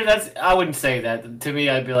creator, I wouldn't say that. To me,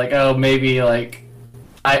 I'd be like, oh, maybe like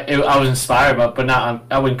I was inspired, but not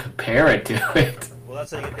I wouldn't compare it to it. well,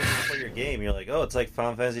 that's how you play your game. You're like, oh, it's like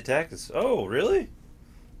Final Fantasy Tactics. Oh, really?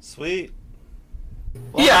 Sweet.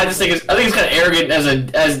 Yeah, I think it's kind of arrogant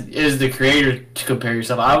as the creator to compare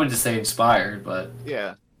yourself. I would just say inspired, but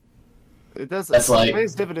Yeah. It does. That's like- It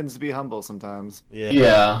pays dividends to be humble sometimes. Yeah.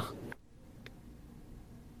 yeah.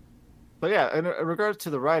 But yeah, in regards to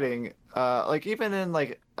the writing, like even in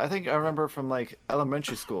like I think I remember from like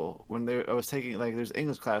elementary school when I was taking like there's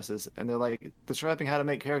English classes and they're like describing how to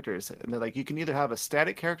make characters and they're like you can either have a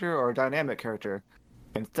static character or a dynamic character,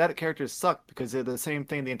 and static characters suck because they're the same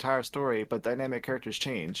thing the entire story, but dynamic characters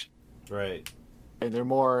change Right. and they're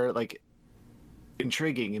more like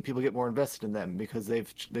intriguing and people get more invested in them because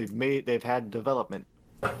they've had development,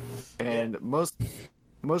 and most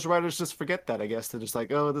writers just forget that. I guess they're just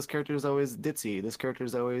like, oh, this character is always ditzy. This character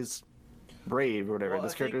is always brave or whatever. Well,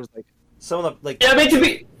 This I character is like, Some of the like Yeah, I mean, to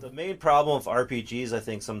be the main problem with RPGs, I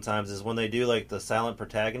think sometimes is when they do like the silent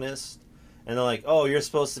protagonist, and they're like, oh, you're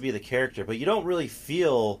supposed to be the character, but you don't really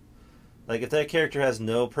feel like if that character has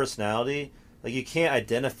no personality, like you can't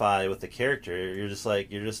identify with the character. You're just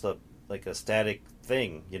a static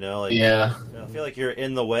thing, you know? Like yeah. I feel like you're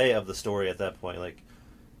in the way of the story at that point. Like,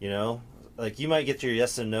 you know, like you might get your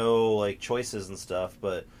yes and no like choices and stuff,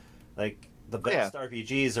 but like the best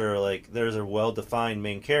RPGs are like there's a well defined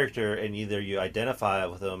main character, and either you identify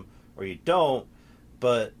with them or you don't.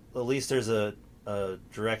 But at least there's a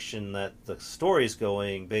direction that the story's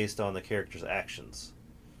going based on the character's actions.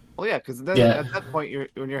 well, yeah, because then Yeah. at that point,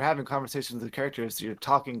 when you're having conversations with the characters, you're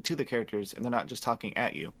talking to the characters, and they're not just talking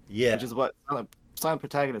at you. Yeah, Which is what silent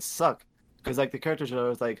protagonists suck, because like the characters are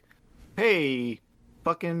always like, "Hey,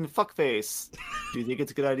 fucking fuckface, do you think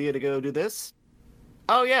it's a good idea to go do this?"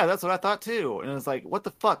 Oh yeah, that's what I thought too. And it's like, what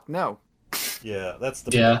the fuck? No. yeah, that's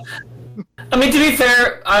the Yeah. I mean, to be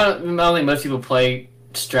fair, I don't think most people play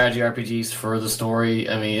strategy RPGs for the story.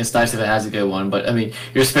 I mean, it's nice if it has a good one, but I mean,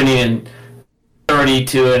 you're spending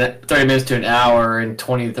 30 minutes to an hour and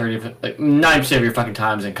 20 to 30, like 90% of your fucking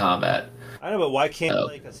time is in combat. I know, but why can't Oh.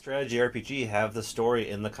 like a strategy RPG have the story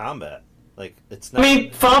in the combat? Like it's I not.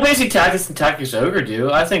 mean, Final Fantasy Tactics and Tactics Ogre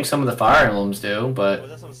do. I think some of the Fire Emblems do, Well, but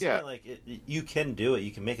that's what I'm saying. Yeah. Like you can do it.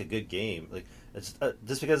 You can make a good game. Like it's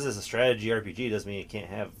just because it's a strategy RPG doesn't mean it can't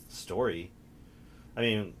have story. I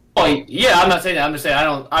mean, oh yeah, I'm not saying that. I'm just saying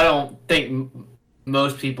I don't think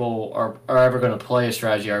most people are ever going to play a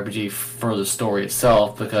strategy RPG for the story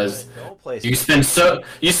itself because don't play. you spend so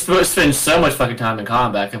much fucking time in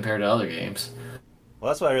combat compared to other games. Well,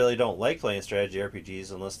 that's why I really don't like playing strategy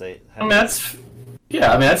RPGs unless they have.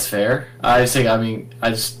 That's fair. I just think, I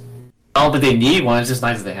don't think they need one. It's just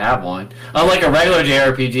nice that they have one. Unlike a regular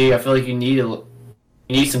JRPG, I feel like you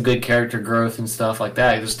need some good character growth and stuff like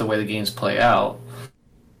that. Just the way the games play out.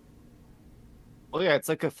 Well, yeah, it's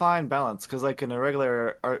like a fine balance because, like in a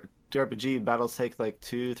regular JRPG, battles take like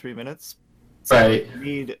 2-3 minutes. So Right. you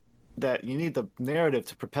need the narrative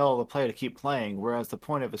to propel the player to keep playing. Whereas the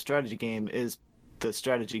point of a strategy game is the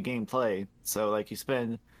strategy gameplay. So like you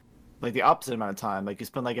spend like the opposite amount of time. Like you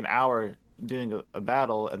spend like an hour doing a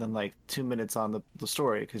battle and then like 2 minutes on the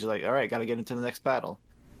story because you're like, all right, got to get into the next battle.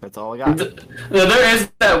 That's all I got. There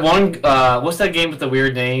is that one. What's that game with the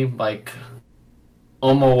weird name? Like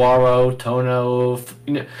Omowaro Tono.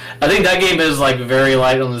 I think that game is like very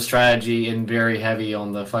light on the strategy and very heavy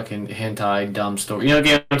on the fucking hentai dumb story. You know what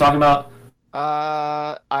game I'm talking about?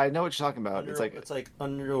 I know what you're talking about. It's like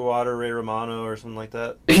Underwater Ray Romano or something like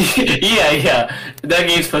that. yeah. That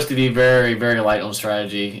game's supposed to be very, very light on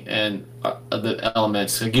strategy and the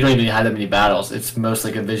elements. Like you don't even have that many battles. It's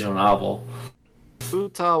mostly like a visual novel.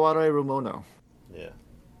 Utaware Rumono. Yeah.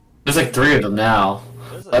 There's like 3 of them now.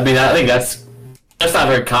 I think that's not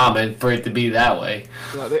very common for it to be that way.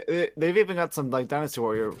 No, they've even got some like Dynasty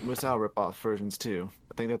Warrior Musou ripoff versions too.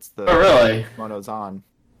 I think that's the Oh really? Mono's on.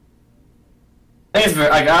 I think it's very,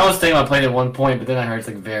 like, I was thinking about playing it at one point, but then I heard it's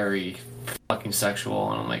like very fucking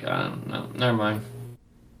sexual, and I'm like, I don't know, never mind.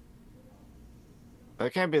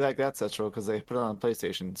 It can't be like that sexual because they put it on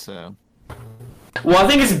PlayStation, so Well, I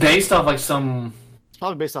think it's based off like some, it's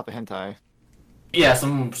probably based off of hentai. yeah,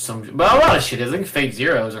 but a lot of shit is. I think Fate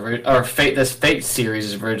Zero is or Fate. This Fate series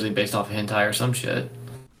is originally based off of hentai or some shit.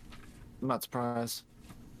 I'm not surprised.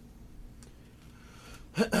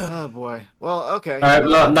 Oh boy. Well, okay. All right,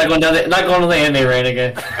 well, not going to the anime rant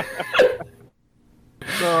again.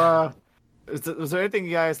 So, was there anything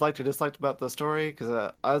you guys liked or disliked about the story?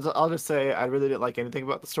 Because I'll just say I really didn't like anything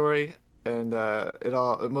about the story, and it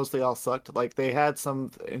mostly all sucked. Like they had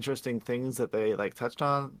some interesting things that they like touched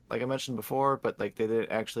on, like I mentioned before, but like they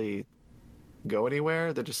didn't actually go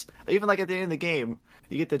anywhere. They're just even like at the end of the game,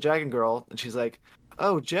 you get the dragon girl, and she's like,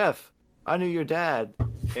 "Oh, Jeff, I knew your dad,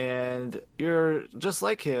 and you're just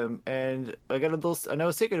like him, and I know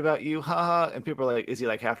a secret about you, haha." And people are like, "Is he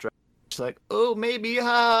like half dragon?" She's like, "Oh, maybe,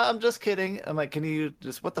 ha, I'm just kidding." I'm like, "Can you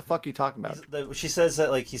just what the fuck are you talking about?" She says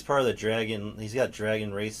that like he's part of the dragon. He's got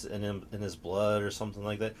dragon race in his blood or something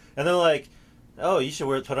like that. And they're like, "Oh, you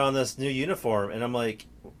should put on this new uniform." And I'm like,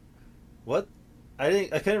 "What?" I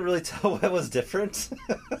couldn't really tell what was different.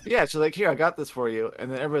 Yeah, she's like, "Here, I got this for you,"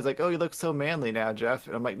 and then everybody's like, "Oh, you look so manly now, Jeff."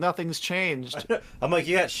 And I'm like, "Nothing's changed." I'm like,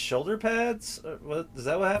 "You got shoulder pads? What is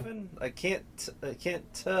that? What happened? I can't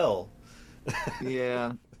tell."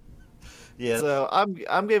 Yeah. Yeah. So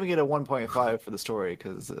I'm giving it a 1.5 for the story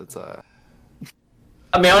because it's I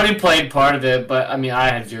mean, I only played part of it, but I mean, I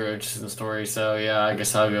had zero interest in the story, so yeah, I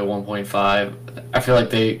guess I'll go 1.5. I feel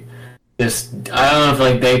like I don't know if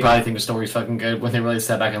like they probably think the story's fucking good when they really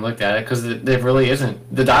sat back and looked at it, because it really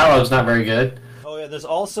isn't. The dialogue's not very good. Oh yeah, there's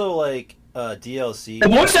also like DLC. The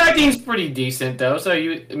voice acting's pretty decent though, so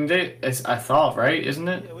I thought, right? Isn't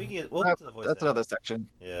it? Yeah, we'll get to the voice that's acting. another section.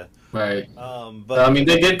 Yeah. Right. But I mean,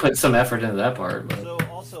 they did put some effort into that part. But... So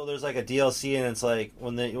also there's like a DLC, and it's like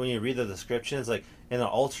when you read the description, it's like in an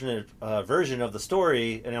alternate version of the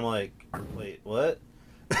story, and I'm like, wait, what?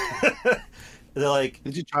 They're like,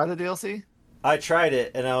 Did you try the DLC? I tried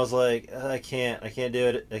it, and I was like, I can't do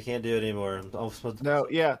it. I can't do it anymore. No,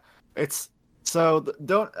 yeah,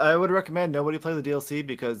 I would recommend nobody play the DLC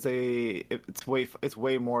because it's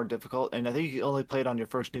way more difficult, and I think you can only play it on your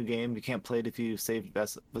first new game. You can't play it if you saved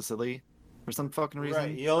Vasily for some fucking reason.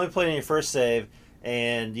 Right, you only play it in your first save,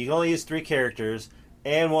 and you can only use 3 characters,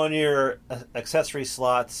 and one of your accessory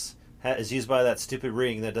slots is used by that stupid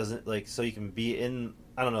ring that doesn't so you can be in.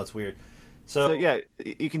 I don't know, it's weird. So yeah,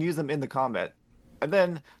 you can use them in the combat. And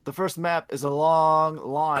then the first map is a long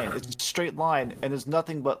line. It's a straight line, and there's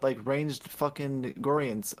nothing but like ranged fucking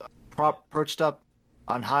Gorians perched up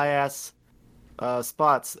on high ass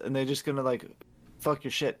spots, and they're just gonna like fuck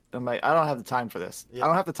your shit. I'm like, I don't have the time for this. Yeah. I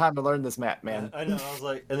don't have the time to learn this map, man. I know. I was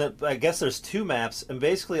like, and then I guess there's 2 maps, and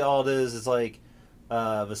basically all it is like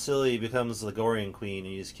Vasily becomes the Gorian queen,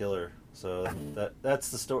 and you just kill her. So that's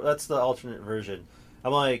the story. That's the alternate version.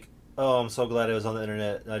 I'm like, oh, I'm so glad it was on the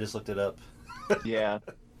internet. I just looked it up. Yeah.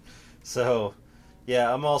 So,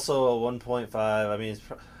 yeah, I'm also a 1.5. I mean,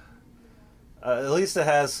 at least it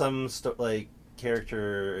has some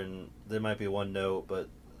character, and there might be one note, but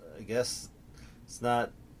I guess it's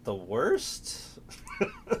not the worst.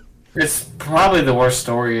 It's probably the worst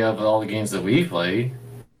story of all the games that we played.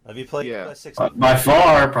 Have you played Yeah. Quest 64? By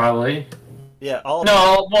far, probably. Yeah, all.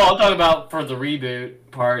 No, well, I'm talking about for the reboot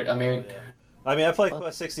part. I mean, Yeah. I played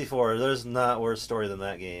Quest 64. There's not worse story than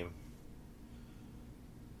that game.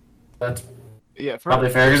 that's Yeah, probably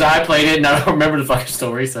fair because I played it and I don't remember the fucking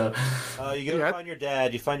story. So You go to find your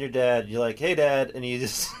dad. You find your dad. You're like, "Hey, Dad," and you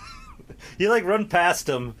just you like run past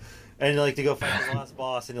him, and you like to go find the last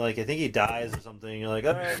boss, and you're like, I think he dies or something. You're like,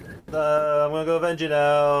 all right, I'm gonna go avenge you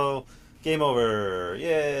now. Game over.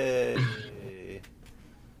 Yay!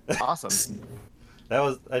 awesome.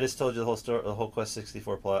 I just told you the whole story, the whole Quest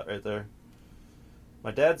 64 plot right there.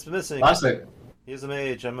 My dad's missing. classic. He's a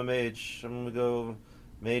mage. I'm a mage. I'm gonna go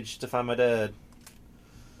mage to find my dad.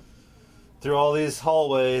 Through all these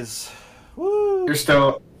hallways. Woo! You're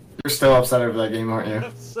still upset over that game, aren't you?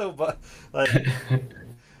 I'm so like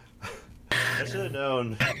I should have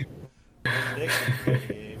known. Nick,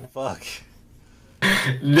 game. Fuck.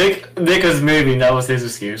 Nick was moving. That was his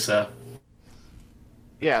excuse. So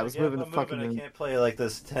Yeah, I was Yeah, moving the I'm fucking. moving. I can't play like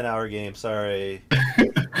this 10-hour game. Sorry.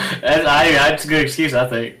 that's a good excuse, I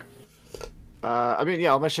think. I mean, yeah,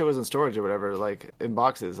 all my shit was in storage or whatever, like in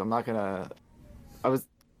boxes. I'm not gonna. I was,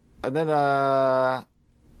 and then yeah,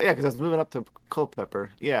 because I was moving up to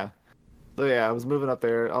Culpeper. Yeah, so yeah, I was moving up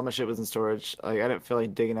there. All my shit was in storage. Like I didn't feel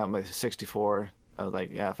like digging out my 64. I was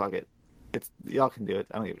like, yeah, fuck it. It's y'all can do it.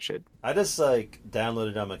 I don't give a shit. I just like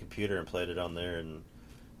downloaded it on my computer and played it on there and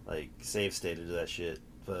like save stated that shit.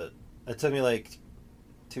 But it took me like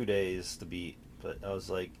 2 days to beat. But I was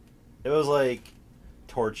like, it was like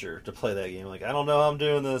torture to play that game. Like I don't know how I'm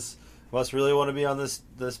doing this. Must really want to be on this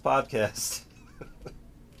podcast.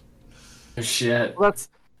 Shit. Well,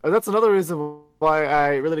 that's another reason why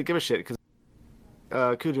I really didn't give a shit because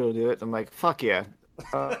Cujo will do it. I'm like, fuck yeah.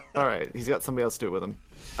 All right, he's got somebody else to do it with him.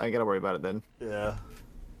 I ain't gotta worry about it then. Yeah.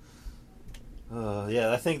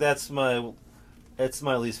 Yeah, I think it's my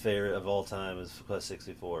least favorite of all time is Quest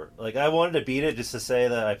 64. Like I wanted to beat it just to say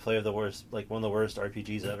that I played the worst, like one of the worst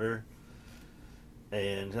RPGs ever.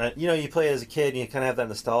 And you play it as a kid and you kind of have that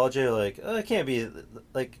nostalgia, like it can't be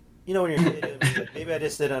like when you're a kid, like, maybe I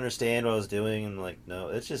just didn't understand what I was doing, and like no,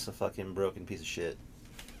 it's just a fucking broken piece of shit.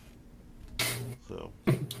 So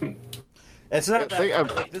it's not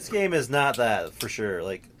that. Like, this game is not that for sure.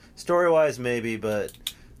 Like story wise, maybe, but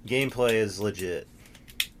gameplay is legit.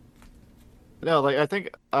 No, like I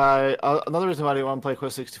think another reason why I didn't want to play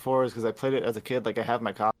Quest 64 is because I played it as a kid. Like I have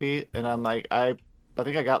my copy, and I'm like I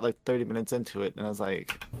think I got like 30 minutes into it, and I was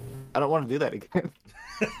like, I don't want to do that again.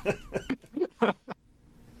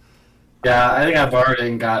 Yeah, I think I borrowed it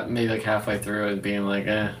and got maybe like halfway through it, being like,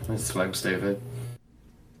 this fucking stupid.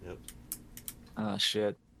 Yep. Oh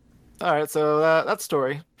shit. All right, so that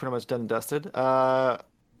story pretty much done and dusted. I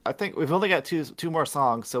think we've only got two more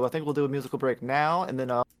songs, so I think we'll do a musical break now, and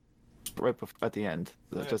then at the end,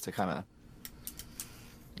 just to kind of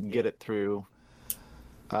get it through.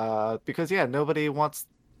 Because yeah, nobody wants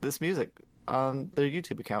this music on their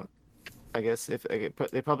YouTube account. I guess if they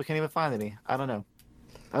probably can't even find any. I don't know.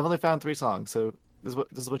 I've only found 3 songs, so this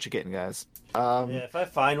is what you're getting, guys. Yeah, if I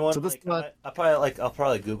find one, so this I'll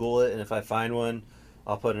probably Google it, and if I find one,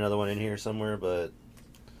 I'll put another one in here somewhere. But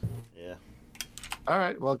yeah. All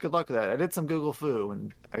right. Well, good luck with that. I did some Google Foo,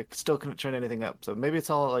 and I still couldn't turn anything up. So maybe it's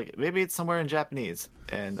somewhere in Japanese.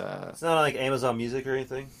 And it's not like Amazon Music or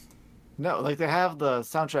anything. no, like they have the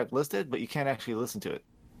soundtrack listed, but you can't actually listen to it.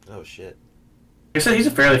 Oh shit. He said he's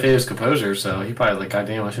a fairly famous composer, so he probably like,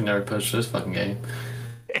 goddamn, I should never push this fucking game.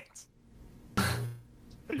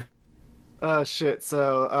 Shit.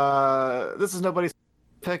 So this is nobody's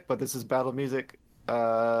pick, but this is battle music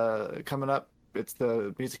coming up. It's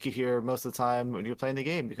the music you hear most of the time when you're playing the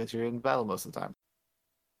game because you're in battle most of the time.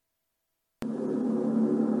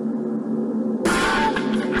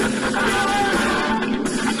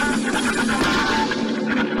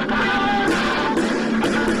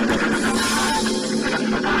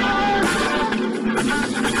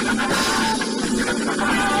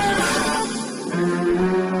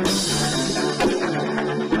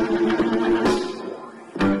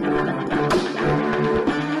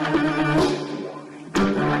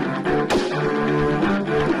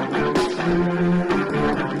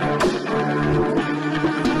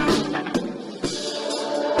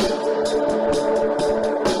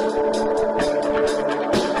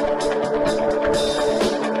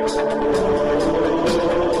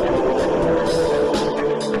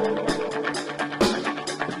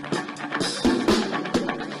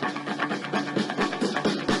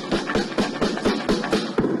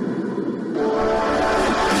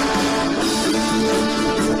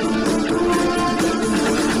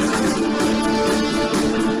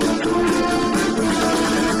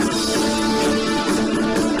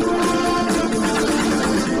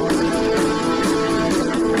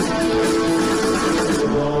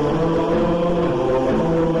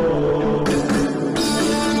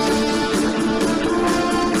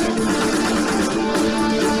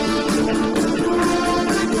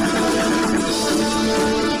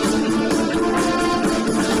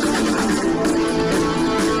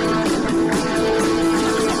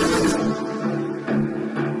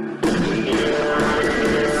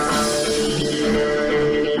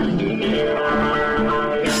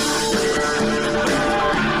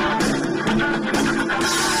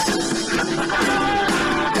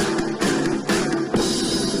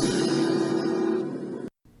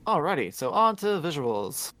 Alrighty, so on to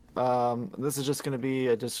visuals. This is just going to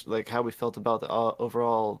be just like how we felt about the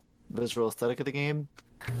overall visual aesthetic of the game.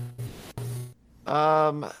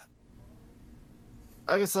 I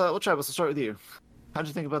guess Travis, we'll start with you. How'd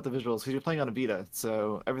you think about the visuals? Because you're playing on a Vita,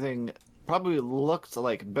 so everything probably looked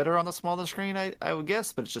like better on the smaller screen, I would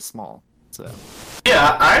guess, but it's just small. So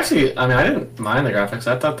Yeah, I mean, I didn't mind the graphics.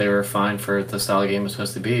 I thought they were fine for the style the game was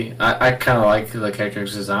supposed to be. I kind of like the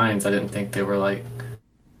characters' designs. I didn't think they were like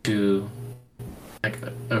too like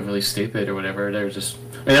overly stupid or whatever. They were just,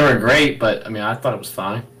 I mean, they were great, but I mean, I thought it was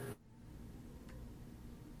fine.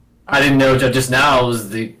 I didn't know just now was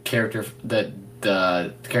the character that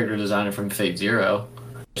the character designer from Fate Zero,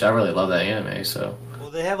 which I really love that anime. So Well,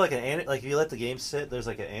 they have like like if you let the game sit, there's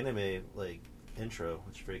like an anime like intro,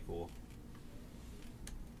 which is pretty cool.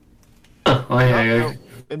 oh yeah.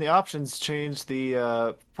 in the options, change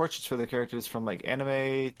the portraits for the characters from like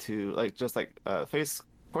anime to like just like face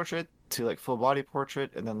portrait to like full body portrait,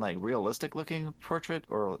 and then like realistic looking portrait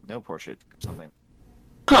or no portrait or something.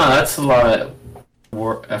 Huh, that's a lot of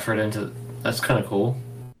effort into. That's kind of cool.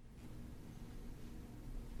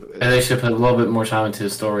 And they should put a little bit more time into the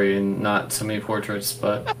story and not so many portraits,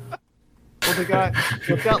 but. Well, they've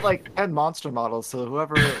got like 10 monster models, so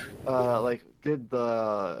whoever like did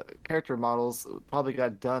the character models probably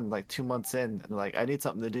got done like 2 months in, and like I need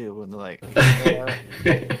something to do, and they're like,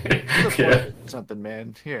 Yeah. something,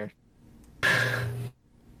 man, here.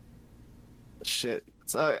 Shit.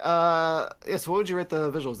 So, yes. What would you rate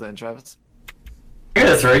the visuals then, Travis? I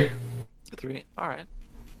got a 3. 3. All right.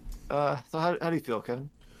 So how do you feel, Kevin?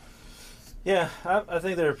 Yeah, I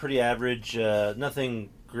think they were pretty average. Nothing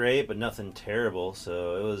great, but nothing terrible.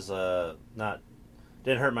 So it was not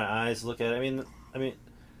didn't hurt my eyes to look at it. I mean,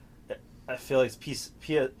 I feel like it's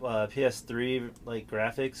PS3 like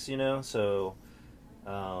graphics, you know. So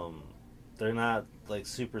they're not like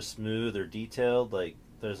super smooth or detailed. Like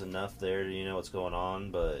there's enough there to what's going on,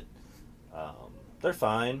 but they're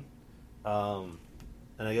fine. And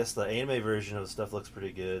I guess the anime version of the stuff looks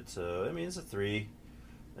pretty good. So I mean, it's a 3,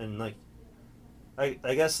 and like. I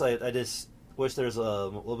guess I just wish there was a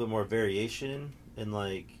little bit more variation in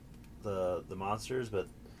like the monsters,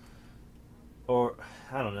 or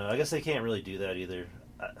I don't know. I guess they can't really do that either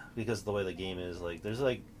because of the way the game is. Like there's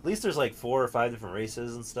like at least there's like 4 or 5 different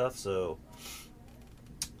races and stuff. So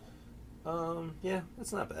yeah,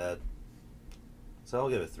 it's not bad. So I'll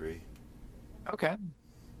give it 3. Okay.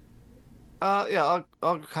 Yeah,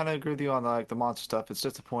 I'll kind of agree with you on like the monster stuff. It's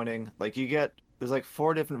disappointing. Like there's like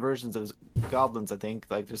 4 different versions of goblins, I think.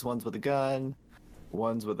 Like there's ones with a gun,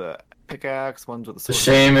 ones with a pickaxe, ones with a The sword.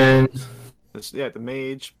 shaman. Yeah, the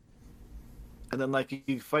mage. And then like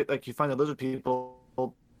you find the lizard people,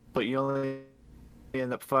 but you only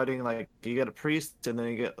end up fighting like you get a priest, and then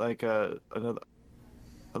you get like a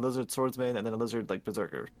lizard swordsman, and then a lizard like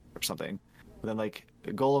berserker or something. And then like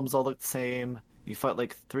golems all look the same. You fight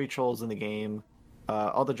like 3 trolls in the game.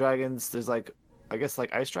 All the dragons, there's like I guess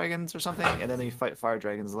like ice dragons or something, and then you fight fire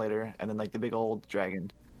dragons later, and then like the big old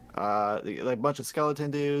dragon, like a bunch of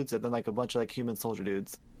skeleton dudes, and then like a bunch of like human soldier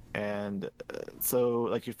dudes, and so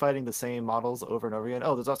like you're fighting the same models over and over again.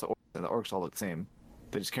 Oh, there's also orcs, and the orcs all look the same.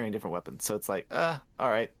 They're just carrying different weapons, so it's like, all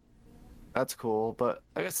right, that's cool. But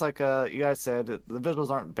I guess like you guys said, the visuals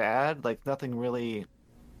aren't bad. Like nothing really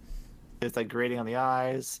is like grating on the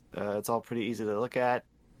eyes. It's all pretty easy to look at.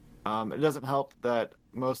 It doesn't help that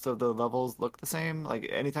most of the levels look the same. Like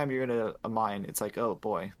anytime you're in a mine, it's like, oh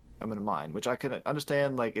boy, I'm in a mine, which I can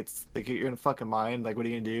understand. Like it's like you're in a fucking mine. Like what are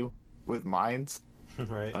you gonna do with mines?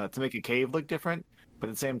 Right. To make a cave look different, but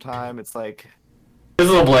at the same time, it's like It's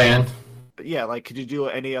a little bland. yeah, like could you do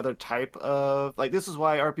any other type of like this is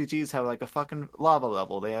why RPGs have like a fucking lava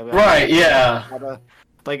level. They have Right, yeah.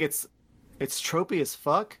 like it's tropey as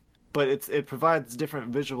fuck, but it provides different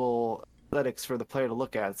visual aesthetics for the player to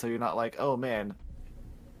look at, so you're not like, oh man,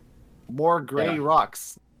 more gray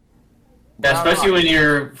rocks. Yeah, Brown especially rocks. when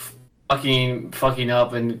you're fucking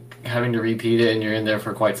up and having to repeat it and you're in there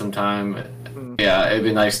for quite some time. Yeah, it'd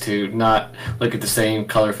be nice to not look at the same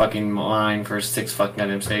color fucking line for 6 fucking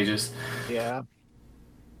goddamn stages. Yeah.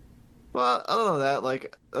 Well, other than that,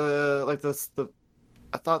 like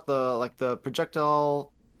I thought the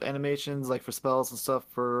projectile animations like for spells and stuff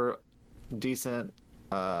were decent.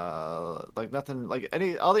 Like nothing like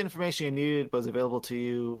all the information you needed was available to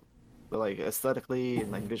you, like aesthetically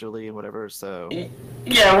and like visually and whatever. So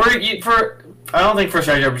Yeah, I don't think for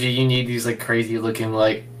strategy RPG you need these like crazy looking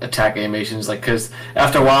like attack animations, like because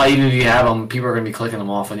after a while, even if you have them, people are gonna be clicking them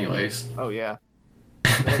off anyways. oh yeah.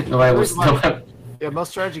 Nobody was. Yeah, most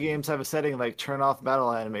strategy games have a setting like turn off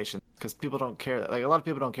battle animation because people don't care that. Like a lot of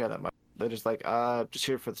people don't care that much. They're just like, just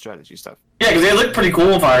here for the strategy stuff. Yeah, because they look pretty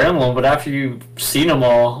cool in Fire Emblem, but after you've seen them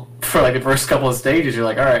all for like the first couple of stages, you're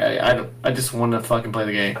like, all right, I just want to fucking play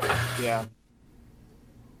the game. Yeah.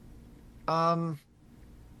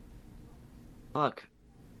 Fuck.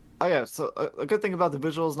 Oh yeah, so a good thing about the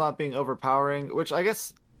visuals not being overpowering, which I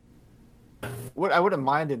guess what I wouldn't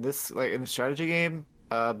mind in this like in the strategy game,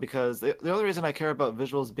 because the only reason I care about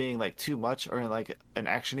visuals being like too much or in like an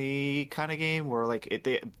actiony kind of game where like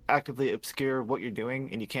they actively obscure what you're doing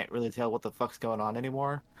and you can't really tell what the fuck's going on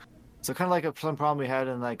anymore. So kind of like some problem we had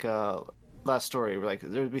in like last story where like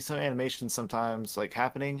there'd be some animations sometimes like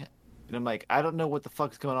happening and I'm like I don't know what the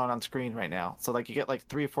fuck's going on screen right now. So like you get like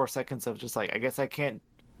 3 or 4 seconds of just like I guess I can't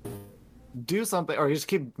do something or you just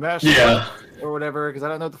keep mashing or whatever because I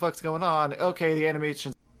don't know what the fuck's going on. Okay, the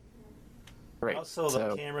animation's great. Also,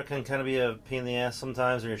 the camera can kind of be a pain in the ass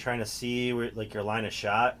sometimes when you're trying to see where, like your line of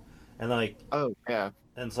shot, and like oh yeah,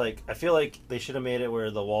 and it's like I feel like they should have made it where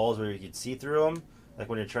the walls where you could see through them, like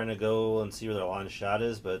when you're trying to go and see where the line of shot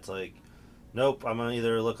is. But it's like, nope, I'm gonna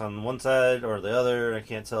either look on one side or the other. I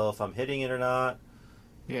can't tell if I'm hitting it or not.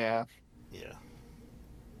 Yeah.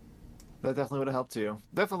 That definitely would have helped too.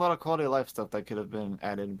 Definitely a lot of quality of life stuff that could have been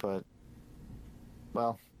added, but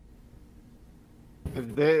well,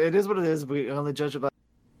 it is what it is. We only judge about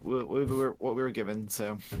what we were given,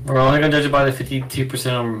 so We're only gonna judge it by the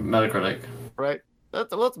 52% on Metacritic. right.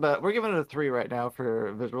 That's about. We're giving it a 3 right now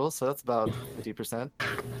for visuals, so that's about 50%.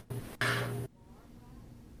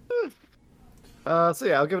 So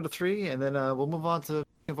yeah, I'll give it a 3, and then we'll move on to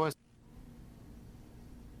voice.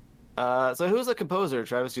 So who's the composer,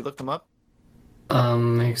 Travis? You looked them up?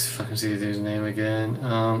 Let's fucking see the dude's name again.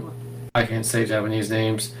 I can't say Japanese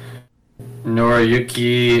names.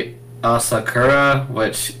 Noriyuki Asakura,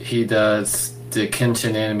 which he does the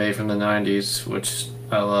Kenshin anime from the 90s, which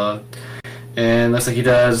I love. And looks like he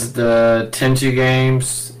does the Tenchu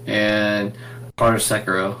games and part of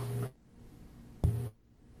Sekiro.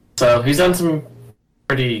 So he's done some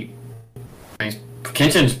pretty... I mean,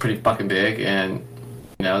 Kenshin's pretty fucking big, and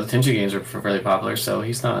you know, the Tenchu games are fairly popular, so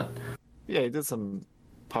he's not... Yeah, he did some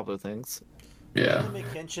popular things. Yeah. Didn't they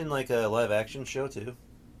make Kenshin like a live action show too?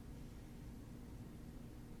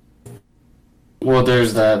 Well,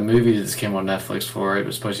 there's that movie that just came on Netflix for it. It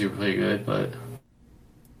was supposed to be pretty good, but...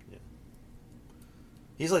 Yeah.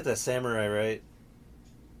 He's like the samurai, right?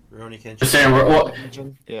 Rurouni Kenshin. The samurai... Well,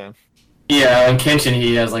 Yeah. yeah, in Kenshin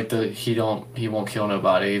he has like the... He won't kill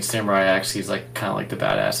nobody. In Samurai X, he's like kind of like the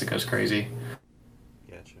badass that goes crazy.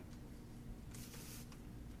 Gotcha.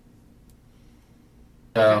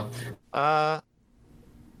 So...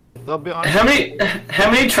 I'll be honest. How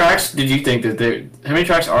many tracks did you think that there... How many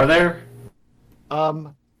tracks are there?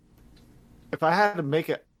 If I had to make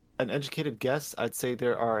an educated guess, I'd say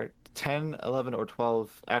there are 10, 11, or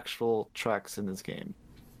 12 actual tracks in this game.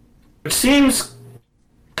 Which seems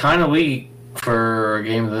kind of weak for a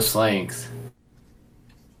game of this length.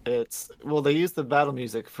 Well, they use the battle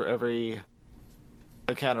music for every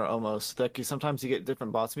encounter almost. Like sometimes you get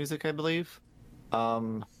different boss music, I believe.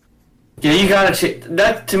 Yeah, you gotta change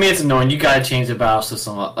that. To me, it's annoying. You gotta change the battle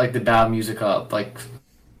system up, like the battle music up. Like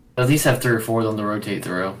at least have 3 or 4 of them to rotate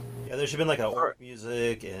through. Yeah, there should have been like a orc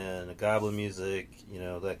music and a goblin music, you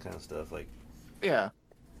know, that kind of stuff. Like, Yeah.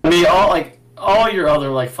 I mean, all your other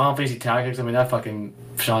like Final Fantasy Tactics. I mean, that fucking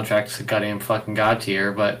soundtrack's a goddamn fucking god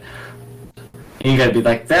tier. But you gotta be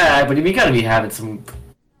like that. But you gotta be having some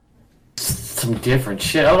different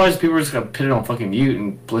shit. Otherwise, people are just gonna put it on fucking mute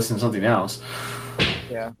and listen to something else.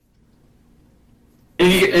 Yeah.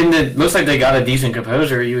 And it looks like they got a decent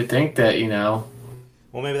composer. You would think that, you know.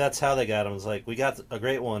 well, maybe that's how they got him. It's like, we got a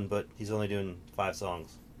great one, but he's only doing 5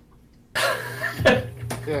 songs. Yeah.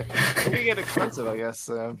 It can get expensive, I guess.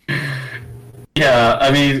 Yeah,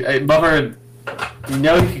 I mean, Bummer, you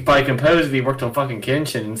know, he could probably compose if he worked on fucking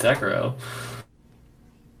Kenshin and Sekiro.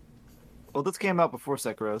 Well, this came out before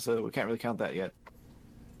Sekiro, so we can't really count that yet.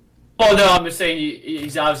 Well, no, I'm just saying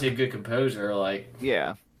he's obviously a good composer. Like,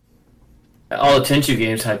 Yeah. all the Tenchu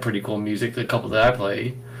games had pretty cool music, the couple that I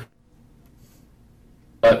played.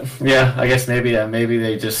 But, yeah, I guess maybe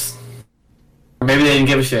they just... Or maybe they didn't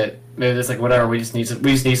give a shit. Maybe it's like, whatever, we just need some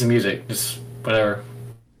music. Just whatever.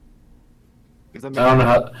 I don't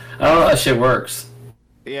know how that shit works.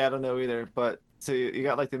 Yeah, I don't know either. But so you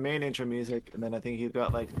got like the main intro music, and then I think you've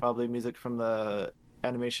got like probably music from the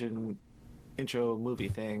animation intro movie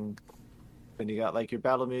thing. Then you got like your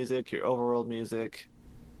battle music, your overworld music.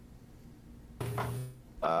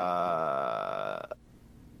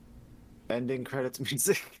 Ending credits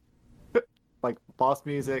music. Like boss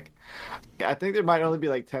music. I think there might only be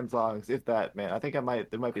like 10 songs, if that, man. I think there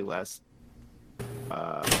might be less.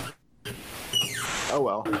 Oh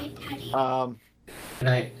well. Good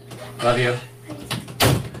night. Love you.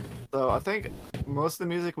 So I think most of the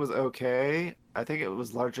music was okay. I think it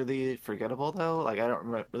was largely forgettable though. Like I don't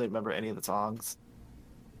really remember any of the songs.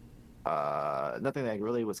 Nothing that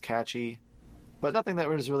really was catchy, but nothing that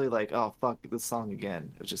was really like, oh fuck this song again.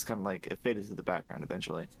 It was just kind of like it faded to the background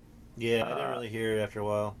eventually. Yeah, I didn't really hear it after a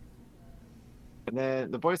while. And then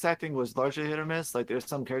the voice acting was largely hit or miss. Like there's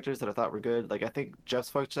some characters that I thought were good. Like I think Jeff's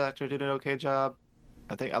voice actor did an okay job.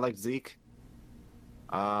 I think I like Zeke.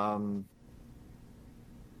 Um,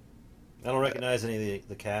 I don't recognize any of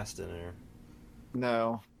the cast in there.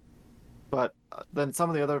 no, but then some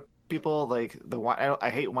of the other people like I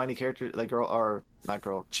hate whiny characters like girl or not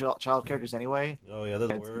girl child characters anyway. Oh yeah, they're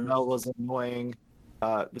the And worst. Mel was annoying.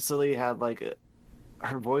 Vasily had like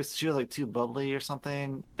her voice. She was like too bubbly or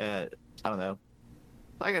something. I don't know.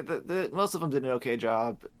 Like most of them did an okay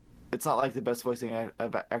job. It's not like the best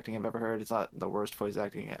acting I've ever heard. It's not the worst voice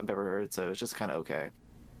acting I've ever heard. So it's just kind of okay.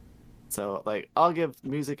 So like I'll give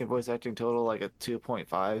music and voice acting total like a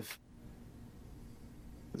 2.5.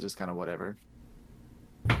 It's just kind of whatever.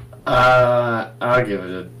 I'll give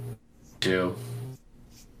it a 2.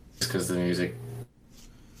 Just because the music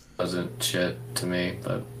wasn't shit to me,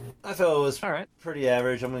 but I felt it was All right. pretty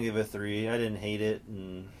average. I'm gonna give it a 3. I didn't hate it,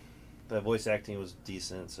 and the voice acting was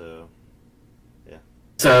decent. So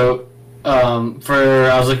so I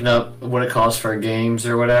was looking up what it costs for games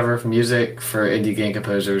or whatever for music for indie game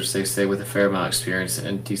composers. They say with a fair amount of experience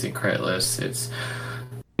and decent credit lists, it's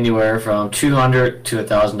anywhere from $200 to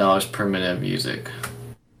 $1,000 per minute of music.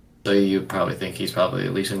 So you probably think he's probably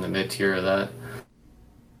at least in the mid tier of that.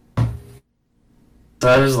 So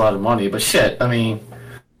that is a lot of money, but shit, I mean,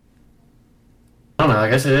 I don't know. I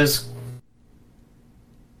guess it is.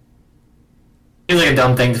 Seems like a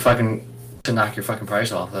dumb thing to knock your fucking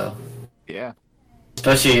price off, though. Yeah.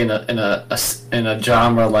 Especially in a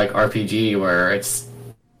genre like RPG where it's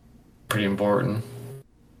pretty important.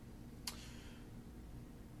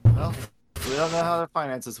 Well, we don't know how their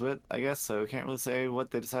finances went, I guess, so we can't really say what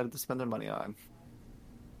they decided to spend their money on.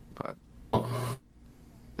 But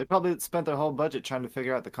they probably spent their whole budget trying to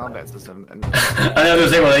figure out the combat system. And I know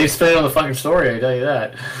they well, they spent it on the fucking story. I tell you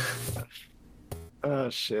that. oh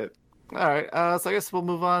shit. All right. So I guess we'll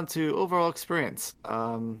move on to overall experience.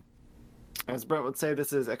 As Brent would say,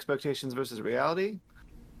 this is expectations versus reality,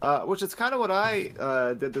 which is kind of what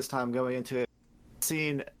I did this time going into it.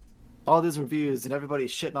 Seeing all these reviews and everybody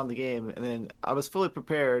shitting on the game, and then I was fully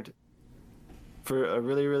prepared for a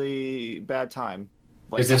really, really bad time.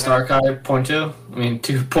 Like, Is this archive point 2? I mean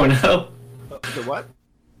 2.0? The what?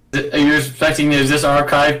 Are you expecting is this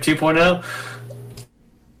archive 2.0?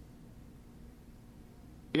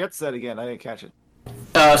 You have to say it again. I didn't catch it.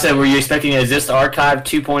 So were you expecting is this archive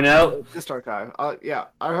 2.0? This archive. Yeah,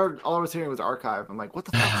 I heard all I was hearing was archive. I'm like, what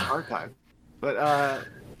the fuck is archive? But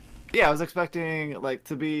yeah, I was expecting like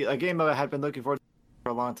to be a game I had been looking forward to for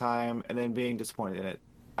a long time, and then being disappointed in it.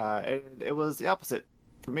 And it was the opposite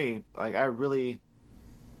for me. Like I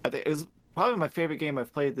think it was probably my favorite game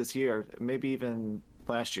I've played this year, maybe even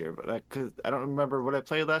last year. But I don't remember what I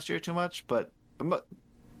played last year too much. But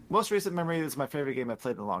most recent memory is my favorite game I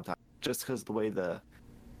played in a long time, just because the way the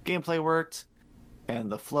gameplay worked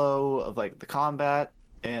and the flow of like the combat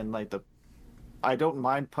and like I don't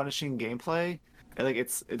mind punishing gameplay. And, like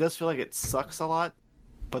it does feel like it sucks a lot,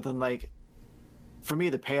 but then like for me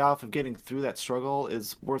the payoff of getting through that struggle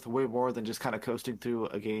is worth way more than just kind of coasting through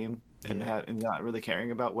a game and not really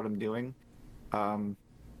caring about what I'm doing. So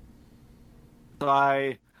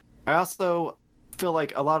I also feel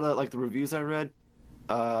like a lot of like the reviews I read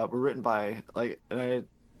were written by like, and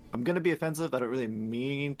I'm gonna be offensive. I don't really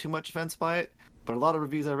mean too much offense by it, but a lot of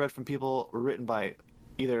reviews I read from people were written by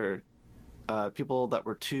either people that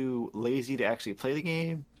were too lazy to actually play the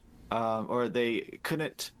game, or they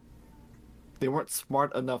weren't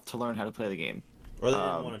smart enough to learn how to play the game, or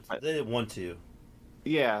they didn't want to.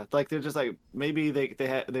 Yeah, like they're just like maybe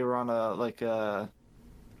they were on a like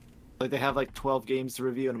they have like 12 games to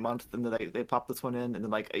review in a month, and then they pop this one in, and then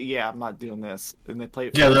like, yeah, I'm not doing this, and they play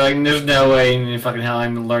it. Yeah, they're like, there's no way in fucking hell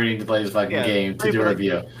I'm learning to play this fucking game to do a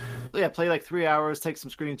review. Yeah, play like 3 hours, take some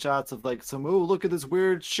screenshots of like some, oh, look at this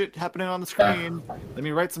weird shit happening on the screen. Let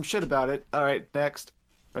me write some shit about it. All right, next.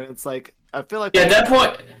 And it's like, I feel like... Yeah, at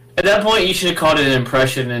that point, you should have called it an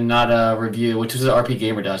impression and not a review, which is what RP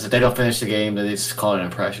Gamer does. If they don't finish the game, then they just call it an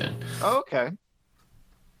impression. Oh, okay.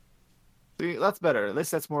 See, that's better. At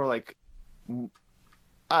least that's more like...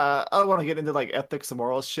 I don't want to get into like ethics and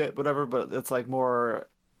morals shit, whatever, but it's like more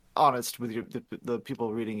honest with the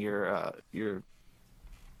people reading your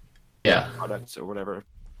yeah products or whatever.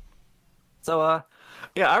 So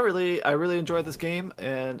yeah, I really enjoyed this game,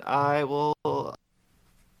 and I will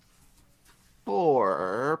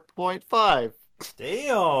 4.5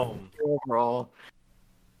 Damn. overall.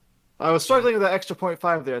 I was struggling with that extra point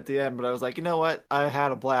 0.5 there at the end, but I was like, you know what? I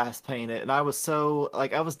had a blast playing it, and I was so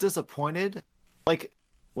like I was disappointed, like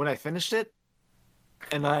when I finished it,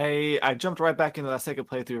 and I jumped right back into that second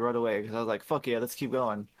playthrough right away because I was like, fuck yeah, let's keep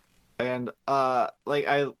going. And like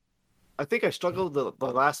I think I struggled the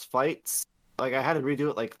last fights. Like I had to redo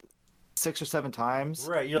it like 6 or 7 times.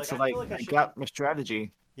 Right. You're like, So I like feel like I I should. got my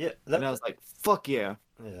strategy, Yeah. and I was like, fuck yeah.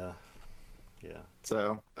 Yeah. Yeah.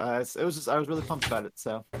 So it was just I was really pumped about it.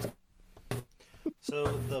 So So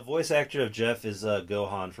the voice actor of Jeff is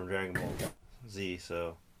Gohan from Dragon Ball Z.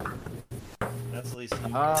 So that's at least.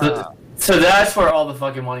 ah, So that's where all the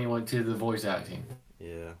fucking money went to the voice acting.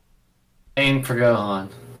 Yeah. Aim for Gohan.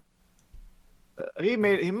 he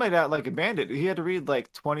made out like a bandit. He had to read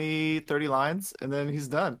like 20, 30 lines, and then he's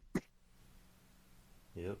done.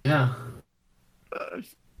 Yep. Yeah.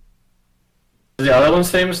 The other one's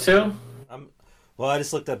famous too? Well, I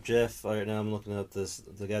just looked up Jeff. All right, now I'm looking up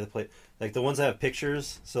the guy that played like the ones that have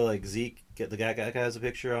pictures. So like Zeke, the guy has a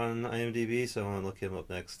picture on IMDb. So I want to look him up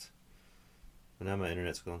next. And now my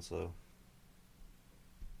internet's going slow.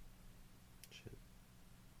 Shit.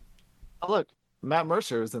 Oh look, Matt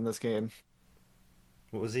Mercer is in this game.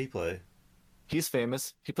 What was he play? He's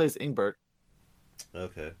famous. He plays Ingbert.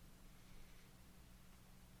 Okay.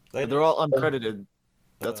 They're all uncredited.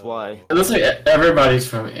 That's why. It looks like everybody's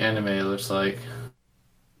from anime, it looks like.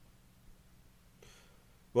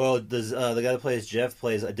 Well, does the guy that plays Jeff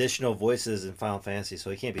plays additional voices in Final Fantasy, so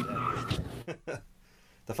he can't be that.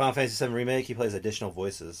 The Final Fantasy VII remake, he plays additional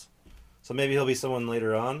voices, so maybe he'll be someone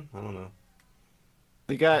later on. I don't know.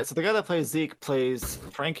 The guy that plays Zeke plays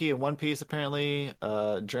Frankie in One Piece apparently,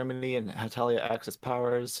 Germany and Hatalia Axis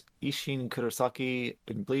Powers, Ishin Kurosaki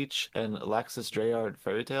in Bleach, and Alexis Dreyard in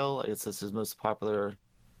Fairy Tail. I guess that's his most popular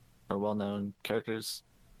or well-known characters.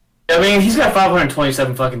 I mean, he's got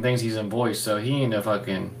 527 fucking things he's in voice, so he ain't a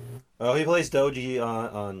fucking... Oh, he plays Doji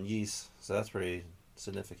on Ys, so that's pretty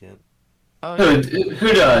significant. Oh, yeah.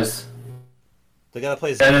 Who does? The guy that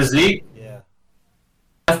plays That is Zeke? Yeah.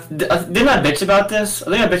 Didn't I bitch about this? I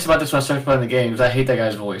think I bitched about this when I started playing the game, because I hate that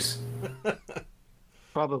guy's voice.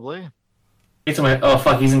 Probably. Oh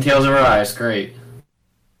fuck, he's in Tales of Arise, great.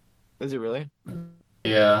 Is he really?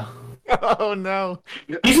 Yeah. Oh no.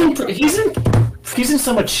 He's in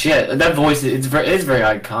so much shit. That voice it's very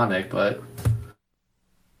iconic, but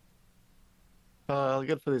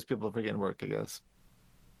Good for these people for getting work, I guess.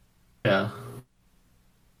 yeah.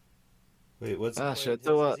 Wait, what's shit.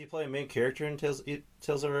 Does he play a main character in Tales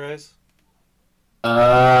of Arise?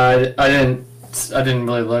 I didn't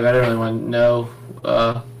really look. I didn't really want to know.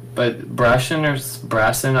 But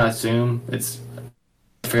Brasson, I assume it's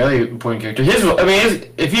a fairly important character.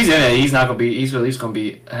 If he's in it, he's not gonna be. He's at least gonna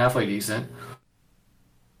be halfway decent.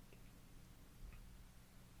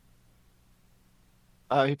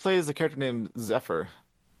 He plays a character named Zephyr.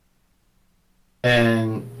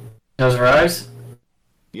 And Tales of Arise?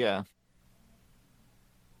 Yeah.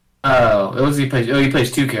 Oh, what does he play? Oh, he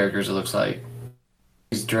plays two characters. It looks like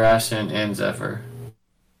he's Drashin and Zephyr.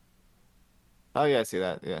 Oh yeah, I see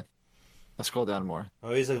that. Yeah. I'll scroll down more.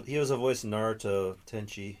 Oh, he was a voice in Naruto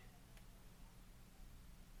Tenchi.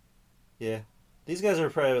 Yeah, these guys are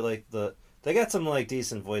probably like they got some like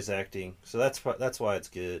decent voice acting, so that's why it's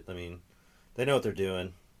good. I mean, they know what they're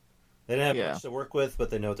doing. They didn't have much to work with,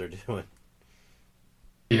 but they know what they're doing.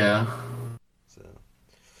 Yeah. So,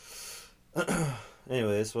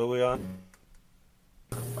 anyways, what are we on?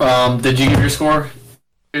 Did you give your score,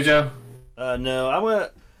 Joe? No, I'm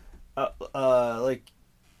gonna like.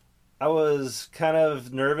 I was kind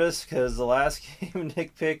of nervous because the last game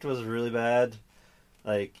Nick picked was really bad.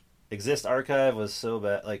 Like, Exist Archive was so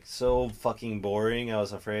bad, like so fucking boring. I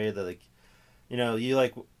was afraid that you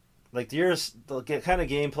like yours, the kind of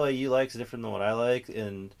gameplay you like is different than what I like,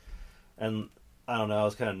 and I don't know. I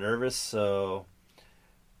was kind of nervous, so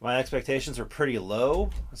my expectations were pretty low.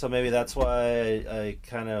 So maybe that's why I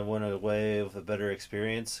kind of went away with a better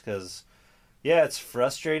experience because. Yeah, it's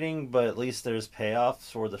frustrating, but at least there's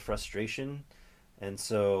payoffs for the frustration. And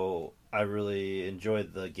so I really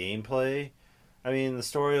enjoyed the gameplay. I mean, the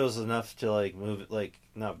story was enough to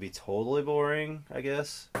not be totally boring, I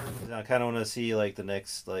guess. I kind of want to see like the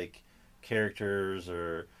next characters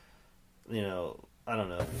or I don't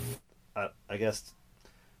know. I guess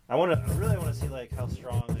I really want to see how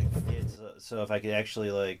strong I can get so if I could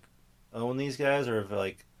actually own these guys or if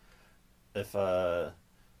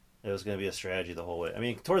it was going to be a strategy the whole way. I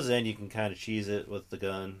mean, towards the end, you can kind of cheese it with the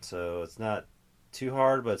gun, so it's not too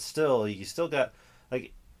hard, but still, you still got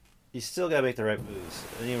like you still got to make the right moves.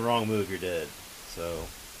 Any wrong move, you're dead. So.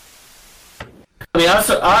 I mean,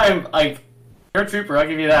 I'm like, you're a trooper. I'll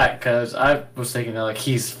give you that because I was thinking that like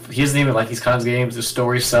he doesn't even like these kinds of games. The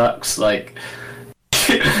story sucks. Like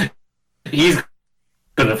he's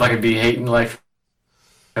gonna fucking be hating like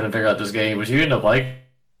trying to figure out this game, but you end up liking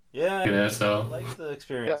Yeah, it. So I like the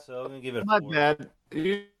experience. So I'm gonna give it a Not 4. bad.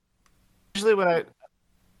 Usually when I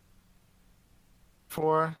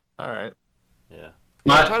 4. All right. Yeah.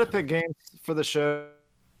 I try to pick games for the show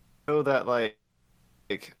that like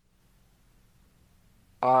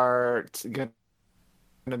are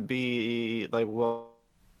gonna be like well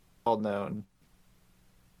known.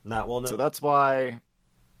 Not well known. So that's why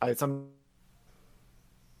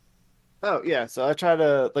Oh yeah, so I try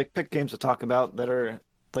to like pick games to talk about that are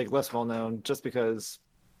like less well known, just because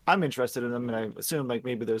I'm interested in them, and I assume like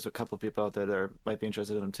maybe there's a couple people out there that might be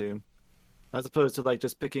interested in them too, as opposed to like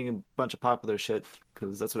just picking a bunch of popular shit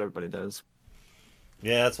because that's what everybody does.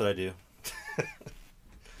 Yeah, that's what I do.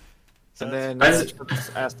 And then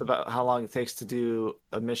asked about how long it takes to do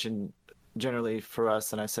a mission generally for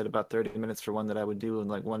us, and I said about 30 minutes for one that I would do in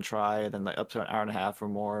like one try, and then like up to an hour and a half or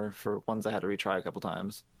more for ones I had to retry a couple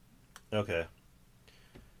times. Okay.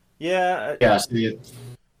 Yeah. yeah, see,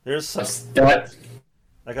 There's some, that.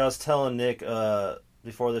 like I was telling Nick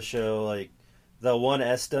before the show, like the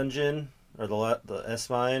 1S dungeon or the S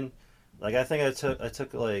mine. Like I think I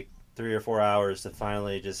took like 3 or 4 hours to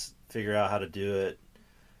finally just figure out how to do it,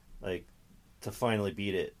 like to finally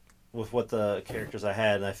beat it with what the characters I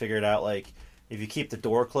had, and I figured out like if you keep the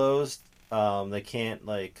door closed, they can't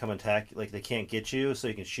like come attack, like they can't get you, so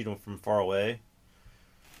you can shoot them from far away.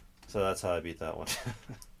 So that's how I beat that one.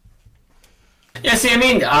 Yeah, see, I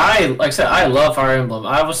mean, like I said, I love Fire Emblem.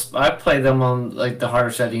 I played them on like the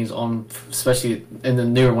harder settings, on especially in the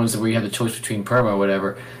newer ones where you have the choice between perma or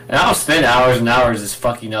whatever. And I'll spend hours and hours just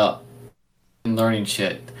fucking up and learning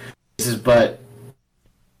shit. But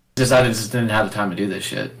I just didn't have the time to do this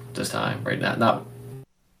shit this time right now. Not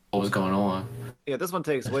what was going on. Yeah, this one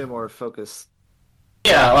takes way more focus.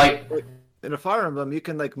 Yeah, like in a Fire Emblem, you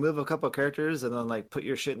can like move a couple of characters and then like put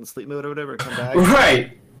your shit in sleep mode or whatever and come back.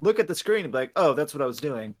 right. Look at the screen and be like, oh, that's what I was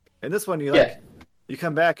doing. And this one, you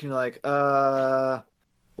come back and you're like,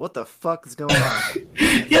 what the fuck is going on?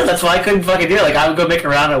 Yeah, that's why I couldn't fucking do it. Like I would go make a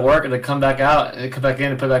round at work and then come back out and come back in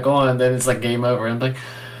and put it back on, and then it's like game over. And I'm like,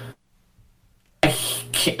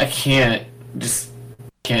 I can't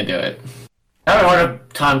do it. I have a hard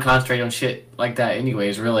time concentrating on shit like that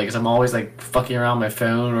anyways, really, because I'm always like fucking around my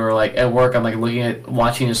phone, or like at work I'm like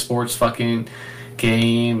watching a sports fucking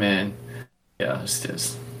game, and yeah, it's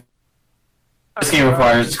just this game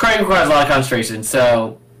requires a lot of concentration.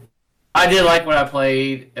 So I did like what I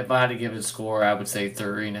played. If I had to give it a score, I would say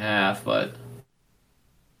 3.5, but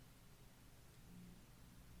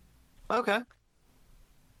Okay.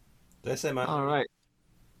 Did I say mine? All right.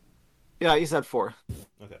 Yeah, you said 4.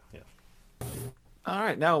 Okay, yeah. All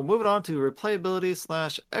right, now moving on to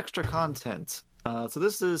replayability / extra content. So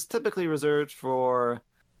this is typically reserved for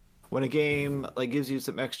when a game like gives you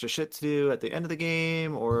some extra shit to do at the end of the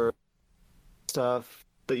game, or stuff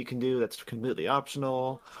that you can do that's completely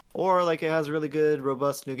optional, or like it has a really good,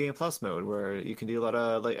 robust New Game Plus mode where you can do a lot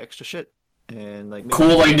of like extra shit and like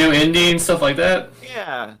cool, like new indie and stuff like that.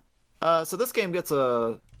 Yeah. So this game gets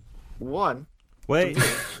a 1. Wait,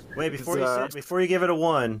 before you give it a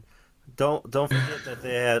 1, don't forget that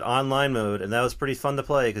they had online mode, and that was pretty fun to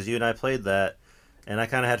play because you and I played that, and I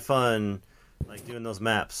kind of had fun like doing those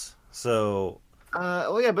maps. So.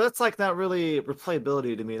 Well, yeah, but that's like not really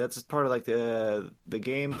replayability to me. That's just part of like the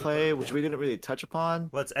gameplay, which we didn't really touch upon.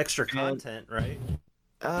 Well, it's extra content, right?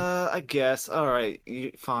 I guess. All right,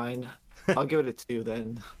 fine. I'll give it a 2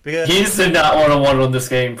 then. Because He just did not want to one on this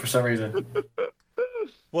game for some reason.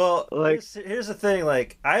 well, Like- here's the thing. You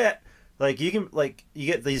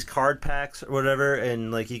get these card packs or whatever,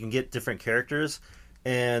 and like you can get different characters.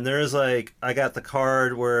 And there's like I got the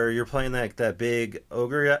card where you're playing that big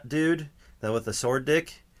ogre dude that with the sword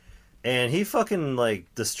dick, and he fucking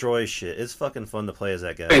like destroys shit. It's fucking fun to play as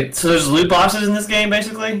that guy. Wait, so there's loot boxes in this game,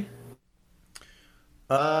 basically?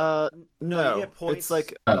 No, you get points. it's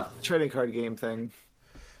like Oh. a trading card game thing.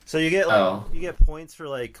 So you get Oh. you get points for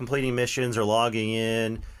like completing missions or logging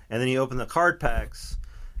in, and then you open the card packs,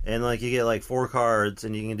 and like you get like 4 cards,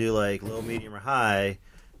 and you can do like low, medium, or high.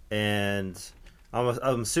 And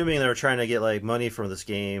I'm assuming they were trying to get like money from this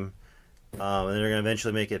game, and they're gonna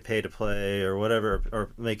eventually make it pay to play or whatever, or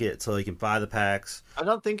make it so you can buy the packs. I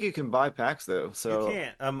don't think you can buy packs though. So You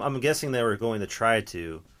can't. I'm guessing they were going to try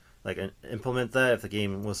to like implement that if the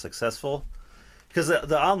game was successful. because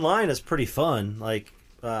the online is pretty fun. Like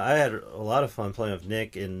I had a lot of fun playing with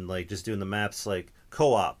Nick and like just doing the maps like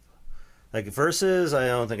co-op. Like versus, I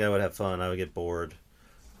don't think I would have fun. I would get bored.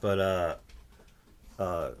 But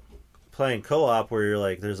playing co-op where you're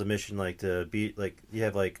like, there's a mission like to beat, like you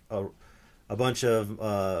have like a bunch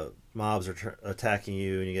of mobs are attacking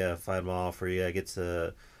you and you gotta fight them off, or you gotta get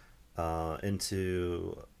to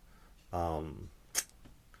into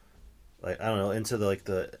like I don't know, into the like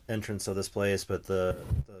the entrance of this place, but the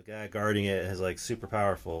guy guarding it is like super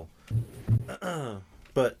powerful.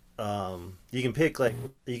 But you can pick like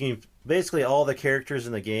you can basically all the characters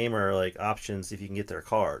in the game are like options if you can get their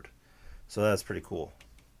card, so that's pretty cool.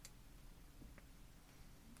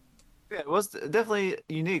 Yeah, it was definitely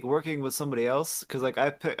unique working with somebody else because like I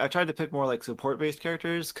tried to pick more like support based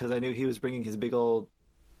characters because I knew he was bringing his big old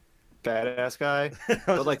badass guy,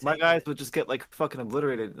 but like my guys would just get like fucking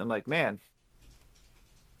obliterated. I'm like, man,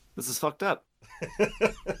 this is fucked up.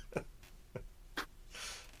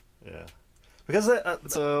 Yeah. Because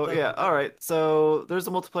So yeah, all right. So there's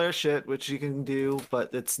the multiplayer shit which you can do,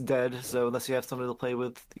 but it's dead. So unless you have somebody to play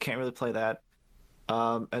with, you can't really play that.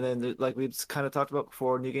 And then like we just kind of talked about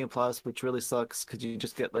before, New Game Plus, which really sucks because you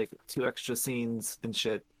just get like 2 extra scenes and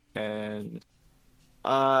shit, and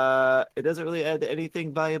it doesn't really add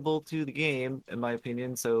anything valuable to the game, in my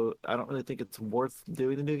opinion. So I don't really think it's worth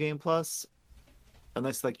doing the New Game Plus,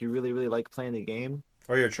 unless like you really really like playing the game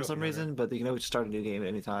or you're for some reason. But you can always start a new game at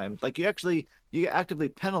any time. Like you get actively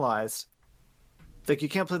penalized. Like you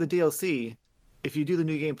can't play the DLC if you do the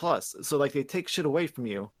New Game Plus. So like they take shit away from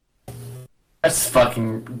you. That's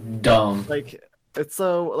fucking dumb. Like it's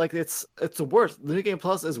so like it's the worst. The New Game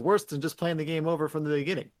Plus is worse than just playing the game over from the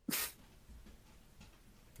beginning.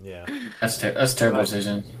 Yeah, That's terrible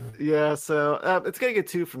decision. Yeah, so it's gonna get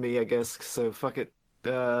 2 for me, I guess. So fuck it.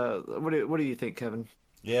 What do you think, Kevin?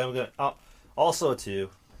 yeah, I'm gonna also too.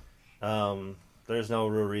 There's no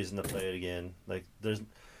real reason to play it again. Like there's,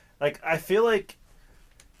 like I feel like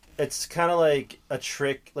it's kind of like a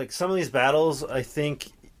trick. Like some of these battles, I think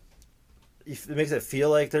it makes it feel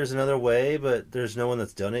like there's another way, but there's no one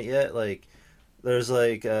that's done it yet. Like there's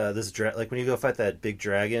like like when you go fight that big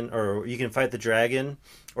dragon, or you can fight the dragon,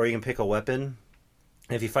 or you can pick a weapon.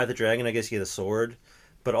 And if you fight the dragon, I guess you get a sword.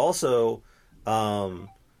 But also,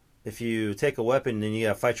 if you take a weapon, then you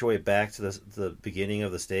gotta fight your way back to the beginning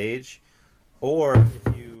of the stage. Or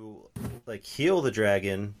if you like heal the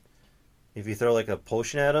dragon, if you throw like a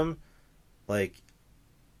potion at him, like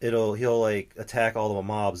he'll like attack all the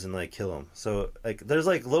mobs and like kill him. So like there's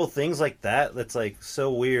like little things like that that's like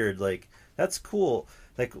so weird. Like that's cool.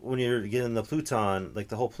 Like when you're getting the Pluton, like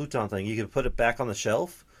the whole Pluton thing, you can put it back on the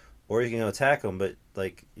shelf, or you can go attack them. But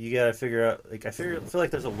like you gotta figure out. Like I feel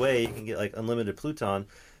like there's a way you can get like unlimited Pluton,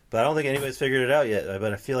 but I don't think anybody's figured it out yet.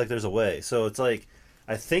 But I feel like there's a way. So it's like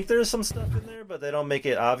I think there's some stuff in there, but they don't make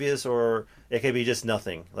it obvious, or it could be just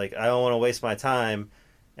nothing. Like I don't want to waste my time,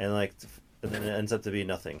 and like and then it ends up to be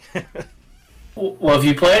nothing. Well, if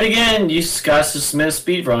you play it again, you got to submit a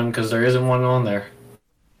speed run because there isn't one on there.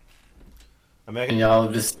 I mean, And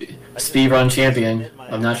y'all just speedrun champion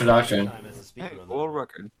of Natural Doctrine. Hey, world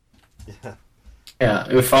record. Yeah.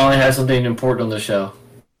 Yeah, we finally had something important on the show.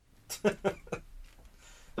 That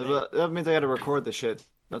means I gotta record the shit.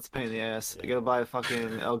 That's a pain in the ass. I gotta buy a fucking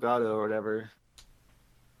Elgato or whatever.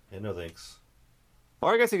 Yeah, no thanks.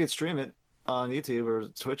 Or I guess you could stream it on YouTube or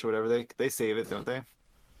Twitch or whatever. They save it, don't they?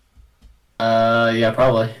 Yeah,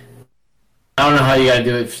 probably. I don't know how you gotta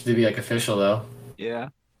do it to be like official though. Yeah.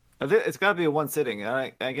 It's gotta be a one sitting.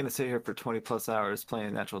 I ain't gonna sit here for 20+ hours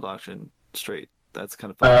playing Natural Doctrine straight. That's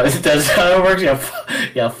kind of fun. That's how it works.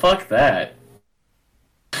 Yeah, fuck that.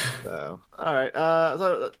 So, all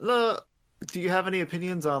right. Do you have any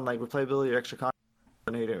opinions on like replayability or extra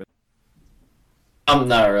content?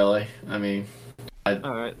 Not really. I mean, I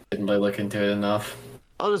All right. didn't really look into it enough.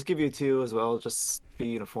 I'll just give you 2 as well, just be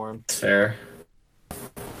uniform. It's fair.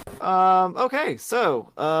 Okay,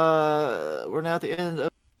 so we're now at the end of,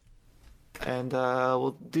 and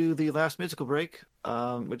we'll do the last musical break,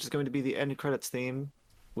 which is going to be the end credits theme,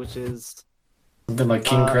 which is Something like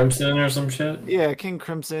King Crimson or some shit. yeah, King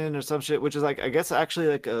Crimson or some shit, which is like I guess actually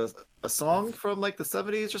like a song from like the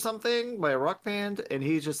 70s or something by a rock band, and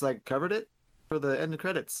he just like covered it for the end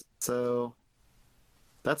credits. So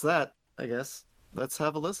that's that, I guess. Let's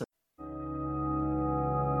have a listen.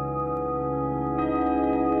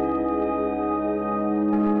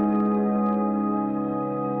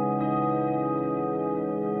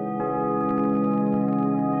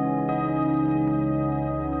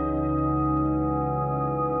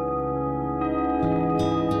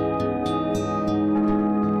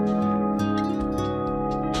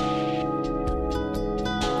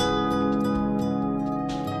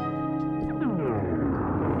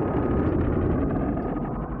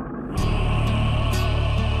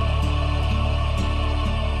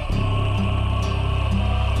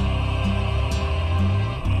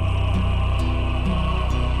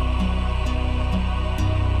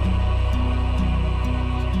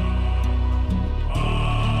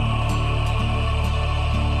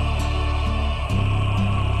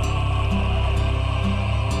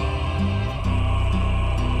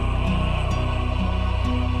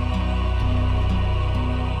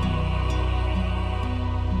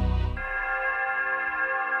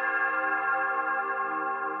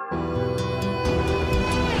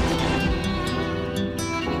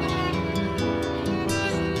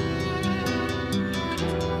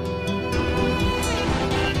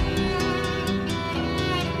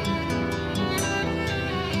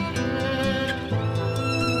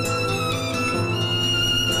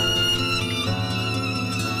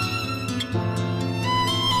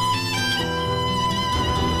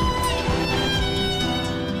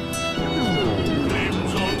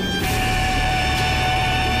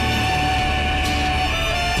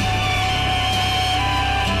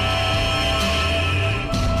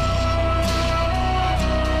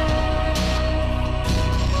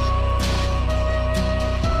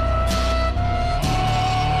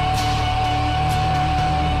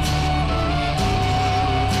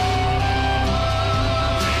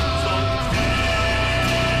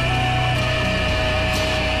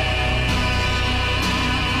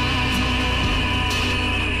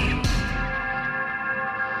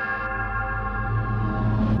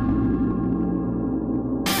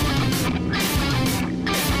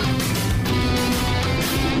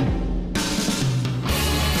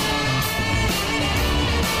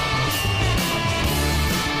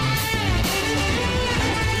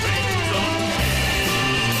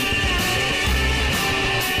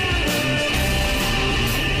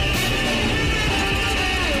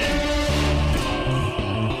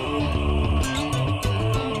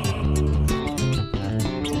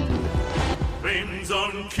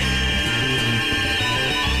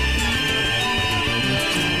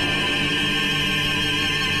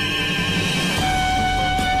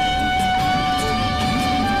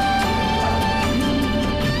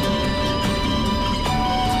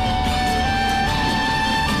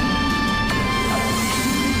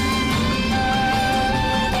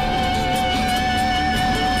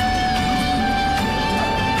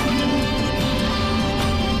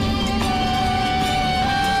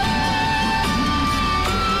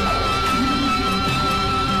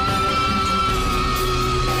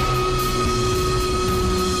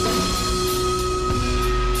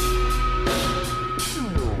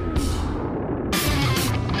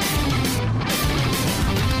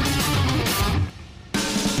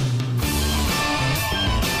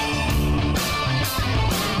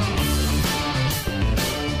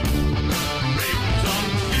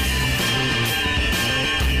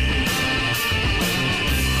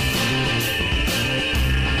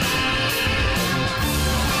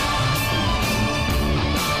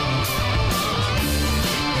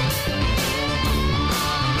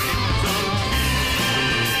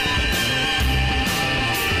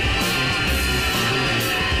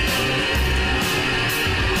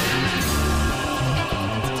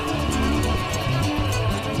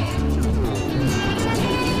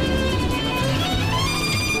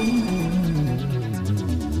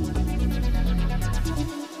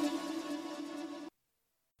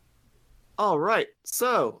 All right,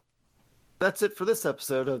 so that's it for this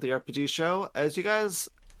episode of the RPG show. As you guys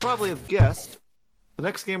probably have guessed, the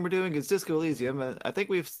next game we're doing is Disco Elysium, and I think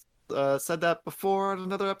we've said that before in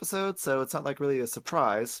another episode, so it's not like really a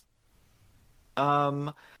surprise.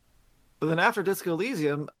 But then after Disco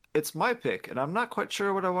Elysium, it's my pick, and I'm not quite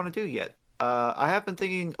sure what I want to do yet. I have been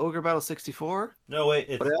thinking Ogre Battle 64. No, wait,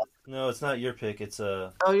 it's not your pick. It's Oh,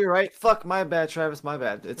 you're right. Fuck, my bad, Travis. My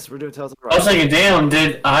bad. We're doing Tales of I was Arise. thinking, damn,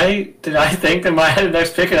 did I think that I had the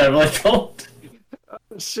next pick and I really don't?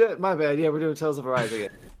 Shit, my bad. Yeah, we're doing Tales of Arise again.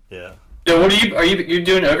 yeah. So what you're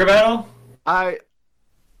doing Ogre Battle?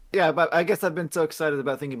 Yeah, but I guess I've been so excited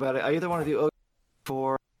about thinking about it. I either want to do Ogre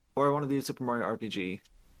 4 or I want to do Super Mario RPG.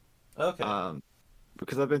 Okay.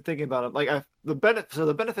 Because I've been thinking about it. Like the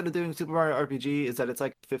benefit of doing Super Mario RPG is that it's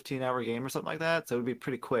like a 15-hour game or something like that, so it would be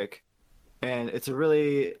pretty quick. And it's a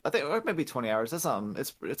really, I think it might be 20 hours. That's something.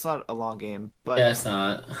 It's not a long game, but Yeah, it's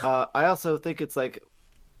not. I also think it's like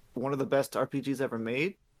one of the best RPGs ever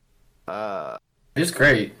made. It's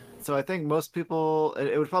great. So I think most people,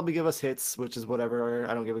 it would probably give us hits, which is whatever.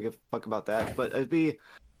 I don't give a fuck about that. But it'd be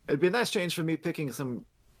a nice change for me picking some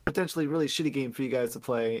potentially really shitty game for you guys to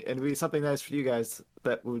play, and it'd be something nice for you guys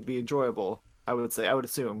that would be enjoyable. I would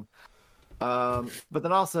assume. But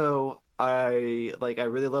then also, I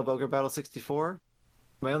really love Ogre Battle 64.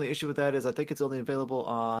 My only issue with that is I think it's only available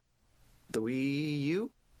on the Wii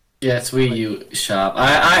U. Yeah, it's Wii U shop.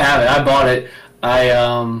 I have it. I bought it.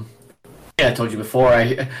 I told you before.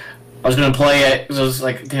 I was gonna play it because I was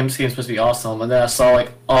like, damn, this game's supposed to be awesome. And then I saw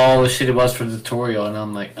like all the shit it was for the tutorial, and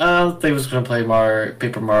I'm like, I don't think I was gonna play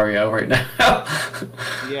Paper Mario right now.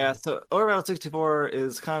 Yeah, so Ogre Battle 64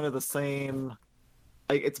 is kind of the same.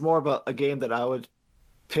 Like, it's more of a game that I would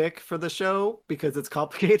pick for the show because it's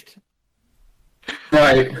complicated.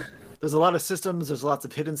 Right. There's a lot of systems, there's lots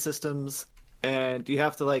of hidden systems, and you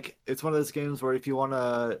have to it's one of those games where if you want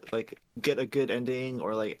to get a good ending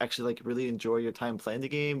or actually really enjoy your time playing the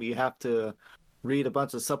game, you have to read a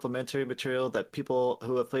bunch of supplementary material that people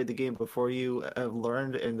who have played the game before you have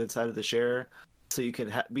learned and decided to share, so you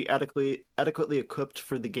can be adequately equipped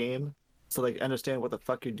for the game, so understand what the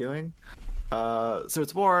fuck you're doing. So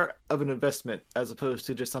it's more of an investment as opposed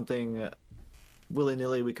to just something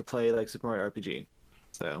willy-nilly we could play like Super Mario RPG.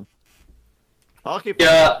 So I'll keep.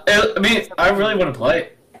 Yeah, I mean, I really want to play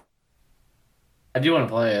it. I do want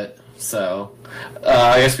to play it, so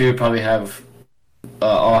I guess we would probably have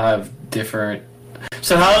all have different.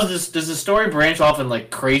 So how does the story branch off in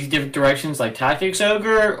crazy different directions, like Tactics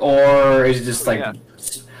Ogre, or is it just Yeah.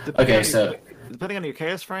 Okay, so Depending on your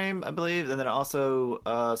chaos frame, I believe, and then also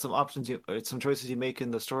some choices you make in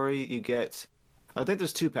the story, you get. I think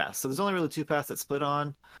there's two paths, so there's only really two paths that split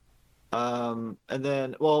on. And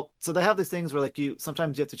then, so they have these things where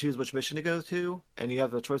sometimes you have to choose which mission to go to, and you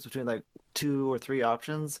have a choice between 2 or 3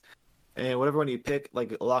 options, and whatever one you pick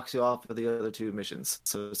locks you off of the other 2 missions.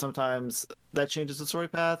 So sometimes that changes the story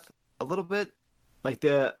path a little bit.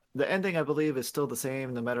 The ending, I believe, is still the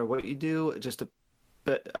same no matter what you do. It just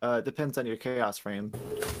depends on your chaos frame,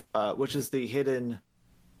 which is the hidden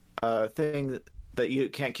thing that you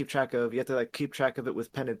can't keep track of. You have to keep track of it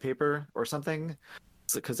with pen and paper or something.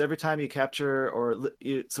 Because every time you capture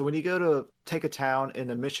so when you go to take a town in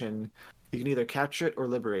a mission, you can either capture it or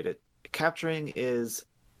liberate it. Capturing is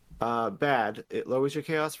bad. It lowers your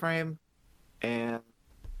chaos frame, and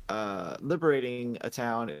liberating a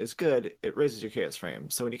town is good. It raises your chaos frame.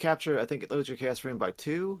 So when you capture, I think it lowers your chaos frame by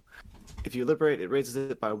 2. If you liberate, it raises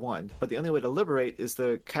it by 1. But the only way to liberate is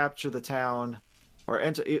to capture the town, or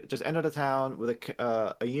enter the town with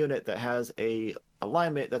a unit that has a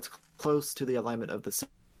alignment that's close to the alignment of the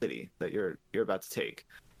city that you're about to take.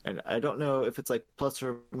 And I don't know if it's plus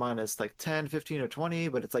or minus 10, 15, or 20,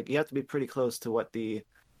 but it's you have to be pretty close to what the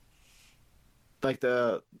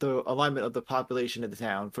alignment of the population of the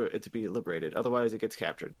town for it to be liberated. Otherwise, it gets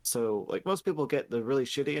captured. So most people get the really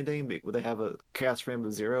shitty ending where they have a chaos frame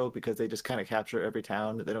of 0 because they just kind of capture every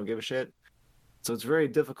town. They don't give a shit. So it's very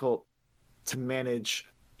difficult to manage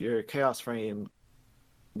your chaos frame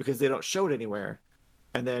because they don't show it anywhere.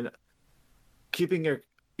 And then keeping your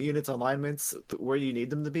units' alignments where you need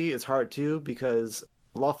them to be is hard too, because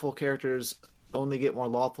lawful characters only get more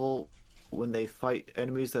lawful when they fight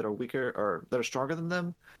enemies that are weaker or that are stronger than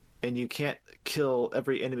them, and you can't kill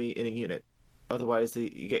every enemy in a unit. Otherwise,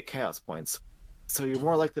 you get chaos points. So you're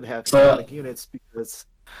more likely to have chaotic units because,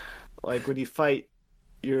 when you fight,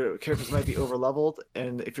 your characters might be over leveled,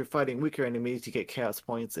 and if you're fighting weaker enemies, you get chaos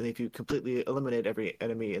points, and if you completely eliminate every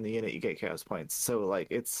enemy in the unit, you get chaos points. So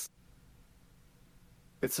it's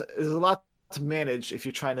a lot to manage if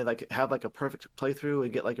you're trying to have a perfect playthrough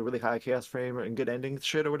and get a really high chaos frame and good ending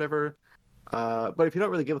shit or whatever. But if you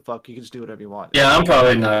don't really give a fuck, you can just do whatever you want. Yeah, I'm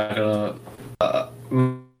probably not gonna.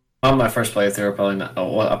 On my first playthrough, I'll probably not.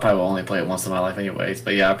 Well, I probably will only play it once in my life, anyways.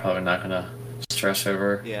 But yeah, I'm probably not gonna stress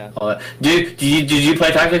over Yeah. all that. Did you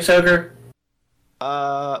play Tactics Ogre?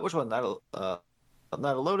 Which one? Night of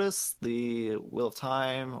Lotus, the Wheel of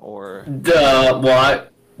Time, or The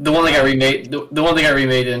one that got remade. The one that got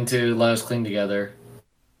remade into Let Us Cling Together.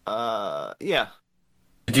 yeah.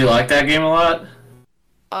 Did you like that game a lot?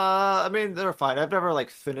 I mean, they're fine. I've never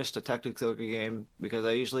like finished a Tactics Ogre game because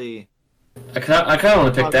I usually I kind of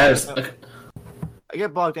want to pick that as. I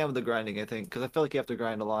get bogged down with the grinding. I think because I feel like you have to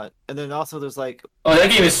grind a lot, and then also there's like Oh, that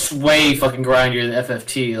game is way fucking grindier than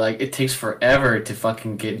FFT. Like, it takes forever to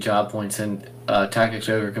fucking get job points in Tactics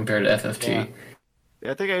Ogre compared to FFT.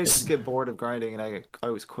 I think I just get bored of grinding, and I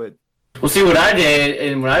always quit. Well, see, what I did,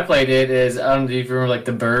 and when I played it, is, I don't know if you remember, like,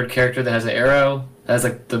 the bird character that has an arrow, that has,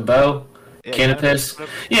 like, the bow, Canopus.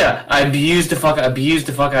 Yeah, I abused the fuck out of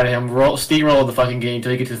him, steamrolled the fucking game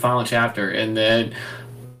until you get to the final chapter, and then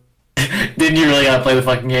you really gotta play the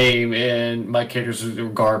fucking game, and my characters were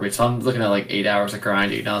garbage, so I'm looking at, like, 8 hours of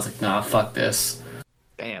grinding, and I was like, nah, fuck this.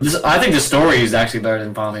 Damn. I think the story is actually better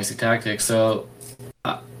than Final Fantasy Tactics, so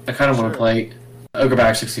I kind of want to play Ogre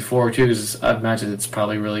Battle 64 too, because I imagine it's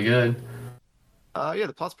probably really good. Yeah,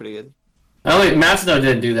 the plot's pretty good. Matsuno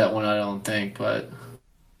didn't do that one, I don't think, but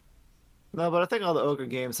No, but I think all the Ogre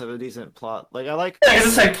games have a decent plot. Like I like. yeah, 'cause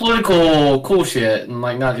it's like political cool shit, and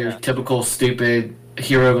like not your typical stupid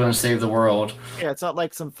hero going to save the world. Yeah, it's not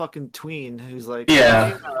like some fucking tween who's like,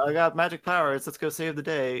 Yeah. "Hey, I got magic powers. Let's go save the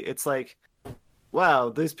day." It's like, wow,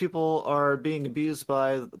 these people are being abused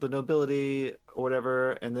by the nobility or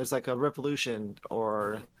whatever, and there's like a revolution,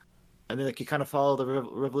 and then like you kind of follow the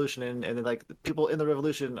revolution, and then like the people in the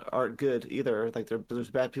revolution aren't good either. Like there's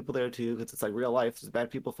bad people there too, because it's like real life. There's bad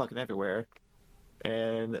people fucking everywhere,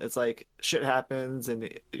 and it's like shit happens, and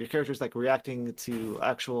your character's like reacting to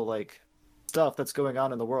actual like stuff that's going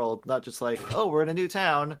on in the world, not just like, oh, we're in a new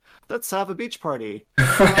town, let's have a beach party.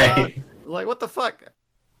 Right. Like what the fuck?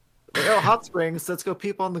 Like, oh, hot springs, let's go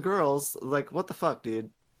peep on the girls. Like what the fuck, dude?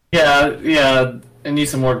 Yeah, I need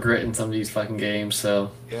some more grit in some of these fucking games,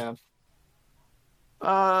 so. Yeah.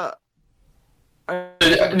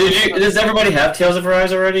 Does everybody have Tales of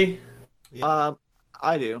Arise already?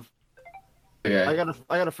 I do. Okay.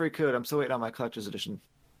 I got a free code. I'm still waiting on my collector's edition.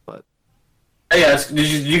 But Oh, yeah, did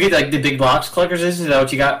you get like the big box collector's edition? Is that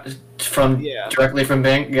what you got from directly from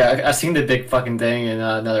Bank? Yeah, I seen the big fucking thing in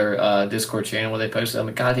another Discord channel where they posted. I'm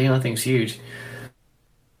like, God damn, that thing's huge.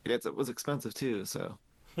 it was expensive too, so.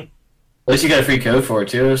 At least you got a free code for it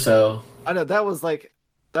too. So I know that was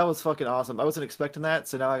fucking awesome. I wasn't expecting that,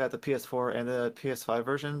 so now I got the PS4 and the PS5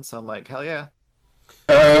 version. So I'm like, hell yeah.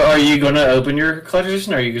 Are you gonna open your collector's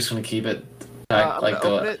edition, or are you just gonna keep it I'm gonna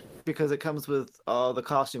open it because it comes with the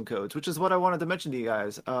costume codes, which is what I wanted to mention to you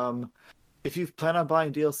guys. If you plan on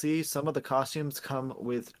buying DLC, some of the costumes come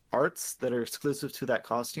with arts that are exclusive to that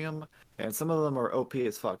costume, and some of them are OP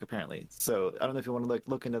as fuck apparently. So I don't know if you want to like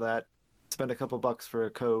look into that, spend a couple bucks for a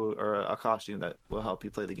code or a costume that will help you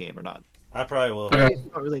play the game or not. I probably will. Okay.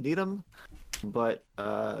 You don't really need them, but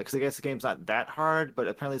because I guess the game's not that hard, but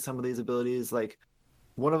apparently some of these abilities, like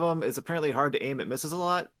one of them is apparently hard to aim, it misses a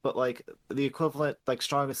lot, but like the equivalent like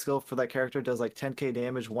strongest skill for that character does like 10k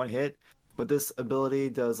damage one hit, but this ability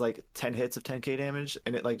does like 10 hits of 10k damage,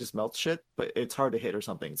 and it like just melts shit, but it's hard to hit or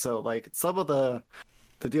something. So like some of the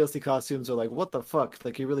DLC costumes are like, what the fuck,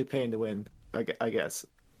 like you're really paying to win, I guess.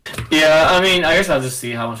 Yeah, I mean, I guess I'll just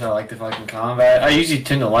see how much I like the fucking combat. I usually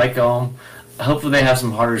tend to like them. Hopefully they have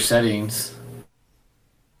some harder settings.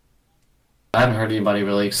 I haven't heard anybody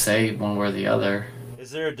really say one way or the other. Is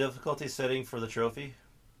there a difficulty setting for the trophy?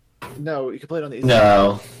 No, you can play it on the easy.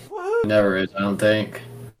 No, Woohoo! never is, I don't think.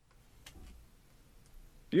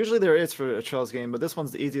 Usually there is for a Trails game, but this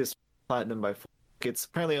one's the easiest platinum by far. It's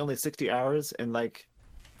apparently only 60 hours, and like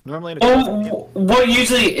normally in a Trails game, What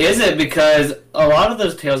usually is it? Because a lot of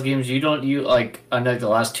those Tales games, I know the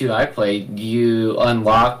last two I played, you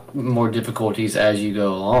unlock more difficulties as you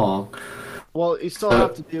go along. well, you still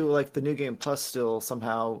have to do like the new game plus still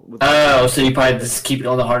somehow. So you probably just keep it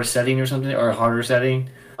on the harder setting or something, or a harder setting?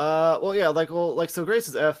 Well, yeah, like so Grace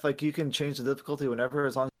is F, like you can change the difficulty whenever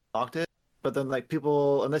as long as you locked it. But then like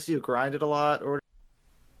people, unless you grind it a lot or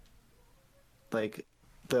like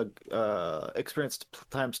the experience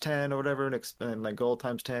times 10 or whatever, and like gold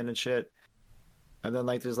times 10 and shit. And then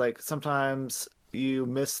like there's like sometimes you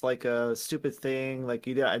miss like a stupid thing, like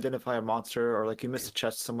you didn't identify a monster, or like you missed a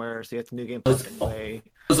chest somewhere, so you have to new game plus anyway.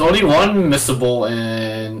 There's only one missable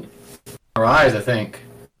in Arise, I think.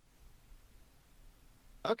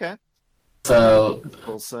 Okay. So,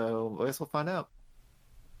 So I guess we'll find out.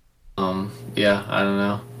 yeah, I don't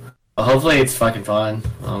know. Well, hopefully it's fucking fun.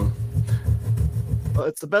 Well,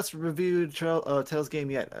 it's the best reviewed Tales game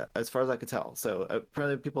yet, as far as I could tell. So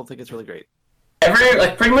apparently people think it's really great.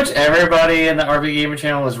 Pretty much everybody in the RB Gamer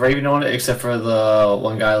channel was raving on it, except for the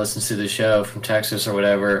one guy who listens to the show from Texas or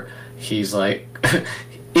whatever. He's like,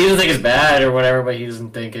 he doesn't think it's bad or whatever, but he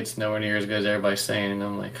doesn't think it's nowhere near as good as everybody's saying. And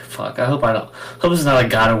I'm like, fuck, hope this is not a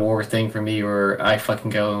God of War thing for me where I fucking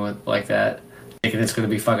go in with like that, thinking it's gonna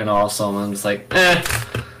be fucking awesome. I'm just like,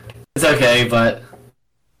 it's okay, but.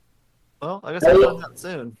 Well, I guess we'll find out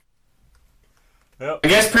soon. I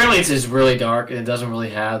guess apparently it's just really dark and it doesn't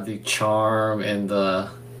really have the charm and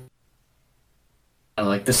the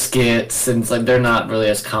like the skits, and it's like they're not really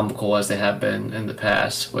as comical as they have been in the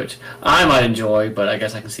past, which I might enjoy, but I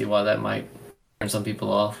guess I can see why that might turn some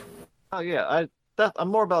people off. Oh yeah, I'm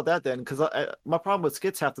more about that then, because my problem with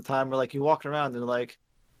skits half the time are like you walking around and like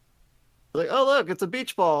oh look, it's a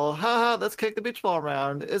beach ball, haha, let's kick the beach ball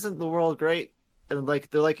around. Isn't the world great? And like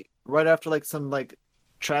they're like right after like some like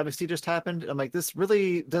travesty just happened. I'm like, this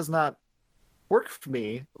really does not work for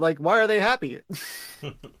me. Like, why are they happy?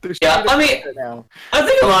 Yeah, I mean, I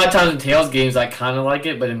think a lot of times in Tales games I kind of like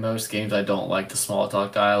it, but in most games I don't like the small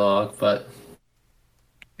talk dialogue. But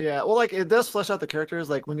yeah, well, like it does flesh out the characters.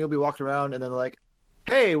 Like when you'll be walking around and then like,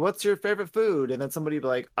 hey, what's your favorite food? And then somebody will be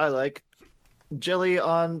like, I like jelly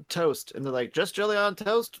on toast, and they're like, just jelly on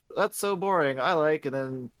toast? That's so boring. I like, and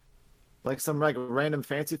then like some like random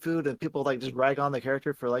fancy food, and people like just rag on the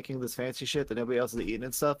character for liking this fancy shit that nobody else is eating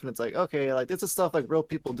and stuff. And it's like, okay, like this is stuff like real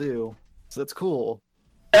people do, so that's cool.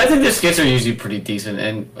 I think the skits are usually pretty decent,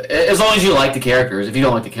 and as long as you like the characters. If you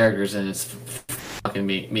don't like the characters, then it's fucking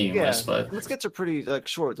meaningless. Yeah, But the skits are pretty like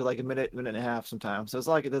short, they're like a minute and a half sometimes. So it's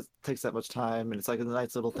not like it takes that much time, and it's like a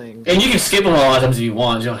nice little thing. and you can skip them a lot of times if you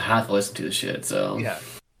want. You don't have to listen to the shit. So Yeah.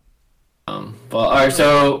 But all right,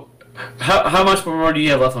 so. How much more do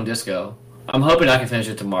you have left on Disco? I'm hoping I can finish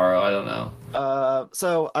it tomorrow. I don't know.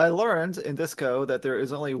 So I learned in Disco that there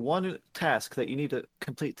is only one task that you need to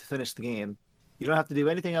complete to finish the game. You don't have to do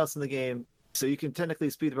anything else in the game, so you can technically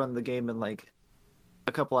speedrun the game in like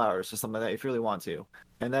a couple hours or something like that if you really want to.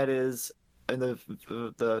 And that is in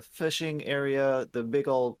the fishing area, the big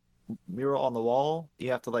old mural on the wall.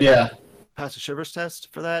 You have to like pass a shivers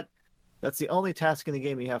test for that. That's the only task in the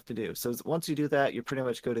game you have to do. So once you do that, you pretty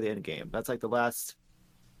much go to the end game. That's like the last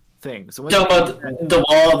thing. So talking about the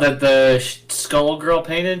wall that the skull girl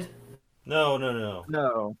painted? No.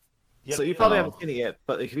 No. Yep. So you probably haven't seen it yet.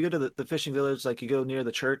 But if you go to the fishing village, like you go near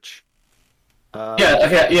the church.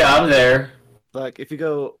 Yeah, I'm there. Like if you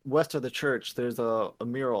go west of the church, there's a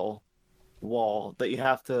mural wall that you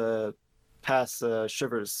have to pass a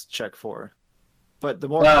shivers check for. But the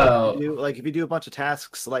more you do, like if you do a bunch of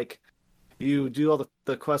tasks, like you do all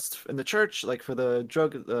the quests in the church, like for the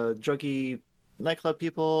druggy nightclub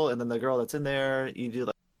people, and then the girl that's in there, you do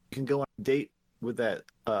like you can go on a date with that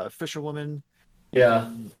fisherwoman. Yeah.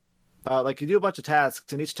 Like you do a bunch of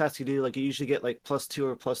tasks, and each task you do, like you usually get like +2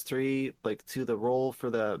 or +3, like to the roll for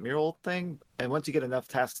the mural thing. And once you get enough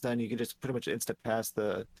tasks done, you can just pretty much instant pass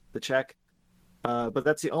the check. But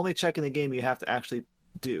that's the only check in the game you have to actually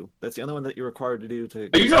do. That's the only one that you're required to do.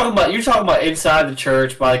 You're talking about inside the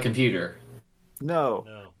church by the computer. No.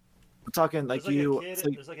 I'm talking like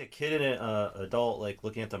there's like a kid and an adult like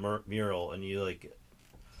looking at the mural, and you like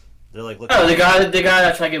they're like looking. Oh, the guy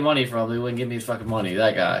that tried to get money from me wouldn't give me his fucking money.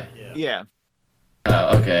 That guy. Yeah.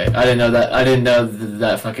 Oh, okay. I didn't know that. I didn't know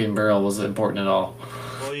that fucking mural was important at all.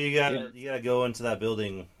 Well, you gotta go into that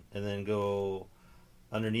building and then go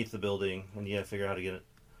underneath the building, and you gotta figure out how to get it.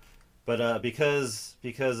 But because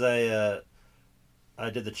I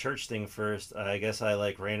did the church thing first, I guess I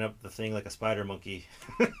like ran up the thing like a spider monkey,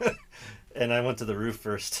 and I went to the roof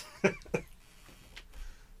first.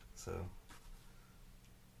 So.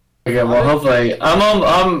 Okay, well, hopefully, I'm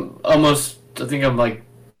almost. I think I'm like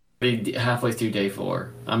halfway through day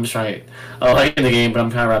 4. I'm just trying. I like in the game, but I'm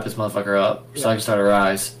trying to wrap this motherfucker up so I can start a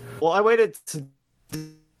rise. Well, I waited to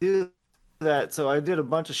do that, so I did a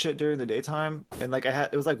bunch of shit during the daytime, and like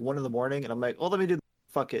it was like 1 in the morning, and I'm like, well, let me do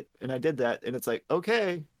fuck it, and I did that, and it's like,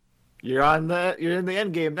 okay, you're in the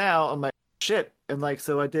end game now. I'm like, shit, and like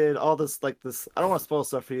so I did all this like this. I don't want to spoil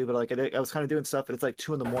stuff for you, but like I was kind of doing stuff, and it's like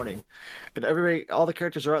 2 in the morning, and all the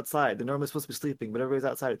characters are outside. They're normally supposed to be sleeping, but everybody's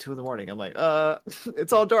outside at 2 in the morning. I'm like,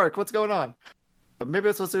 it's all dark. What's going on? But maybe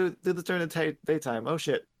I'm supposed to do this during the daytime. Oh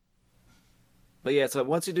shit. But yeah, so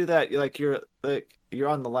once you do that, you're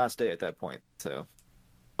on the last day at that point. So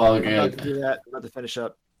all I'm good. about to do that. I'm about to finish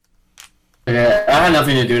up. Yeah, I had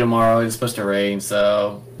nothing to do tomorrow. It's supposed to rain,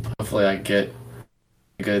 so hopefully I get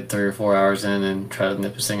a good 3 or 4 hours in and try to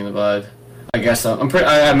nip this thing in the bud. I guess I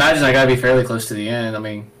imagine I gotta be fairly close to the end. I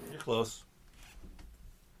mean, You're close.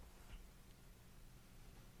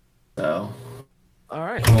 so. All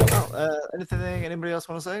right. Cool. Well, anything anybody else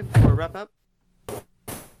want to say before we wrap up?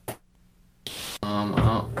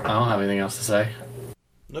 I don't have anything else to say.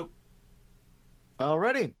 Nope.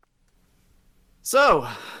 Alrighty. So,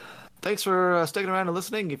 thanks for sticking around and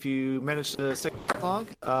listening. If you managed to stick along,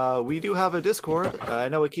 we do have a Discord. I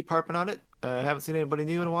know we keep harping on it. I haven't seen anybody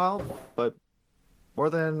new in a while, but more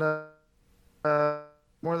than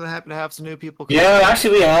happy to have some new people. Yeah,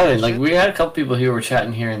 actually we haven't. Like we had a couple people who were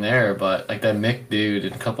chatting here and there, but like that Mick dude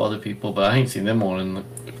and a couple other people, but I ain't seen them on in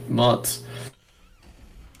like, months.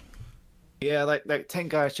 Yeah, like that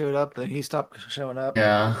tank guy showed up, and he stopped showing up.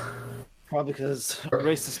 Yeah. Probably because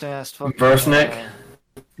racist ass fucking. Verse Nick?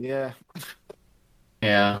 Yeah.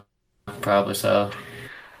 Yeah. Probably so.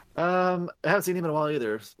 I haven't seen him in a while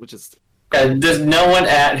either, which is. Yeah, there's no one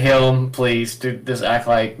at him, please. Dude, just act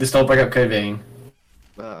like this don't break up Code Vein.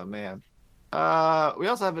 Oh man. We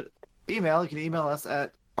also have an email. You can email us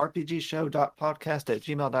at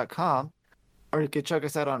rpgshow.podcast@gmail.com, or you can check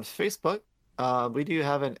us out on Facebook. We do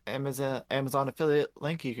have an Amazon affiliate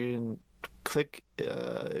link. You can click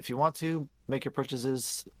if you want to make your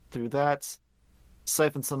purchases through that.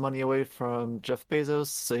 Siphon some money away from Jeff Bezos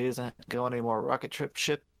so he doesn't go on any more rocket ship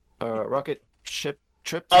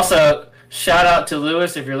trips. Also, shout out to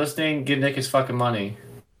Lewis if you're listening. Give Nick his fucking money.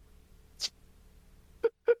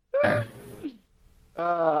 I'm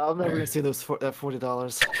never gonna see that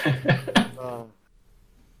 $40.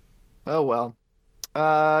 Oh well.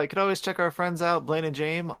 You can always check our friends out, Blaine and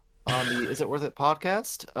James, on the Is It Worth It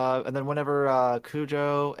podcast. And then whenever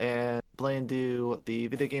Cujo and Blaine do the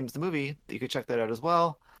video games, the movie, you can check that out as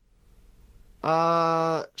well.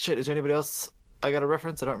 Shit, is there anybody else I got a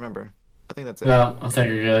reference? I don't remember. I think that's it. No, I think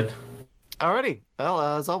you're good. Alrighty. Well,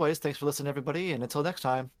 as always, thanks for listening, everybody, and until next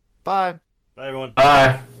time, bye. Bye, everyone.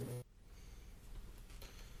 Bye.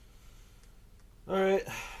 All right.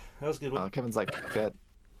 That was a good one. Kevin's like, good.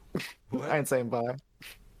 What? I ain't saying bye.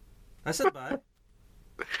 I said bye.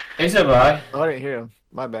 He said bye. Oh, I didn't hear him.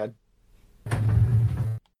 My bad.